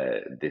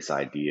this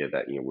idea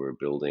that we're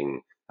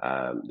building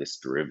this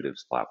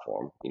derivatives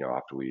platform,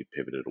 after we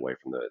pivoted away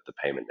from the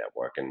payment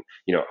network, and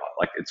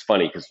like it's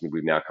funny because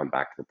we've now come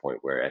back to the point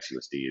where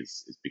SUSD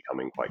is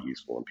becoming quite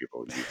useful and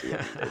people are using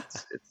it, and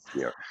it's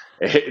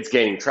it's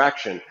gaining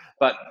traction.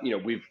 But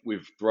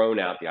we've thrown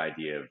out the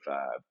idea of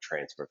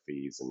transfer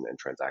fees and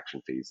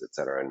transaction fees, et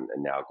cetera, and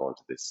now gone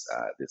to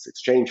this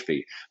exchange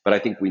fee. But I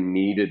think we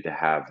needed to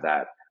have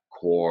that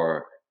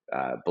core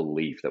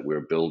belief that we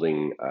were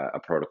building a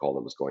protocol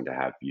that was going to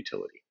have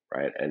utility,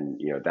 right? And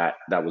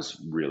that was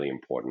really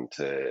important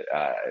to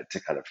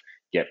kind of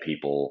get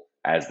people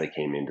as they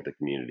came into the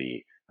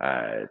community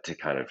to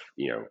kind of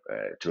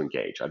to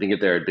engage. I think if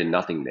there had been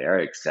nothing there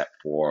except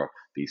for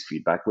these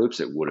feedback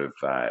loops, it would have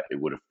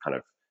kind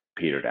of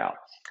petered out.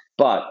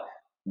 But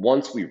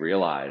once we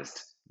realized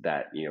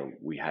that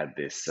we had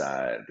this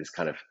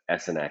kind of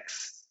SNX,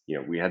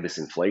 we had this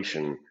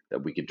inflation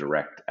that we could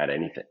direct at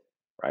anything,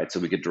 right? So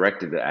we could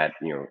direct it at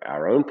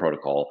our own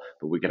protocol,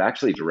 but we could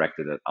actually direct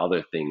it at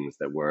other things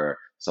that were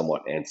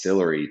somewhat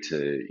ancillary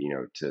to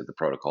the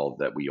protocol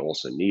that we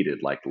also needed,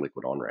 like the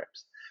liquid on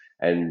ramps.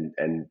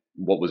 And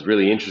what was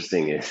really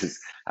interesting is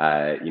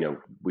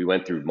we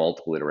went through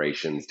multiple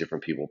iterations,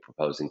 different people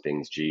proposing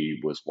things. G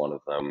was one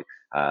of them,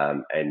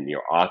 and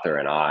Arthur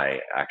and I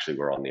actually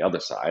were on the other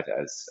side,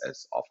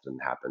 as often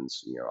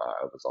happens.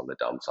 I was on the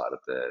dumb side of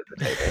the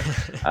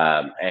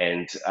table,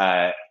 and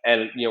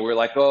we're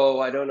like, oh,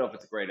 I don't know if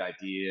it's a great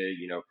idea.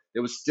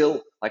 There was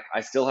still like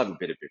I still have a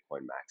bit of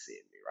Bitcoin maxi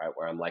in me, right?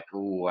 Where I'm like,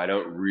 oh, I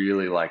don't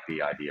really like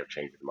the idea of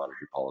changing the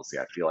monetary policy.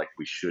 I feel like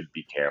we should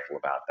be careful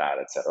about that,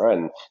 et cetera.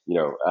 And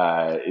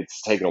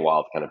it's taken a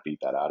while to kind of beat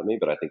that out of me,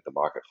 but I think the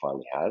market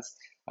finally has.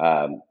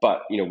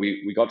 But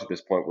we got to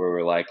this point where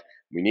we're like,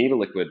 we need a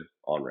liquid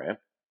on ramp.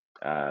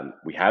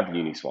 We have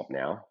Uniswap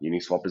now.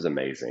 Uniswap is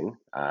amazing.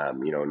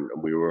 And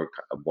we were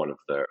one of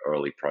the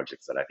early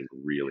projects that I think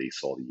really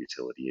saw the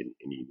utility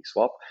in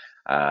Uniswap.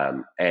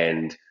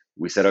 And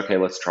we said, okay,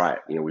 let's try it.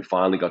 We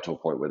finally got to a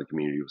point where the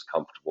community was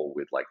comfortable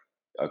with like,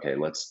 okay,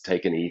 let's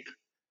take an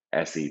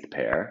ETH SETH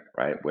pair,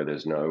 right, where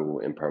there's no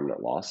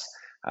impermanent loss.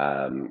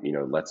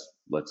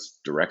 Let's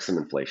direct some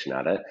inflation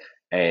at it.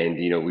 And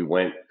we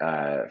went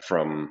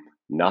from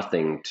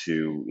nothing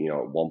to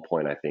at one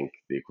point I think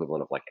the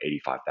equivalent of like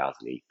 85,000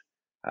 ETH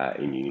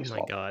in Oh my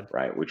Uniswap, God.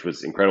 right? Which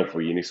was incredible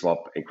for Uniswap,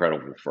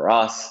 incredible for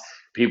us.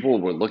 People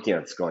were looking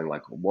at us going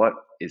like, what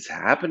is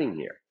happening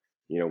here?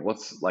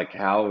 What's like,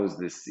 how is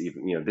this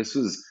even, this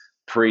was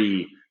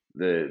pre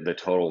the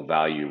total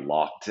value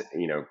locked,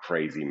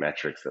 crazy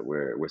metrics that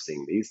we're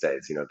seeing these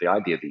days. The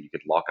idea that you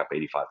could lock up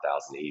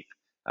 85,000 ETH,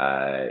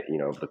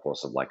 over the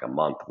course of like a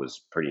month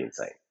was pretty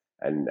insane.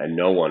 And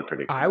no one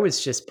predicted I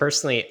was just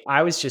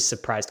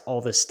surprised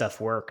all this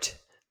stuff worked.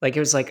 Like it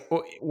was like,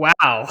 wow,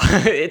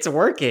 it's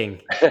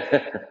working.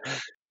 that.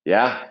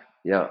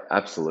 Yeah,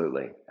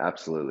 absolutely.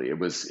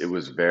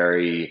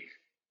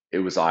 It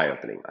was eye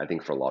opening, I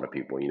think, for a lot of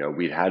people.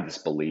 We'd had this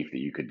belief that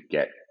you could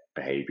get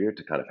behavior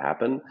to kind of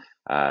happen.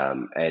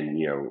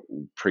 And,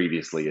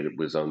 previously it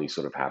was only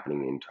sort of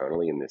happening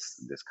internally in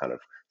this kind of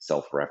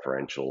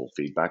self-referential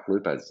feedback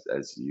loop,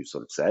 as you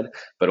sort of said.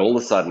 But all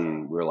of a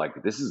sudden we're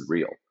like, this is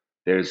real.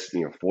 There's,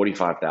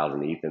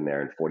 45,000 ETH in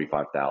there and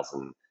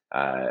 45,000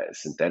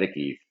 synthetic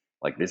ETH.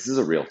 Like this is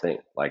a real thing.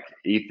 Like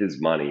ETH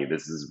is money.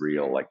 This is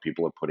real. Like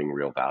people are putting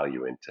real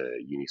value into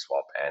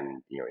Uniswap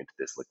and into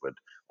this liquid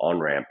on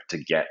ramp to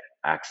get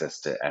access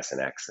to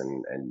SNX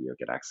and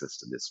get access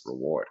to this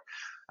reward,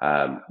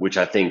 which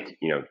I think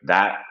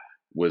that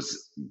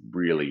was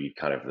really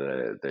kind of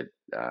the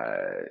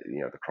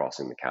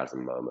crossing the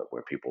chasm moment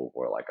where people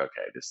were like,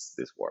 okay, this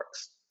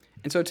works.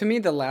 And so to me,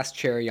 the last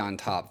cherry on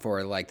top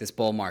for like this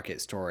bull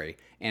market story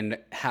and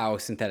how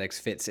Synthetix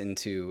fits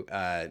into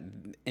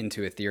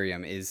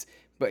Ethereum is,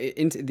 but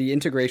into the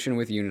integration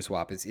with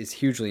Uniswap is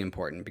hugely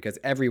important because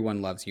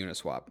everyone loves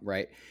Uniswap,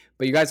 right?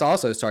 But you guys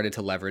also started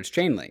to leverage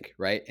Chainlink,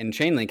 right? And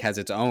Chainlink has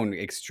its own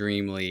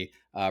extremely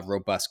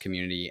robust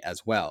community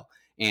as well.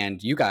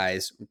 And you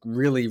guys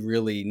really,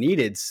 really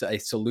needed a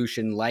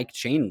solution like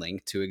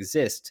Chainlink to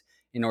exist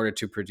in order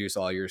to produce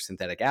all your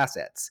synthetic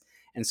assets.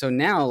 And so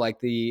now, like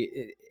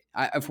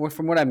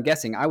from what I'm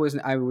guessing, I was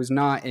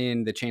not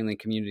in the Chainlink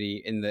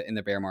community in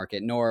the bear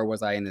market, nor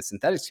was I in the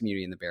Synthetix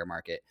community in the bear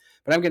market.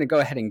 But I'm going to go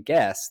ahead and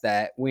guess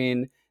that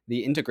when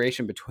the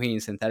integration between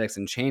Synthetix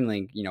and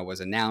Chainlink,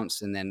 was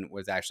announced and then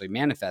was actually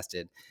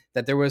manifested,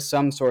 that there was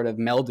some sort of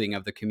melding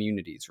of the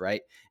communities,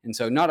 right? And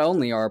so not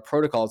only are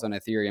protocols on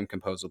Ethereum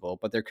composable,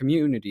 but their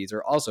communities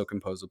are also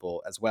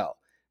composable as well.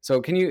 So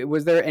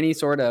was there any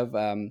sort of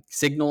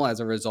signal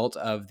as a result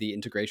of the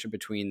integration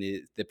between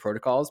the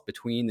protocols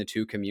between the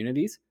two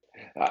communities?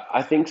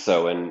 I think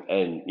so, and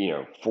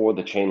for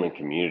the Chainlink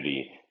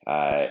community,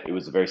 it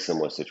was a very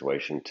similar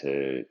situation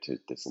to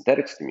the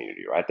Synthetix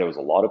community, right? There was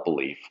a lot of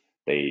belief.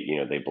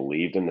 They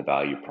believed in the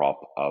value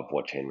prop of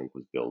what Chainlink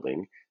was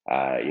building.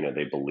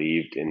 They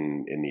believed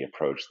in the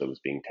approach that was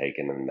being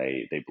taken, and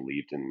they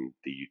believed in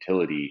the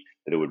utility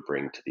that it would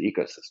bring to the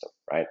ecosystem,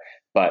 right?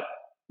 But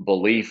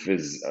belief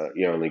is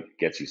only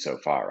gets you so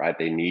far, right?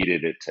 They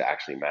needed it to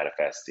actually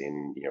manifest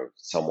in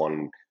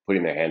someone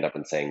putting their hand up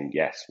and saying,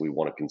 yes, we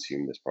want to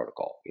consume this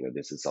protocol.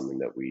 This is something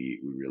that we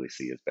really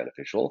see as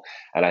beneficial.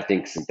 And I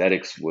think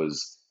Synthetix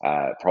was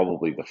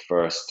probably the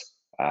first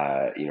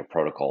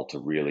protocol to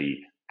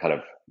really kind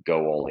of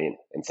go all in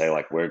and say,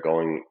 like, we're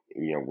doing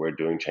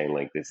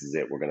Chainlink. This is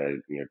it. We're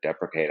going to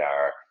deprecate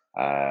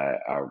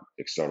our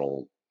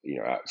external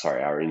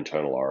our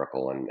internal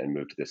oracle and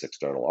move to this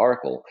external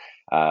oracle.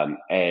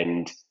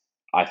 And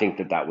I think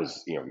that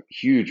was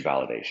huge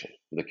validation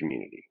for the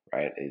community,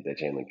 right? The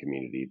Chainlink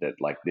community, that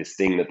like this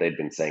thing that they'd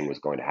been saying was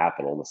going to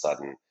happen, all of a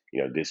sudden,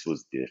 this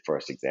was the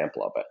first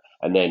example of it.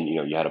 And then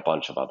you had a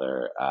bunch of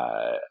other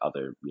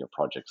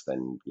projects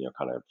then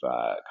kind of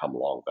come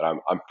along. But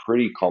I'm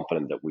pretty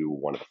confident that we were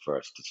one of the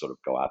first to sort of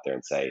go out there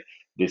and say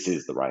this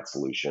is the right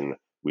solution.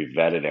 We've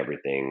vetted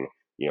everything.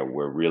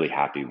 We're really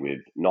happy with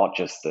not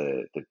just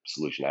the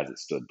solution as it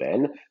stood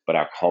then, but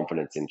our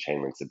confidence in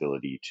Chainlink's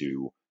ability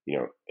to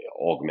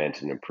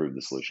augment and improve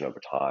the solution over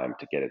time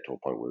to get it to a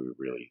point where we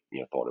really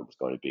thought it was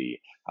going to be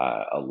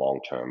a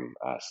long-term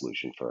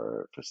solution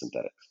for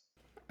Synthetix.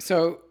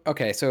 So,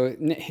 okay, so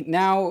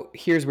now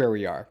here's where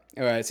we are.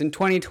 It's in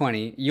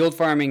 2020. Yield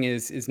farming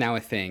is now a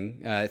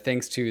thing,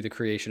 thanks to the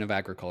creation of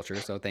agriculture.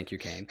 So thank you,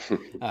 Kain.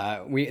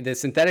 The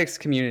Synthetix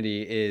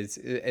community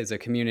is a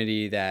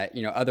community that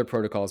other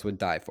protocols would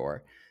die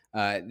for.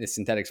 The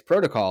Synthetix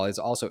protocol is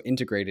also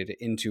integrated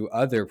into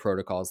other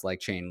protocols like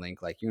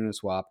Chainlink, like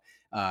Uniswap,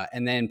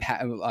 and then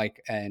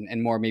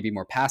maybe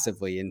more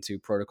passively into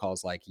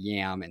protocols like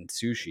Yam and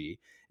Sushi.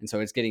 And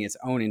so it's getting its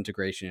own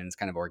integrations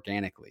kind of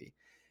organically.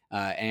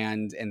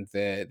 And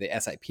the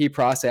SIP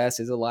process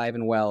is alive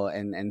and well,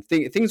 and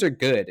things are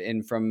good.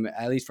 And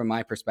at least from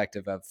my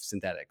perspective of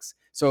Synthetix.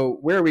 So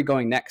where are we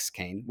going next,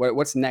 Kain?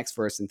 What's next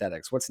for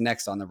Synthetix? What's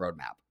next on the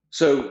roadmap?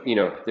 So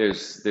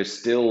there's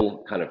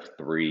still kind of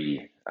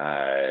three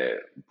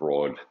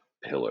broad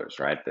pillars,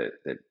 right?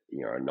 That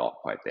are not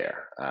quite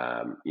there.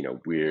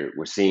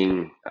 We're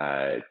seeing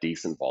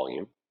decent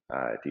volume.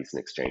 Decent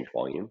exchange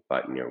volume,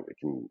 but it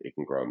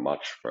can grow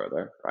much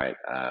further, right?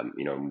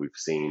 We've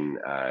seen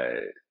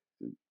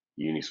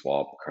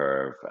Uniswap,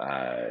 Curve,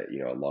 a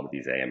lot of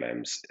these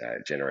AMMs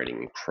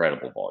generating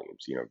incredible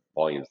volumes,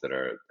 volumes that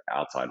are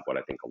outside what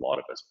I think a lot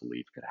of us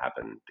believe could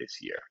happen this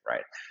year,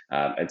 right?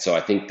 And so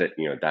I think that,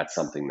 that's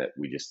something that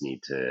we just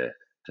need to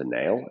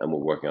nail, and we're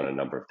working on a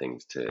number of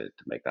things to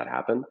make that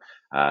happen.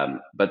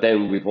 But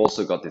then we've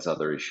also got this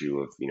other issue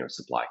of,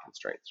 supply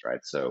constraints, right?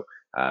 So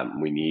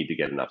we need to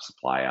get enough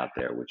supply out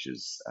there, which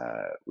is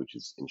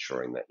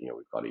ensuring that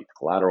we've got ETH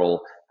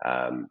collateral,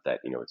 that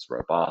it's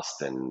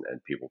robust and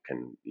people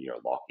can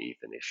lock ETH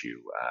and issue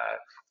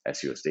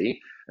SUSD.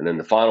 And then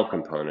the final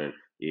component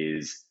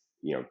is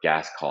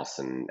gas costs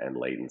and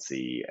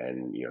latency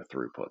and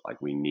throughput.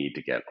 Like, we need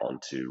to get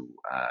onto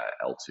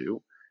L2.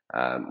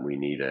 We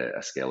need a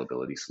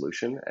scalability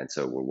solution, and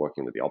so we're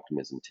working with the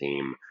Optimism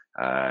team,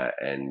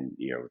 and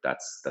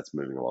that's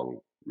moving along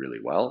really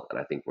well. And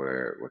I think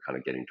we're kind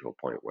of getting to a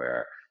point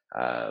where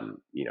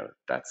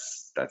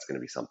that's going to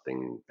be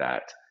something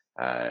that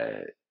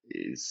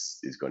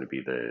is going to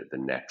be the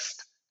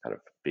next kind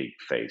of big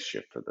phase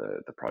shift for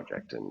the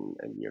project, and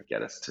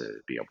get us to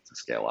be able to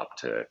scale up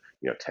to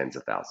tens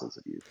of thousands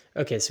of users.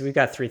 Okay, so we've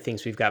got three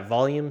things. We've got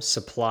volume,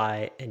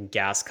 supply, and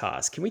gas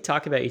costs. Can we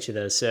talk about each of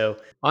those? So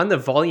on the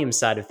volume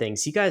side of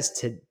things, you guys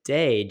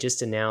today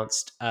just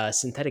announced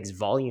Synthetix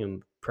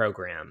volume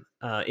program.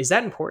 Is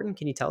that important?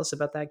 Can you tell us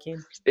about that,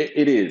 Kain?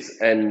 It is,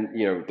 and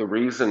the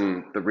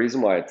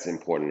reason why it's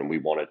important, and we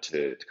wanted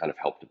to kind of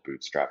help to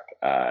bootstrap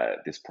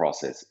this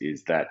process,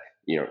 is that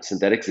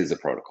Synthetix is a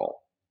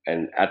protocol.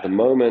 And at the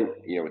moment,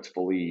 it's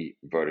fully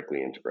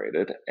vertically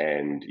integrated,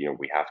 and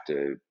we have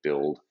to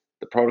build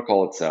the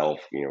protocol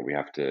itself. We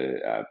have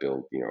to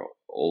build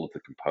all of the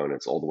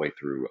components all the way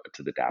through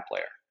to the dApp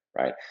layer,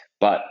 right?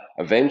 But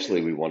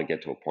eventually, we want to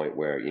get to a point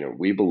where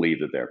we believe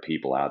that there are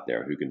people out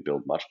there who can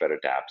build much better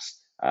dApps,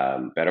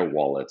 better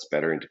wallets,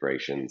 better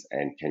integrations,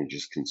 and can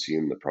just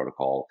consume the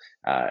protocol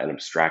and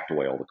abstract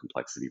away all the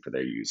complexity for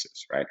their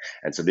users, right?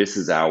 And so this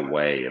is our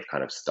way of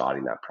kind of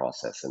starting that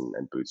process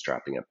and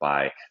bootstrapping it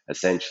by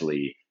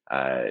essentially,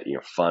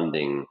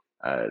 funding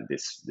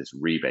this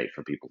rebate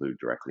for people who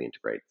directly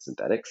integrate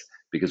Synthetix,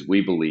 because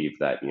we believe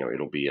that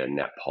it'll be a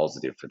net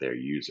positive for their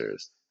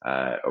users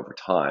over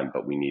time,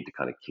 but we need to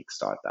kind of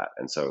kickstart that.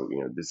 And so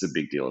this is a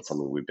big deal. It's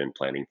something we've been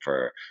planning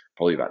for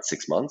probably about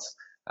 6 months.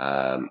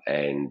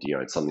 And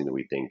it's something that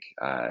we think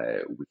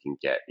we can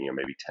get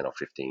maybe 10 or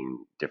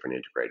 15 different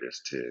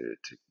integrators to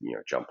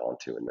jump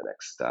onto in the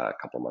next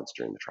couple of months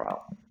during the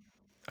trial.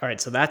 All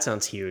right, so that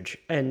sounds huge.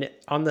 And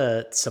on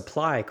the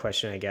supply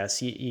question, I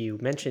guess you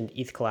mentioned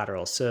ETH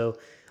collateral. So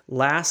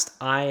last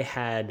I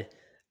had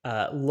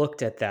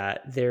looked at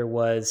that, there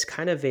was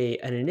kind of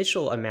an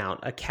initial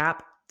amount, a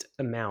capped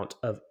amount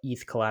of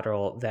ETH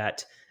collateral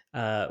that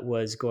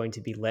was going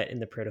to be let in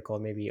the protocol.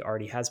 Maybe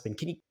already has been.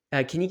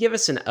 Can you give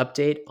us an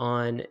update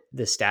on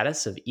the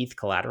status of ETH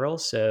collateral?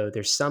 So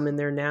there's some in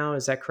there now.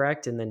 Is that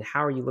correct? And then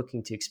how are you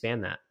looking to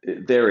expand that?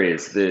 There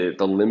is the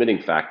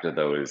limiting factor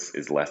though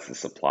is less the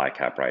supply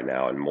cap right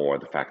now and more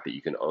the fact that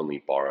you can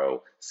only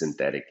borrow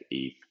synthetic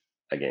ETH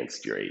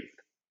against your ETH,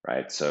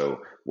 right?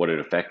 So what it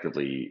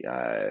effectively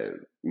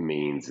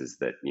means is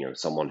that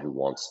someone who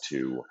wants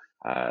to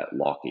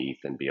lock ETH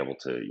and be able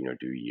to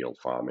do yield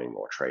farming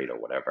or trade or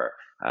whatever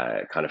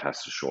kind of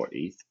has to short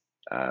ETH,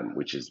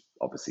 which is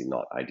obviously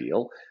not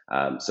ideal.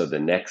 So the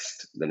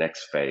next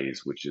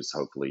phase, which is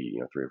hopefully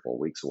 3 or 4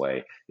 weeks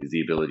away, is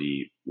the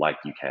ability, like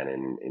you can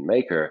in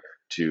Maker,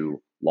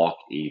 to lock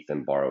ETH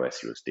and borrow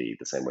SUSD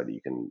the same way that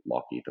you can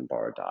lock ETH and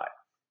borrow DAI.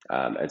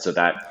 And so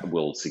that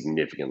will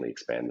significantly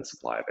expand the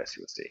supply of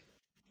SUSD.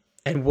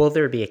 And will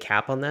there be a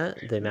cap on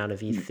that? The amount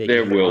of ETH that you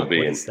There can will lock? be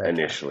What is the cap?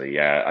 initially,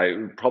 yeah. I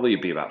would probably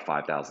be about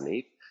 5,000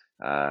 ETH,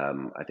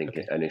 I think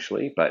Okay.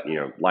 initially, but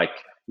like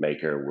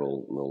Maker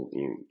will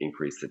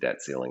increase the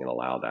debt ceiling and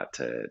allow that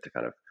to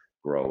kind of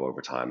grow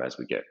over time as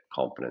we get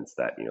confidence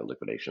that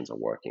liquidations are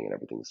working and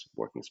everything's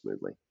working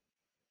smoothly.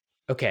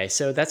 Okay,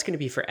 so that's going to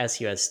be for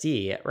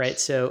SUSD, right?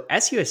 So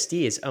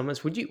SUSD is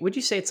almost would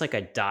you say it's like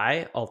a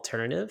DAI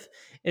alternative?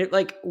 And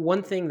like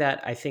one thing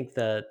that I think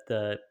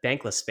the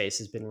bankless space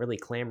has been really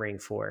clamoring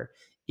for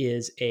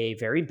is a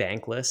very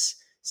bankless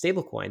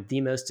stablecoin,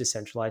 the most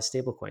decentralized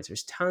stablecoins.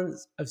 There's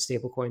tons of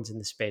stablecoins in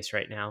the space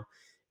right now.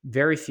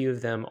 Very few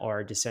of them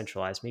are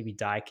decentralized. Maybe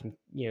DAI can,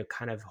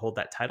 kind of hold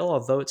that title,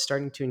 although it's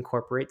starting to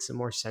incorporate some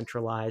more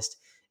centralized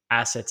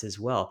assets as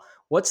well.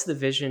 What's the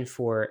vision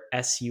for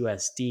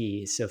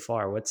SUSD so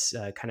far? What's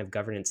kind of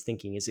governance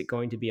thinking? Is it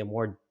going to be a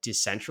more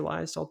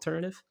decentralized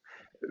alternative?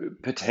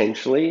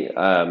 Potentially,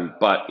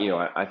 but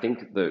I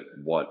think that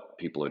what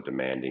people are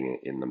demanding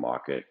in the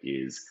market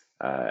is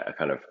a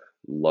kind of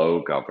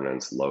low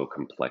governance, low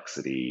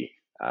complexity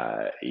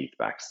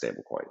ETH-backed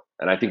stablecoin,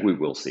 and I think we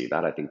will see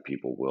that. I think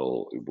people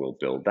will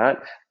build that.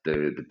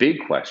 The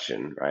big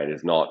question, right,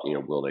 is not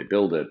will they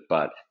build it,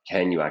 but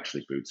can you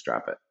actually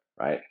bootstrap it,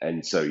 right?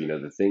 And so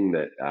the thing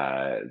that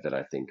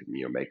I think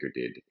Maker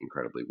did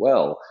incredibly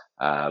well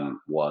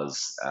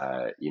was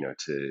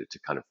to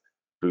kind of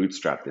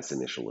bootstrap this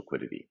initial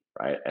liquidity,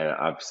 right? And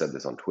I've said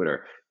this on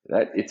Twitter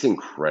that it's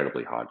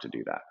incredibly hard to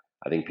do that.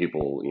 I think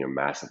people,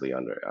 massively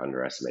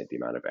underestimate the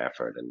amount of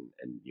effort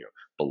and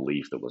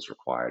belief that was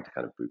required to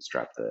kind of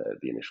bootstrap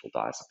the initial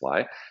DAI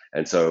supply.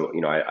 And so,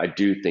 I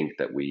do think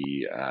that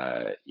we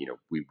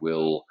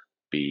will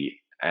be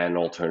an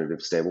alternative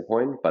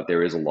stablecoin, but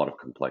there is a lot of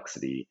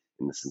complexity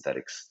in the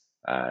Synthetix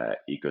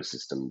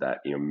ecosystem that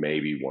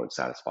maybe won't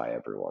satisfy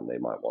everyone. They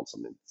might want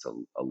something that's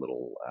a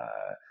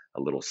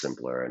little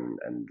simpler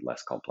and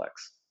less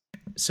complex.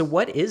 So,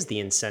 what is the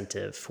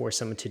incentive for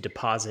someone to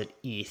deposit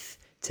ETH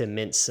to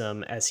mint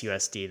some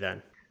SUSD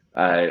then?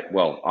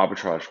 Well,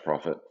 arbitrage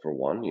profit for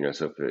one,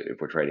 so if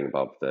we're trading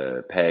above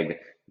the peg,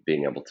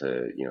 being able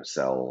to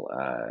sell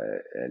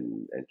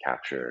and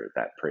capture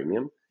that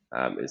premium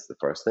is the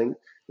first thing.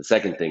 The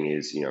second thing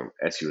is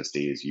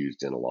SUSD is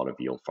used in a lot of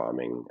yield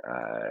farming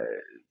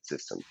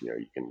systems.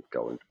 You can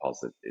go and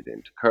deposit it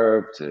into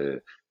Curve to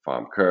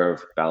farm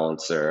Curve,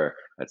 Balancer,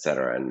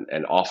 etc.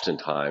 And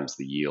oftentimes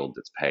the yield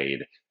that's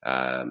paid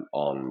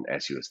on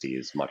SUSD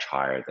is much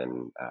higher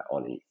than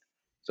on ETH.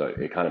 So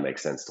it kind of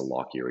makes sense to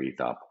lock your ETH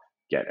up,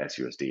 get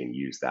SUSD, and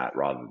use that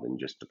rather than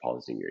just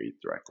depositing your ETH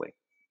directly.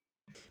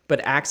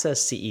 But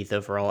access to ETH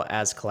overall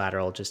as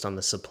collateral, just on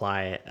the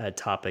supply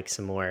topic,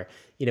 some more.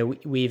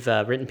 We've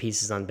written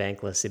pieces on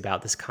Bankless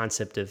about this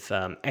concept of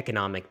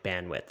economic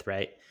bandwidth,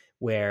 right?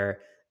 Where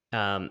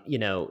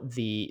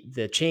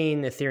the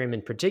chain, Ethereum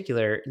in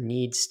particular,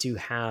 needs to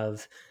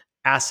have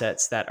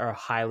assets that are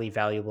highly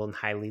valuable and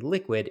highly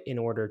liquid in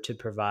order to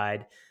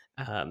provide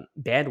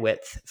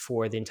bandwidth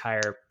for the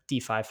entire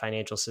DeFi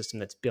financial system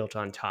that's built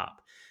on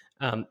top.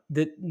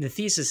 The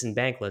thesis in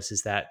Bankless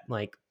is that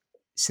like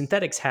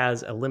Synthetix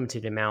has a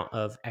limited amount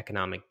of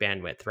economic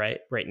bandwidth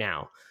right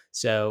now.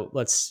 So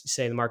let's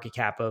say the market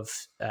cap of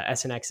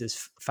SNX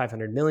is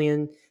 500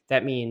 million.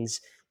 That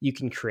means you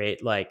can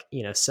create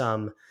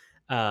some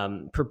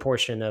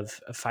proportion of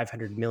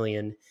 500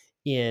 million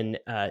in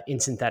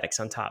Synthetix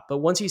on top. But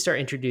once you start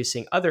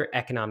introducing other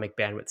economic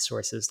bandwidth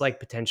sources like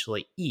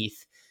potentially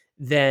ETH,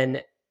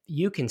 then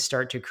you can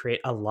start to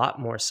create a lot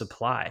more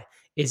supply.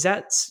 Does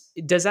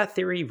that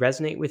theory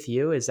resonate with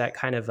you? Is that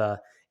kind of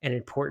an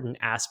important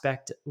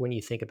aspect when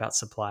you think about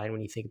supply and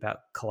when you think about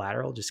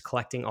collateral, just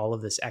collecting all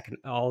of these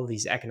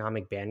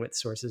economic bandwidth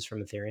sources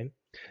from Ethereum?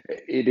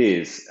 It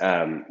is.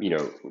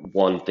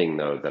 One thing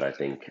though that I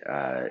think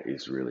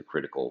is really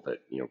critical that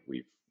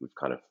we've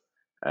kind of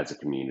as a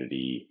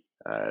community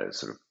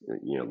sort of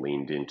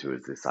leaned into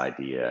is this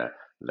idea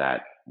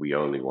that we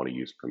only want to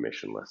use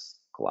permissionless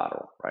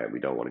collateral, right? We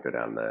don't want to go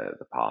down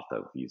the path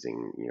of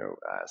using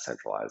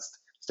centralized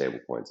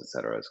stablecoins, et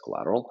cetera, as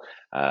collateral.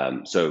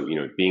 So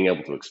being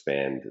able to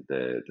expand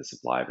the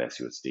supply of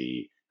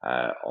SUSD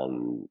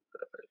on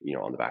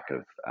on the back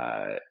of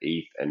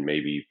ETH, and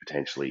maybe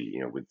potentially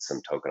with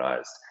some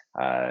tokenized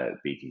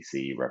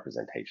BTC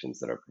representations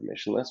that are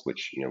permissionless,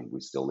 which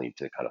we still need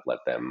to kind of let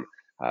them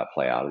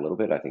play out a little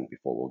bit, I think,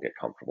 before we'll get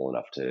comfortable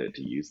enough to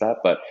use that.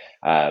 But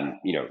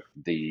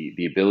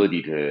the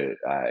ability to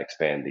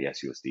expand the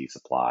SUSD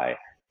supply,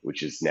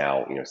 which is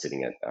now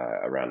sitting at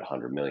around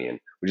 100 million,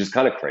 which is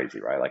kind of crazy,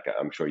 right? Like,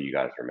 I'm sure you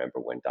guys remember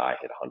when DAI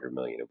hit 100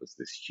 million, it was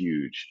this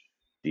huge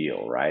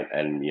deal, right?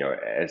 And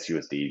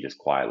SUSD just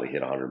quietly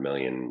hit 100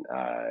 million,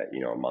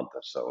 a month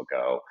or so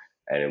ago,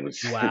 and it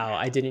was Wow,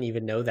 I didn't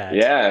even know that.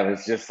 yeah, it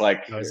was just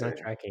like I was not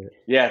tracking it.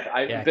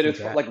 yeah, Yeah, but it's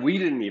congrats. like we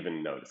didn't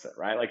even notice it,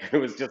 right? Like, it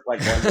was just like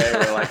one day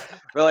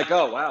we're like,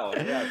 oh wow,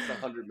 yeah, it's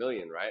 100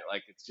 million, right?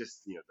 Like, it's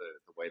just the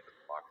way that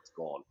the market's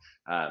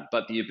gone.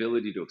 But the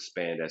ability to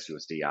expand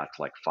SUSD out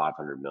to like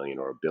 500 million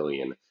or a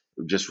billion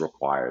just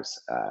requires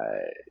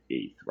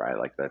ETH, right?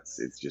 Like,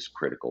 it's just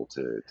critical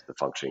to the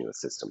functioning of the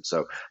system.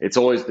 So it's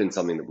always been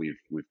something that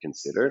we've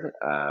considered,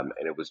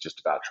 and it was just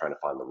about trying to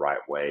find the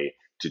right way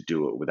to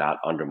do it without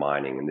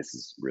undermining, and this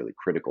is really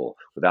critical,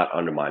 without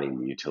undermining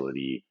the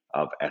utility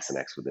of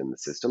SNX within the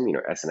system.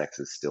 SNX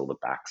is still the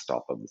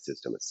backstop of the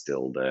system. It's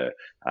still the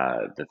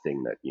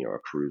thing that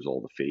accrues all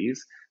the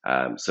fees.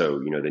 So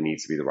there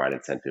needs to be the right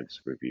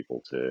incentives for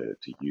people to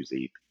use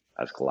ETH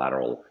as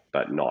collateral,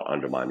 but not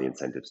undermine the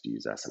incentives to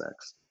use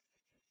SNX.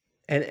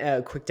 And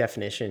a quick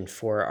definition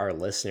for our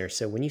listeners.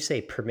 So when you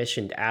say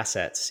permissioned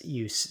assets,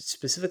 you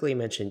specifically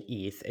mentioned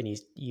ETH, and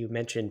you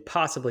mentioned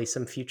possibly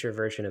some future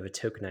version of a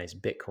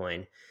tokenized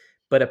Bitcoin.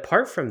 But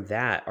apart from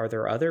that, are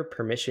there other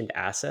permissioned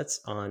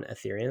assets on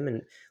Ethereum?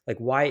 And like,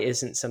 why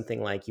isn't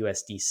something like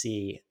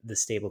USDC, the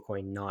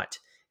stablecoin, not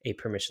a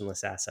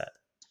permissionless asset?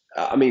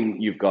 I mean,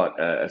 you've got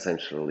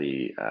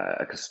essentially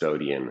a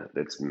custodian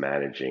that's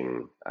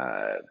managing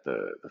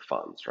the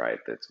funds, right?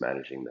 That's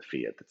managing the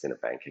fiat that's in a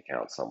bank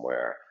account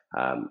somewhere,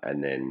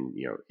 and then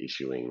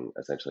issuing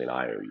essentially an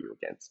IOU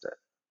against it,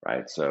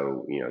 right?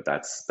 So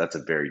that's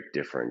a very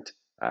different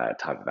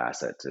type of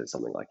asset to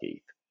something like ETH,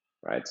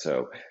 right?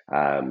 So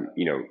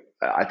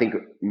I think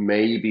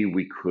maybe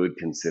we could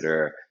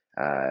consider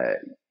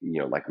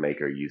like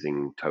Maker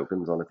using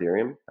tokens on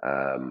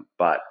Ethereum,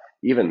 but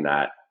even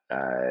that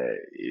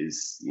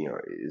is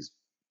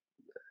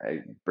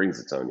it brings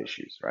its own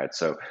issues, right?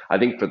 So I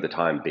think for the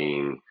time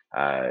being,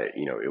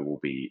 it will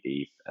be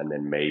ETH, and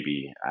then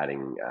maybe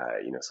adding,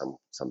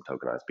 some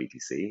tokenized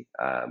BTC.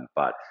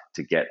 But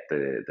to get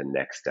the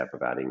next step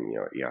of adding,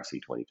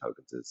 ERC20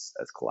 tokens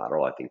as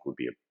collateral, I think would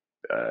be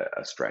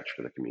a stretch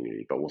for the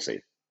community. But we'll see.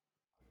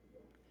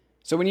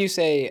 So when you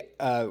say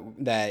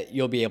that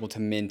you'll be able to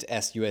mint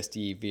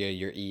SUSD via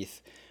your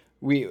ETH,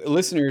 we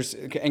listeners,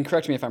 and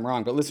correct me if I'm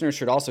wrong, but listeners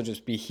should also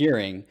just be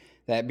hearing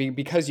that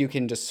because you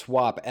can just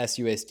swap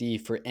SUSD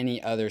for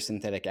any other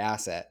synthetic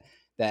asset,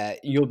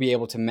 that you'll be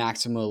able to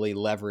maximally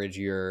leverage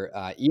your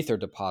Ether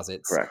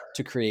deposits Correct.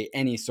 to create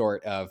any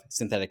sort of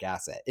synthetic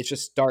asset. It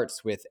just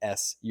starts with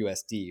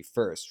SUSD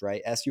first,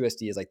 right?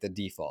 SUSD is like the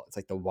default. It's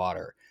like the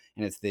water,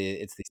 and it's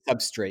the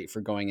substrate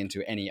for going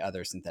into any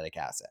other synthetic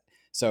asset.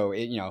 So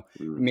Mm.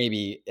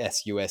 maybe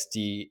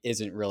SUSD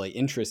isn't really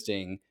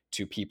interesting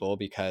to people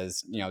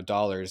because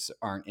dollars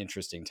aren't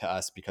interesting to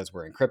us because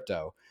we're in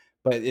crypto.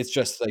 But it's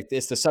just like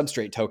it's the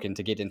substrate token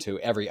to get into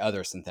every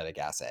other synthetic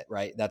asset,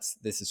 right?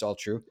 This is all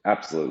true.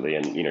 Absolutely,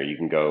 and you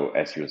can go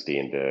SUSD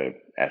into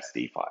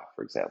SDeFi,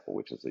 for example,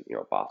 which is a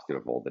basket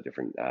of all the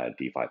different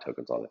DeFi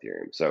tokens on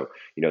Ethereum. So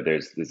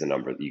there's a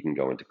number that you can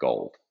go into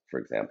gold, for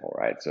example,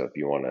 right? So if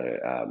you want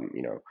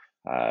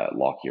to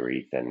lock your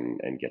ETH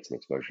and get some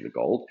exposure to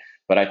gold,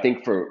 but I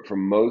think for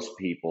most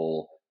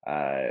people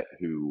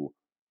who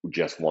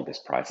just want this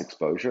price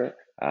exposure,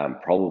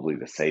 probably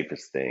the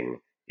safest thing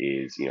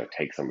is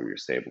take some of your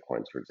stable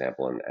coins, for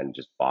example, and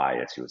just buy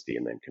SUSD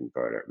and then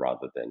convert it,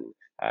 rather than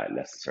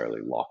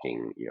necessarily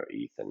locking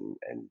ETH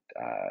and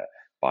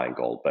buying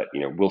gold. But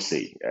we'll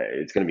see.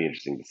 It's going to be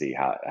interesting to see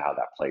how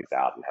that plays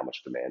out and how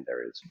much demand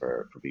there is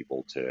for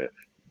people to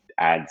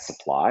add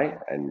supply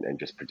and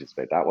just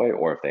participate that way,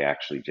 or if they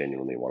actually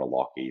genuinely want to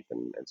lock ETH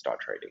and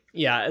start trading.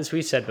 Yeah, as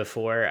we said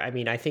before, I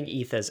mean, I think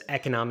ETH has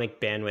economic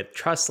bandwidth,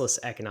 trustless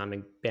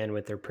economic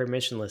bandwidth, or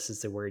permissionless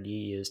is the word you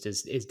used,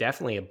 is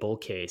definitely a bull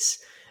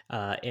case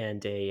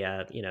and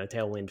a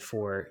tailwind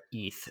for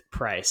ETH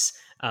price.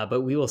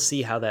 But we will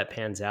see how that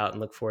pans out, and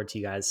look forward to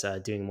you guys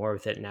doing more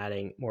with it and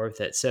adding more with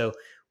it. So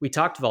we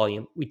talked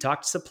volume, we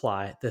talked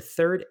supply. The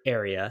third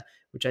area,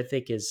 which I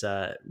think is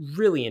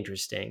really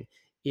interesting,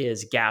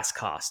 is gas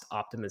cost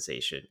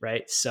optimization,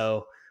 right?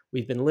 So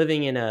we've been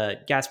living in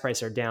a gas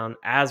prices are down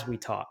as we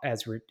talk,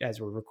 as we're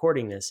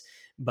recording this,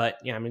 but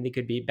I mean, they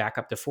could be back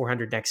up to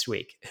 400 next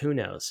week. Who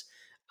knows?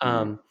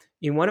 Mm.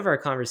 In one of our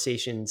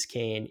conversations,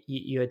 Kain,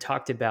 you had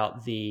talked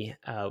about the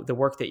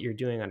work that you're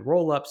doing on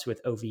rollups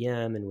with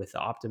OVM and with the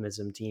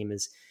Optimism team.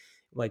 Is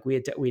like we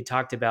had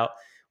talked about.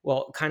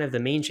 Well, kind of the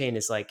main chain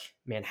is like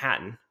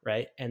Manhattan,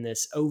 right? And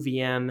this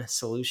OVM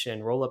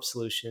solution, rollup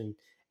solution,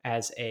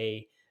 as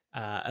a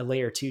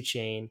layer two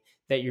chain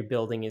that you're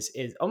building is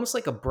almost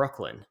like a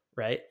Brooklyn,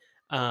 right?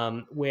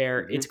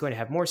 Where Hmm. it's going to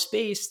have more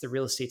space, the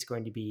real estate's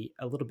going to be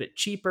a little bit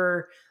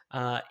cheaper,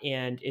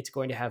 and it's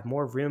going to have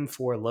more room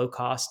for low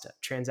cost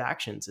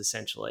transactions,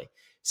 essentially.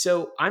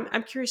 So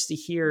I'm curious to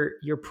hear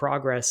your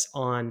progress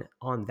on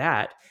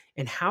that,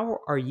 and how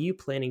are you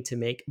planning to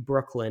make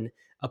Brooklyn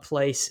a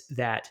place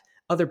that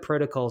other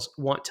protocols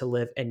want to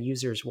live and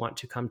users want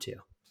to come to?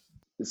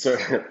 So,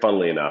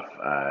 funnily enough,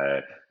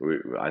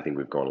 I think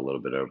we've gone a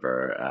little bit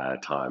over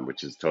time,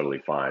 which is totally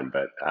fine.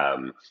 But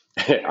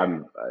I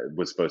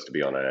was supposed to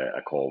be on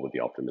a call with the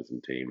Optimism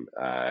team,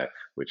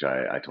 which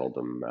I told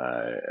them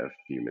a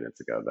few minutes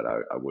ago that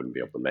I wouldn't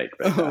be able to make.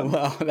 But Oh,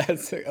 wow,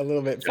 that's a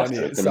little bit Justin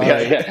funny. is going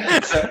to be, yeah,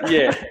 Sorry.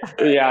 yeah.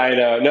 So, yeah, yeah, I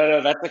know.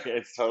 No, that's okay.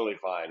 It's totally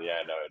fine. Yeah,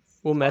 no, We'll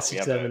it's fine.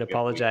 message them and We have a weekly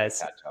apologize.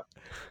 catch up.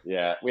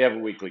 Yeah, we have a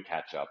weekly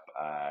catch up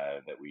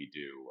that we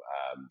do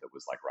that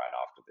was like right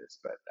after this.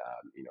 But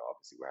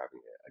obviously we're having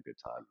a good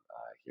time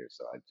here,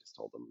 so I just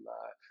told them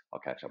I'll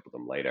catch up with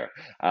them later.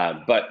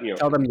 But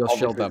Tell them you'll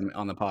shield obviously. them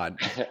on the pod.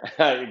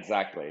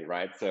 Exactly,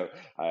 right. So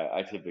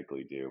I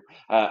typically do,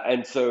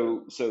 and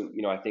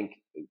I think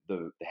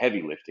the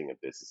heavy lifting of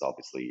this is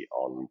obviously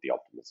on the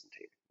Optimism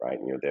team, right?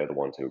 They're the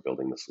ones who are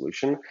building the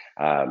solution.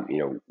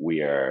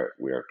 We are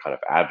kind of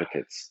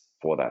advocates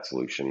for that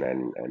solution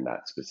and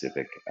that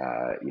specific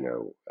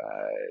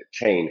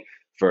chain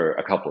for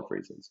a couple of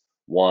reasons.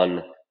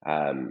 One,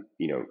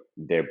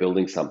 they're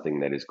building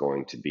something that is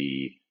going to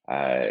be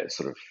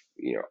sort of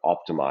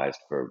optimized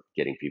for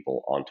getting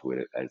people onto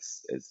it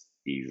as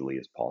easily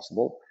as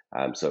possible.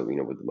 With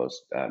the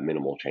most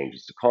minimal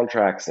changes to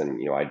contracts, and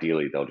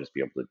ideally they'll just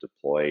be able to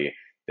deploy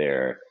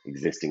their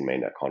existing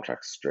mainnet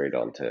contracts straight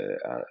onto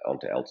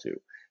L2.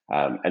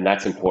 And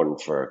that's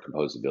important for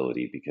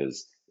composability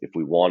because if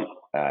we want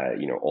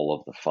all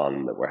of the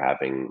fun that we're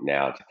having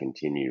now to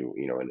continue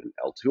in an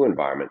L2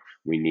 environment,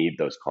 we need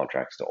those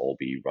contracts to all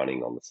be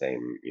running on the same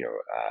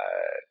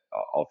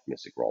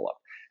optimistic rollup.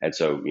 And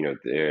so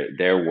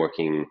they're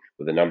working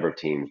with a number of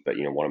teams, but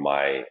one of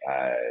my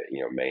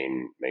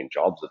main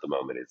jobs at the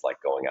moment is like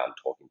going out and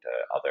talking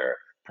to other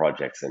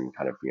projects and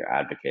kind of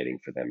advocating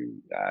for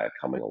them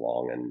coming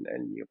along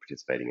and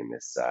participating in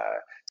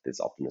this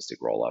optimistic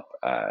rollup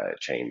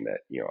chain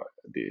that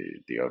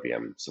the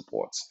OVM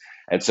supports.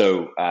 And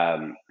so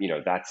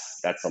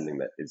that's something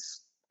that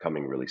is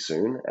coming really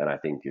soon, and I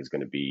think is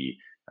going to be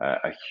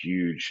a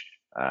huge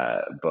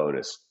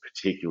bonus,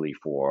 particularly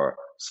for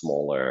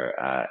smaller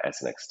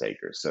SNX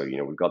stakers. So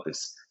we've got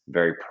this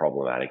very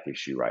problematic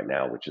issue right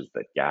now, which is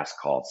that gas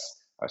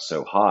costs are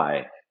so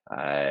high,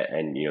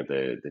 and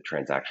the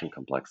transaction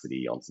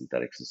complexity on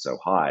Synthetix is so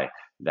high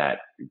that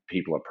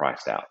people are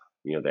priced out.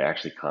 They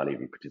actually can't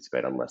even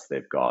participate unless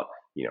they've got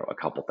a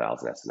couple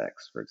thousand SNX,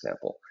 for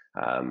example,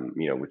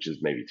 which is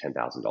maybe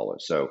 $10,000.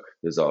 So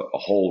there's a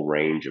whole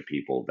range of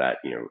people that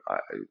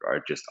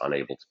are just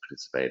unable to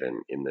participate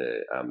in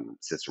the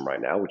system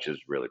right now, which is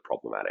really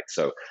problematic.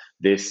 So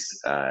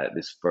this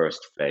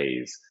first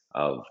phase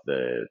of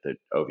the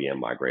OVM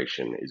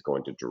migration is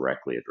going to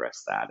directly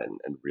address that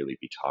and really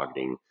be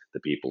targeting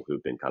the people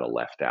who've been kind of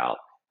left out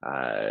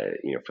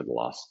for the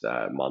last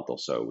month or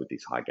so with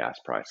these high gas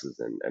prices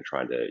and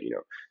trying to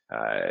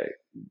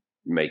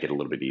make it a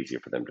little bit easier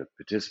for them to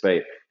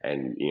participate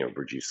and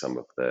reduce some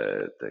of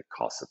the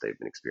costs that they've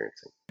been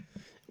experiencing.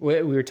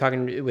 We were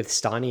talking with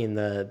Stani in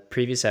the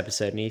previous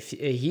episode, and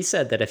he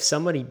said that if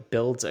somebody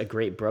builds a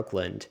great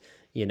Brooklyn,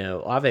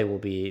 Aave will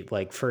be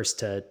like first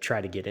to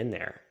try to get in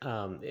there.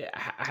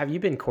 Have you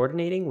been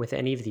coordinating with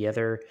any of the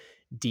other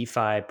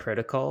DeFi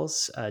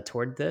protocols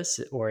toward this,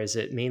 or is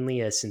it mainly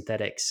a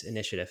Synthetix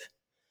initiative?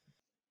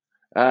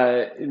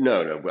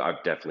 No,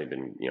 I've definitely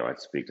been, I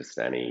speak to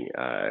Stani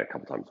a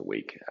couple times a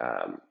week.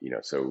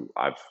 So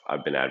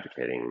I've been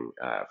advocating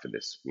for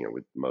this,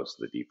 with most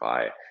of the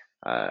DeFi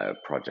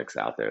projects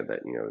out there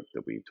that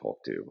that we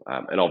talk to,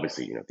 and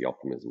obviously, the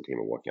Optimism team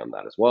are working on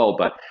that as well.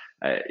 But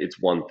it's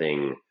one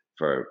thing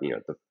for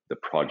the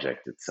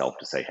project itself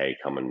to say, hey,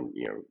 come and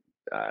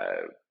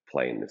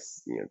play in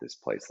this this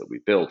place that we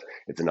built.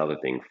 It's another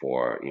thing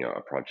for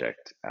a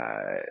project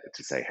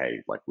to say,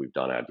 hey, like we've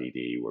done our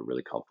DD, we're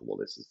really comfortable,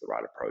 this is the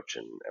right approach,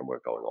 and we're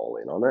going all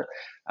in on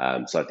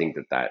it. So I think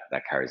that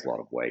carries a lot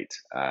of weight,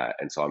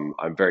 and so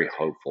I'm very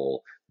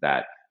hopeful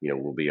that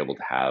we'll be able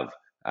to have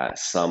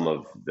some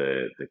of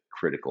the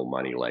critical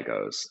money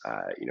Legos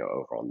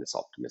over on this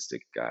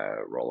optimistic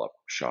roll up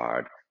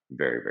shard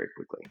very, very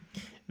quickly.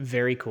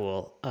 Very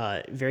cool.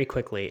 Very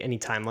quickly. Any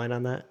timeline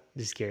on that?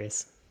 Just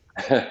curious.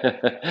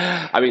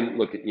 I mean,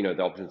 look,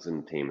 the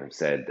Optimism team have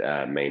said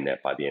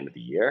mainnet by the end of the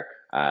year.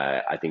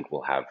 I think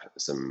we'll have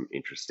some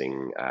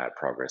interesting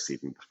progress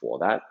even before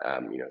that.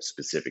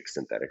 Specific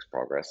Synthetix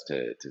progress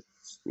to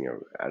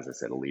as I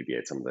said,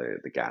 alleviate some of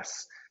the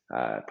gas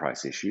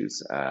price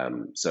issues.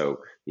 It's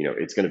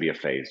going to be a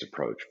phased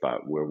approach,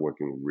 but we're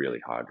working really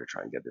hard to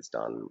try and get this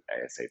done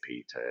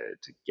ASAP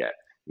to get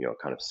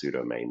kind of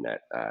pseudo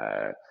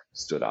mainnet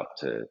stood up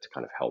to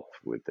kind of help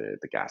with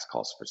the gas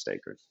costs for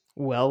stakers.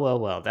 Well, well,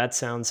 well, that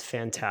sounds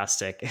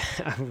fantastic.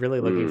 I'm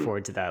really looking Mm.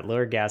 forward to that.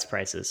 Lower gas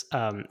prices.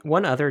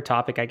 One other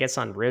topic, I guess,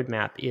 on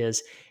roadmap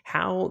is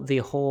how the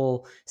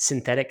whole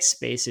synthetic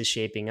space is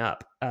shaping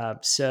up.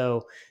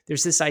 So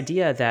there's this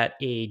idea that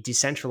a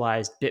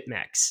decentralized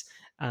BitMEX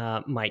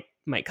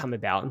might come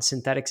about, and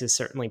Synthetix is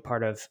certainly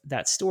part of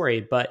that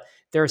story. But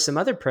there are some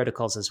other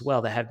protocols as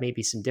well that have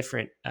maybe some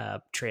different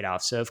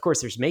trade-offs. So of course,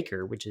 there's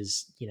Maker, which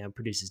is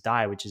produces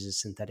Dai, which is a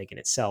synthetic in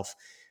itself.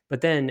 But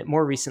then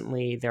more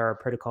recently, there are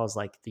protocols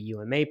like the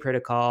UMA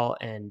protocol,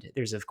 and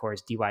there's, of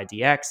course,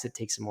 DYDX that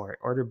takes a more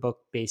order book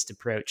based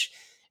approach.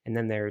 And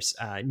then there's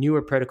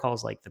newer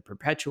protocols like the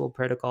Perpetual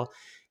protocol.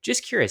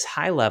 Just curious,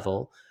 high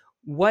level,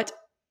 what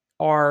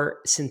are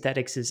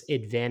Synthetix's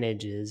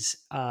advantages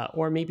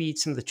or maybe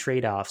some of the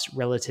trade offs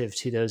relative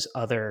to those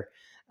other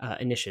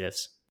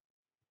initiatives?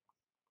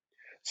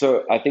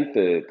 So I think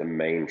the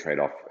main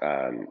trade-off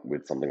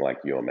with something like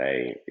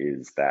UMA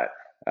is that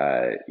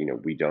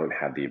we don't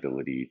have the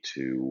ability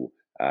to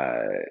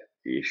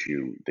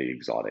issue the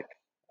exotic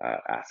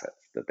assets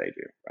that they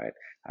do, right?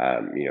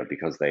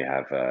 Because they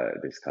have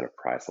this kind of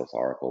priceless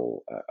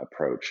oracle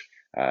approach.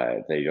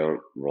 They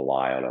don't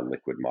rely on a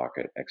liquid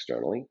market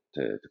externally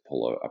to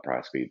pull a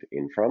price feed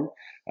in from.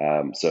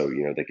 So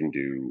they can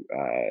do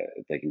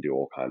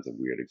all kinds of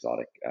weird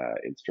exotic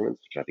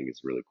instruments, which I think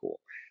is really cool.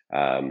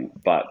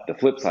 But the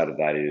flip side of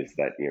that is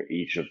that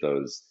each of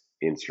those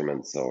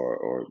instruments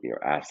or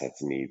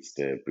assets needs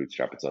to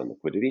bootstrap its own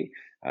liquidity.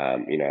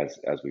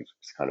 As we've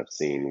kind of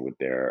seen with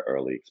their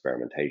early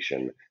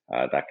experimentation,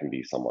 that can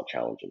be somewhat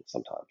challenging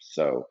sometimes.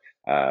 So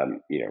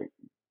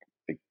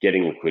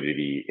getting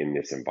liquidity in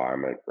this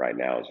environment right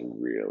now is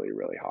really,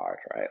 really hard,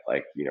 right?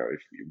 Like, if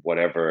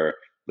whatever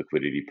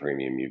liquidity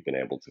premium you've been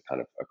able to kind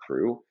of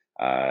accrue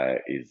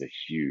is a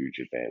huge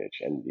advantage.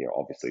 And,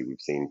 obviously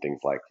we've seen things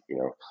like,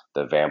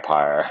 the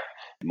vampire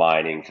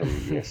mining from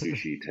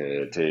sushi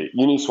to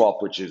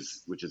Uniswap, which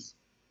is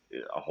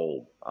a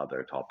whole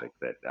other topic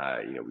that,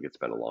 we could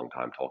spend a long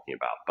time talking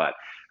about. But,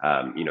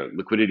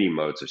 liquidity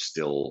modes are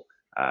still,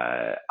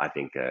 I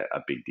think, a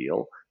big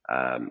deal.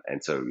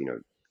 And so,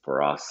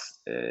 for us,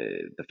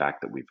 the fact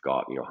that we've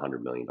got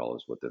 $100 million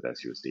worth of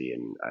SUSD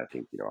and I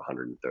think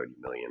 130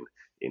 million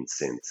in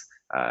synths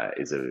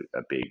is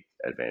a big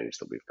advantage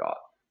that we've got.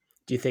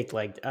 Do you think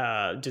like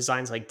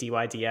designs like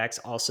DYDX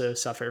also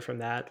suffer from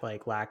that,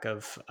 like lack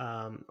of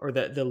or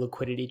the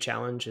liquidity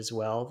challenge as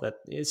well? That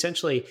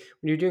essentially,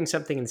 when you're doing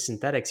something in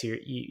synthetics,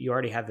 you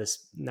already have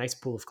this nice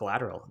pool of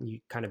collateral, and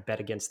you kind of bet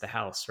against the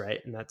house, right?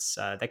 And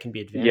that can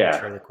be advantage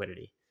for Yeah,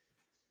 liquidity.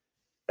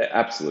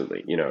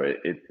 absolutely.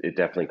 It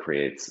definitely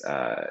creates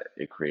a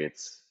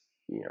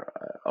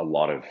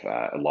lot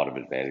of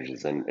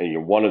advantages,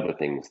 and one of the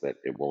things that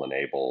it will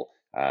enable,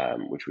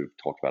 which we've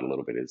talked about a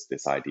little bit, is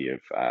this idea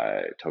of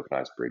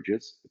tokenized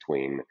bridges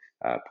between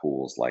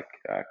pools like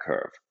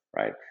Curve,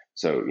 right?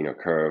 So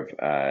Curve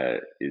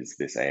is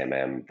this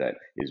AMM that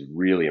is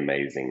really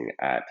amazing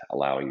at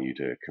allowing you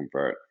to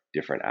convert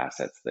different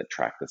assets that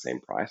track the same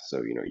price. So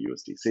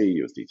USDC,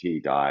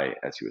 USDT, DAI,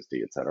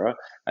 SUSD, etc.,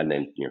 and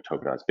then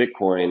tokenized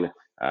Bitcoin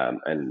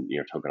and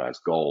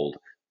tokenized gold,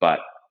 but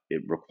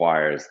it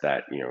requires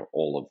that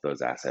all of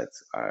those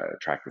assets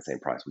track the same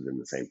price within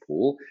the same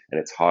pool,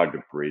 and it's hard to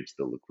bridge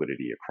the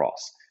liquidity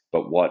across.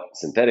 But what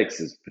Synthetix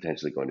is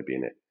potentially going to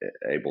be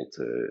able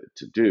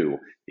to do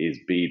is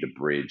be the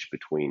bridge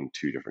between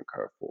two different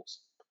curve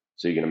pools.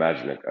 So you can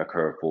imagine a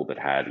curve pool that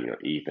had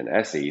ETH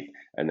and SETH,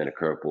 and then a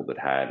curve pool that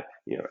had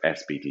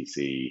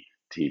SBTC,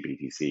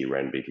 TBTC,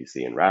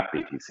 RenBTC, and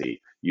WrapBTC.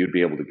 You'd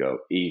be able to go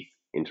ETH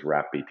into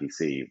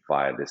WrapBTC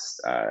via this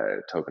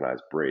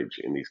tokenized bridge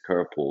in these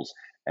curve pools.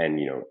 And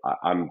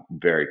I'm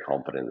very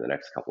confident in the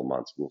next couple of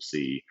months we'll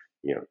see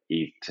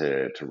ETH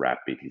to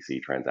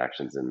WrapBTC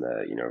transactions in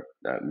the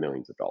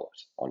millions of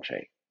dollars on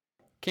chain.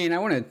 Kain, I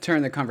want to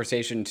turn the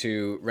conversation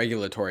to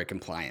regulatory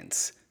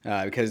compliance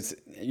because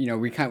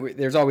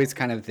there's always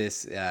kind of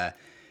this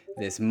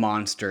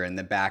monster in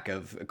the back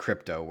of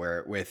crypto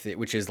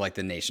which is like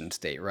the nation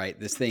state, right?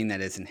 This thing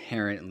that is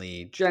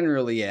inherently,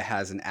 generally, it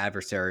has an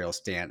adversarial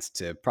stance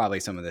to probably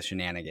some of the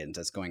shenanigans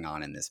that's going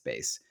on in this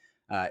space.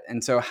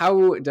 And so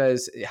how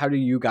do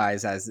you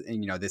guys, as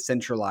the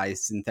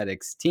centralized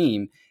Synthetix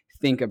team,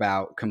 think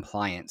about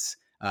compliance?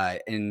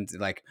 And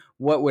like,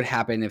 what would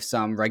happen if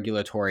some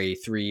regulatory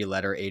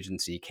 3-letter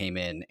agency came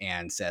in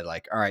and said,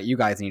 like, all right, you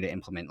guys need to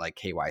implement like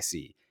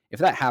KYC? If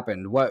that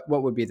happened, what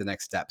would be the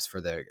next steps for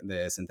the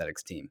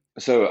Synthetix team?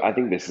 So I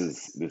think this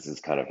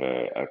is kind of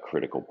a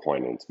critical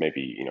point, and it's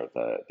maybe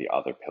the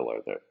other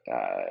pillar that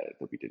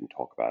we didn't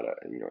talk about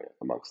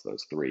amongst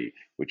those three,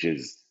 which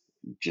is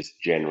just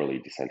generally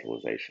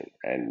decentralization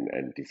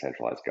and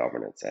decentralized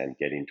governance, and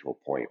getting to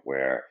a point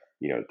where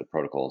the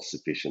protocol is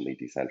sufficiently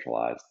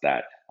decentralized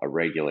that a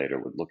regulator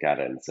would look at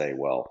it and say,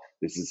 well,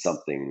 this is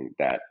something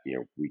that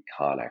we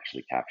can't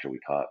actually capture, we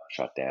can't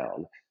shut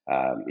down.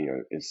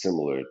 Is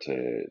similar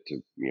to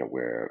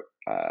where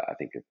I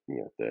think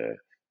the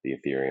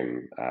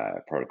Ethereum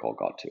protocol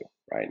got to,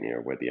 right?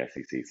 Where the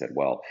SEC said,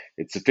 well,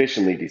 it's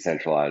sufficiently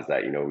decentralized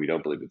that, we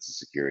don't believe it's a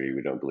security.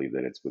 We don't believe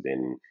that it's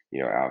within,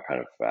 our kind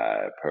of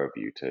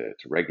purview to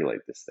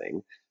regulate this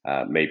thing.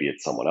 Maybe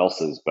it's someone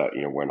else's, but,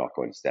 we're not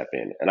going to step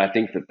in. And I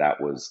think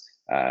that was,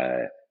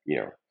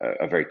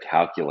 a very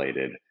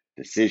calculated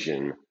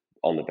decision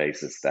on the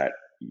basis that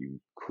you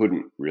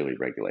couldn't really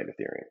regulate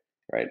Ethereum,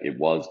 right? It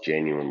was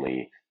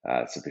genuinely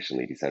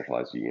sufficiently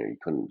decentralized. You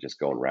couldn't just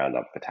go and round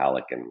up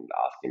Vitalik and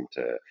ask him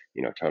to,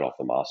 turn off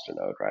the master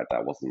node, right?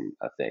 That wasn't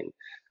a thing.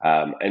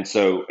 And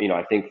so,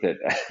 I think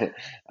that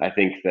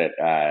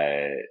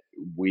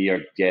we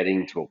are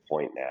getting to a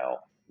point now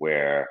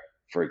where,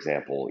 for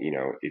example,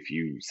 if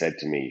you said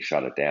to me,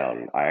 shut it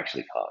down, I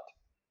actually can't.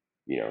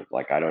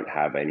 Like I don't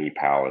have any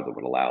power that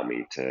would allow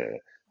me to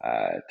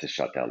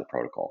shut down the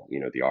protocol.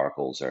 The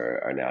oracles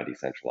are now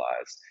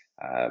decentralized.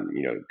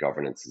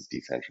 Governance is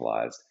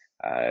decentralized.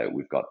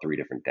 We've got 3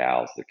 different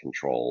DAOs that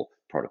control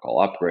protocol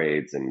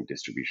upgrades and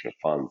distribution of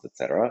funds,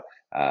 etc.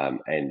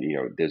 And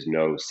there's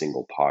no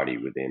single party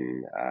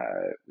within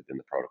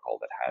the protocol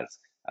that has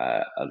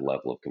a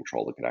level of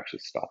control that could actually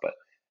stop it.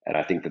 And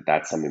I think that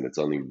that's something that's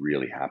only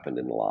really happened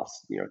in the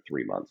last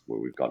 3 months where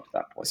we've got to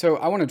that point. So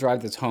I want to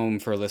drive this home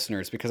for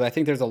listeners because I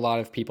think there's a lot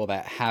of people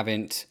that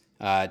haven't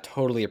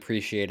totally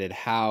appreciated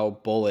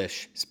how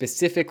bullish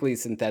specifically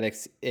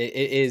Synthetix it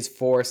is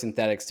for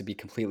Synthetix to be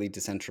completely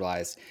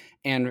decentralized,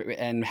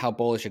 and how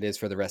bullish it is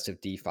for the rest of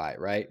DeFi,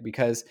 right?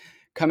 Because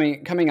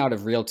coming out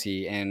of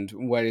Realty, and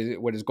what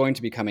is going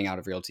to be coming out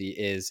of Realty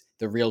is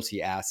the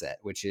Realty asset,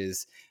 which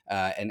is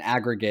an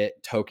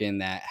aggregate token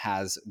that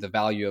has the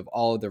value of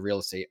all of the real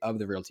estate of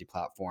the Realty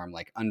platform,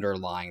 like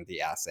underlying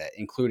the asset,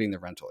 including the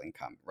rental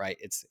income, right?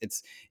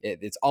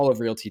 It's all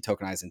of Realty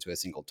tokenized into a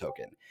single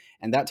token.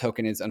 And that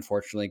token is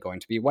unfortunately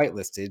going to be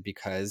whitelisted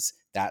because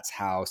that's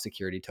how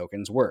security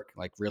tokens work.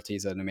 Like Realty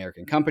is an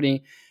American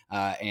company,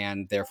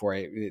 and therefore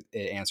it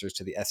answers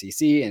to the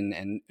SEC,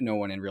 and no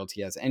one in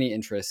Realty has any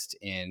interest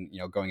in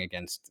going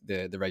against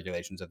the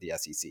regulations of the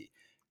SEC.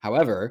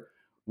 However,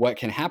 what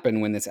can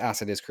happen when this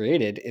asset is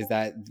created is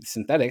that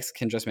Synthetix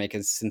can just make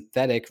a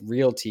synthetic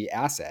Realty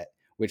asset,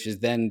 which is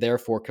then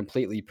therefore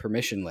completely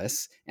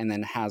permissionless and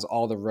then has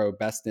all the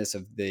robustness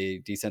of the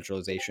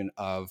decentralization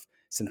of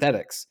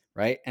Synthetix,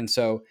 right? And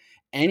so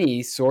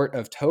any sort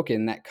of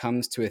token that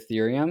comes to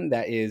Ethereum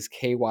that is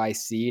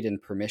KYC'd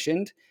and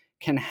permissioned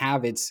can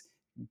have its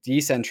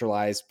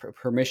decentralized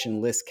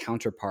permissionless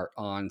counterpart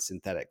on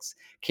Synthetix.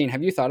 Kain,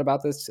 have you thought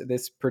about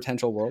this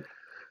potential world?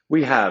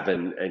 We have,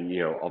 and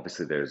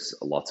obviously there's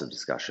lots of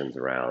discussions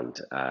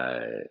around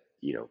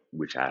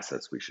which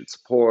assets we should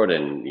support,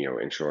 and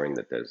ensuring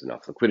that there's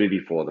enough liquidity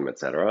for them, et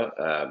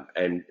cetera.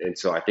 And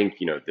so I think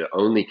the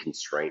only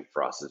constraint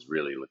for us is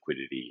really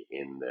liquidity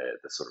in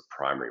the sort of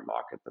primary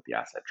market that the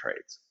asset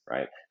trades,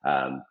 right?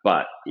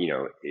 But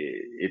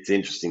it's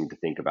interesting to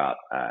think about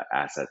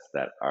assets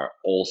that are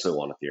also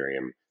on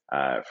Ethereum.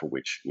 For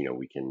which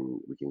we can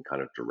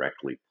kind of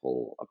directly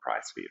pull a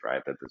price feed,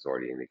 right? That there's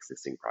already an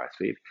existing price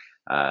feed,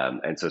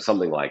 and so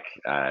something like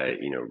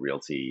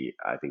Realty,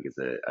 I think, is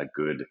a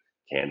good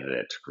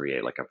candidate to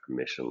create like a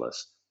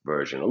permissionless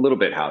version. A little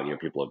bit how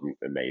people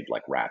have made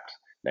like wrapped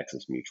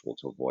Nexus Mutual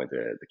to avoid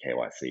the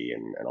KYC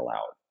and allow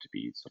it to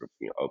be sort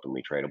of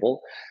openly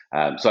tradable.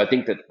 So I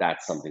think that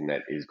that's something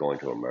that is going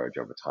to emerge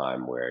over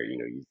time, where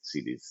you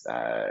see these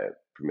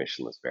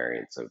permissionless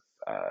variants of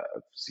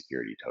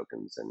security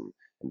tokens and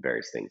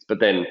various things. But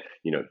then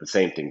the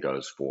same thing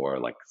goes for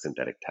like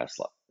synthetic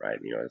Tesla, right?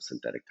 A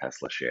synthetic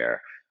Tesla share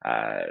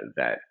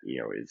that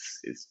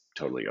is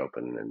totally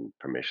open and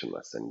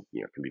permissionless, and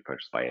can be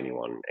purchased by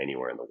anyone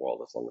anywhere in the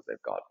world as long as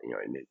they've got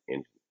an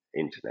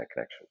internet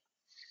connection.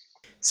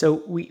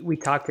 So we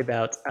talked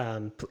about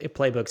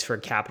playbooks for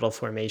capital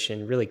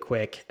formation really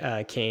quick,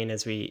 Kain,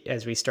 as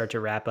we start to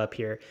wrap up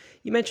here.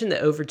 You mentioned the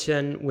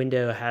Overton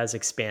window has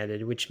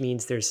expanded, which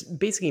means there's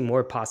basically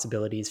more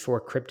possibilities for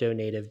crypto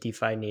native,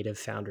 DeFi native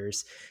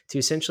founders to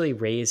essentially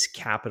raise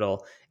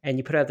capital. And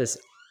you put out this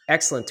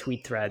excellent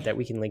tweet thread that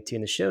we can link to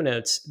in the show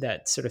notes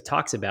that sort of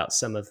talks about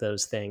some of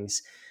those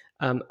things.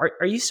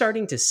 Are you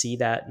starting to see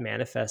that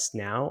manifest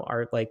now?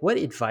 Or like, what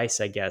advice,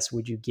 I guess,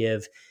 would you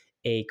give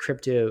a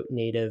crypto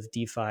native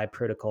DeFi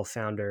protocol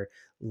founder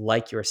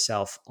like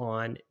yourself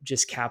on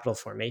just capital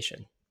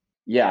formation?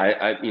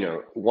 Yeah,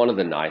 one of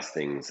the nice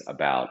things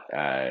about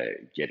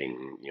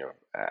getting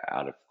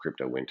out of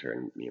crypto winter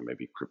and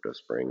maybe crypto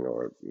spring,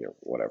 or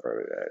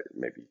whatever,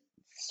 maybe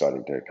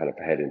starting to kind of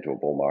head into a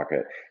bull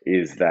market,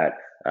 is that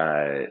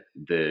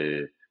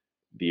the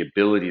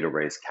ability to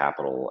raise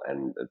capital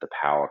and the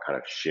power kind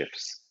of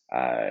shifts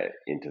back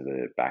into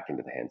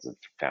the hands of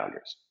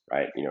founders,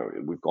 right?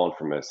 We've gone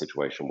from a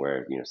situation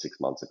where 6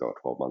 months ago,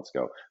 12 months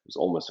ago, it was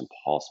almost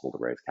impossible to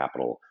raise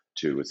capital,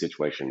 to a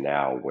situation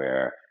now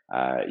where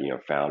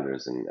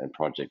founders and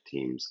project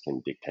teams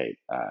can dictate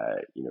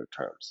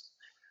terms,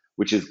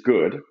 which is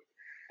good.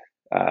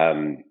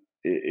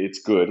 It's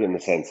good in the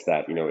sense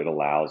that it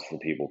allows for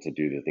people to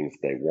do the things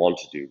that they want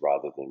to do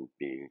rather than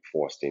being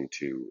forced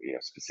into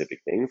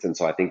specific things. And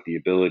so I think the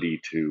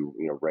ability to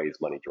raise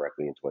money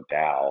directly into a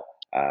DAO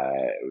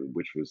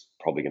which was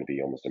probably going to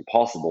be almost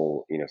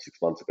impossible,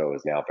 6 months ago,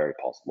 is now very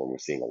possible, and we're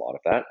seeing a lot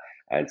of that.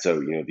 And so,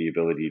 the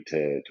ability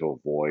to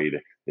avoid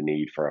the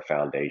need for a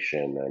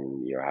foundation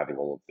and having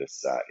all of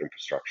this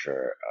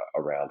infrastructure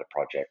around a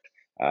project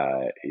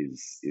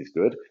is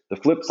good. The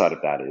flip side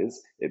of that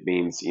is it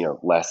means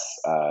less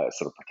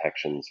sort of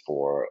protections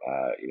for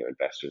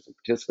investors and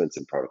participants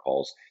in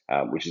protocols,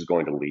 which is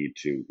going to lead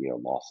to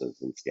losses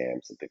and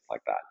scams and things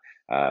like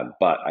that.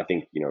 But I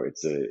think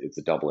it's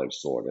a double-edged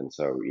sword, and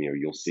so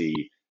you'll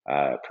see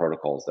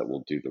protocols that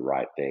will do the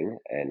right thing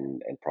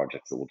and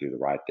projects that will do the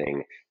right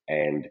thing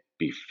and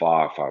be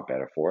far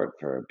better for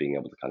being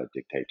able to kind of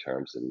dictate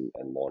terms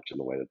and launch in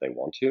the way that they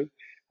want to.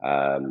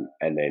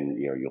 And then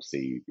you'll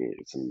see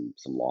some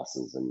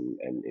losses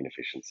and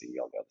inefficiency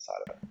on the other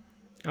side of it.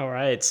 All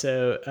right.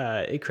 So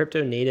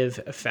crypto native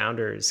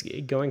founders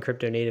going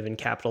crypto native in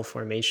capital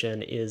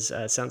formation is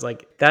sounds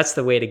like that's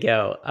the way to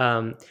go.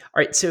 All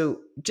right.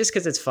 So just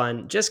because it's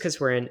fun, just because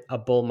we're in a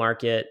bull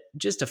market,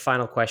 just a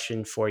final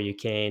question for you,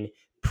 Kain.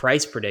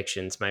 Price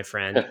predictions, my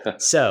friend.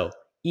 So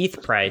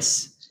ETH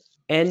price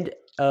end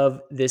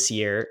of this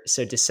year.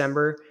 So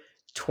December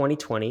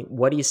 2020,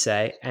 what do you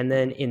say? And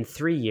then in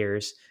 3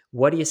 years,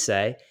 what do you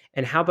say?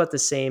 And how about the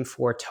same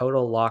for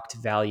total locked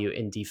value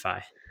in DeFi?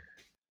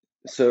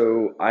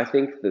 So I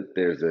think that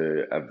there's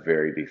a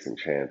very decent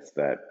chance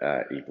that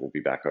ETH will be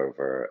back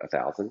over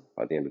 1,000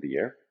 by the end of the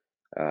year.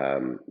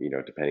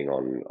 Depending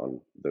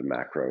on the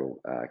macro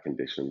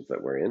conditions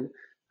that we're in.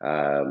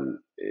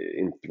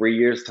 In 3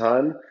 years'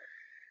 time,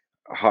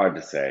 hard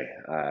to say.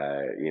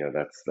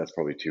 That's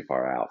probably too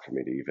far out for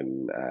me to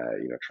even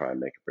try and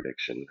make a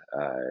prediction,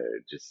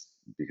 just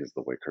because of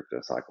the way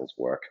crypto cycles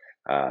work.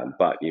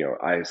 But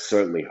I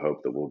certainly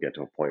hope that we'll get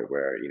to a point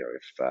where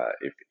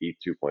if ETH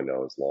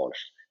 2.0 is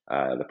launched,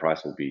 the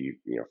price will be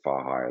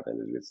far higher than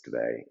it is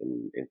today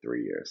in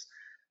 3 years.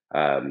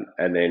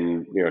 And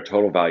then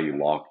total value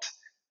locked.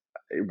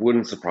 It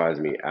wouldn't surprise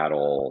me at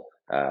all,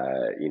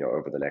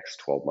 over the next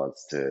 12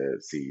 months to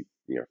see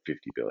 50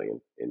 billion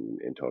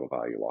in total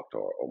value locked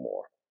or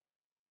more.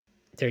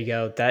 There you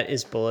go. That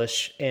is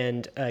bullish.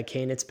 And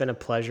Kain, it's been a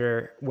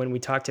pleasure. When we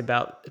talked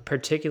about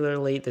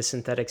particularly the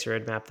Synthetix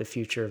roadmap, the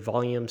future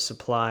volume,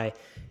 supply,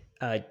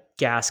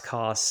 gas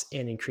costs,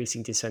 and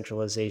increasing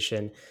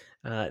decentralization,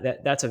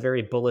 that's a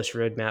very bullish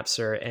roadmap,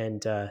 sir.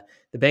 And the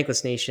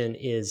Bankless Nation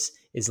is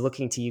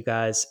looking to you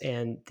guys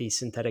and the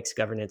Synthetix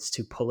governance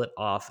to pull it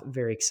off.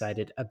 Very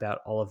excited about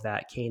all of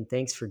that. Kain,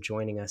 thanks for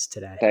joining us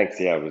today. Thanks.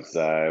 Yeah, it was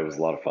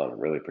a lot of fun.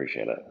 Really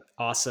appreciate it.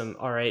 Awesome.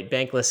 All right,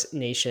 Bankless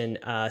Nation,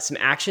 some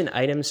action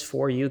items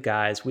for you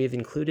guys. We have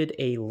included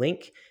a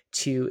link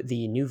to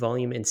the new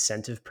volume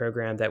incentive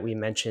program that we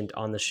mentioned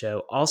on the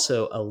show.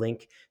 Also, a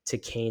link to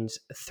Kain's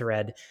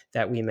thread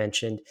that we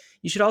mentioned.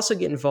 You should also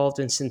get involved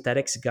in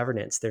Synthetix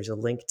governance. There's a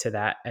link to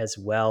that as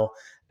well.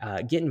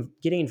 Getting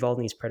involved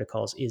in these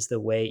protocols is the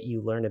way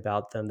you learn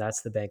about them.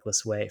 That's the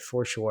Bankless way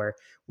for sure.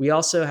 We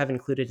also have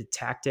included a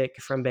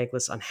tactic from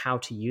Bankless on how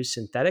to use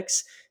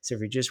Synthetix. So if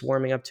you're just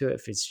warming up to it,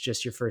 if it's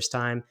just your first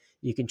time,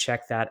 you can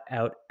check that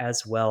out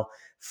as well.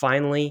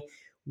 Finally,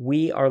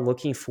 we are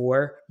looking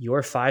for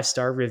your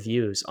 5-star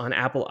reviews on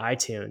Apple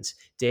iTunes.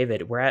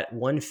 David, we're at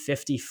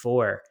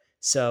 154.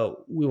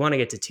 So we want to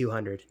get to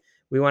 200.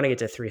 We want to get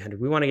to 300.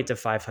 We want to get to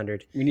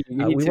 500. We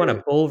want a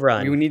bull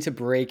run. We need to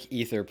break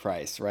Ether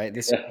price, right?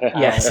 This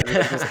Yes.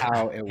 This is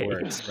how it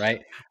works,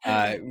 right?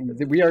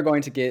 We are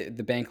going to get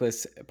the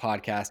Bankless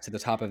podcast to the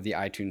top of the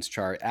iTunes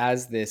chart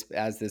as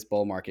this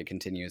bull market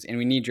continues, and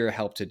we need your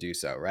help to do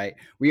so, right?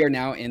 We are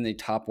now in the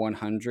top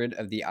 100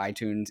 of the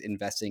iTunes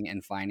investing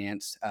and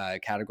finance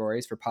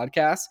categories for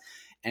podcasts.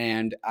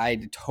 And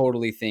I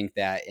totally think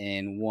that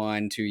in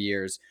 1-2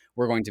 years,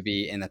 we're going to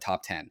be in the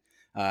top 10.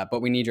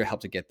 But we need your help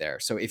to get there.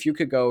 So if you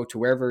could go to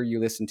wherever you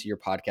listen to your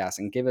podcast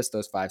and give us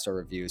those 5-star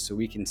reviews so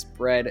we can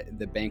spread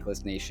the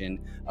Bankless Nation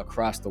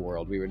across the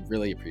world, we would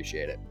really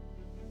appreciate it.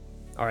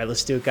 All right,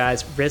 let's do it,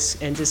 guys.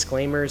 Risks and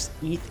disclaimers.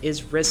 ETH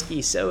is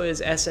risky. So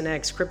is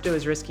SNX. Crypto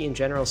is risky in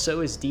general.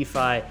 So is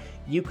DeFi.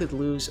 You could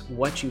lose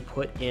what you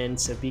put in,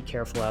 so be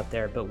careful out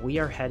there. But we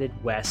are headed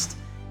west.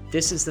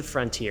 This is the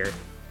frontier.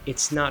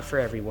 It's not for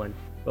everyone,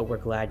 but we're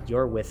glad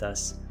you're with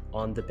us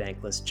on the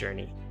Bankless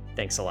journey.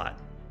 Thanks a lot.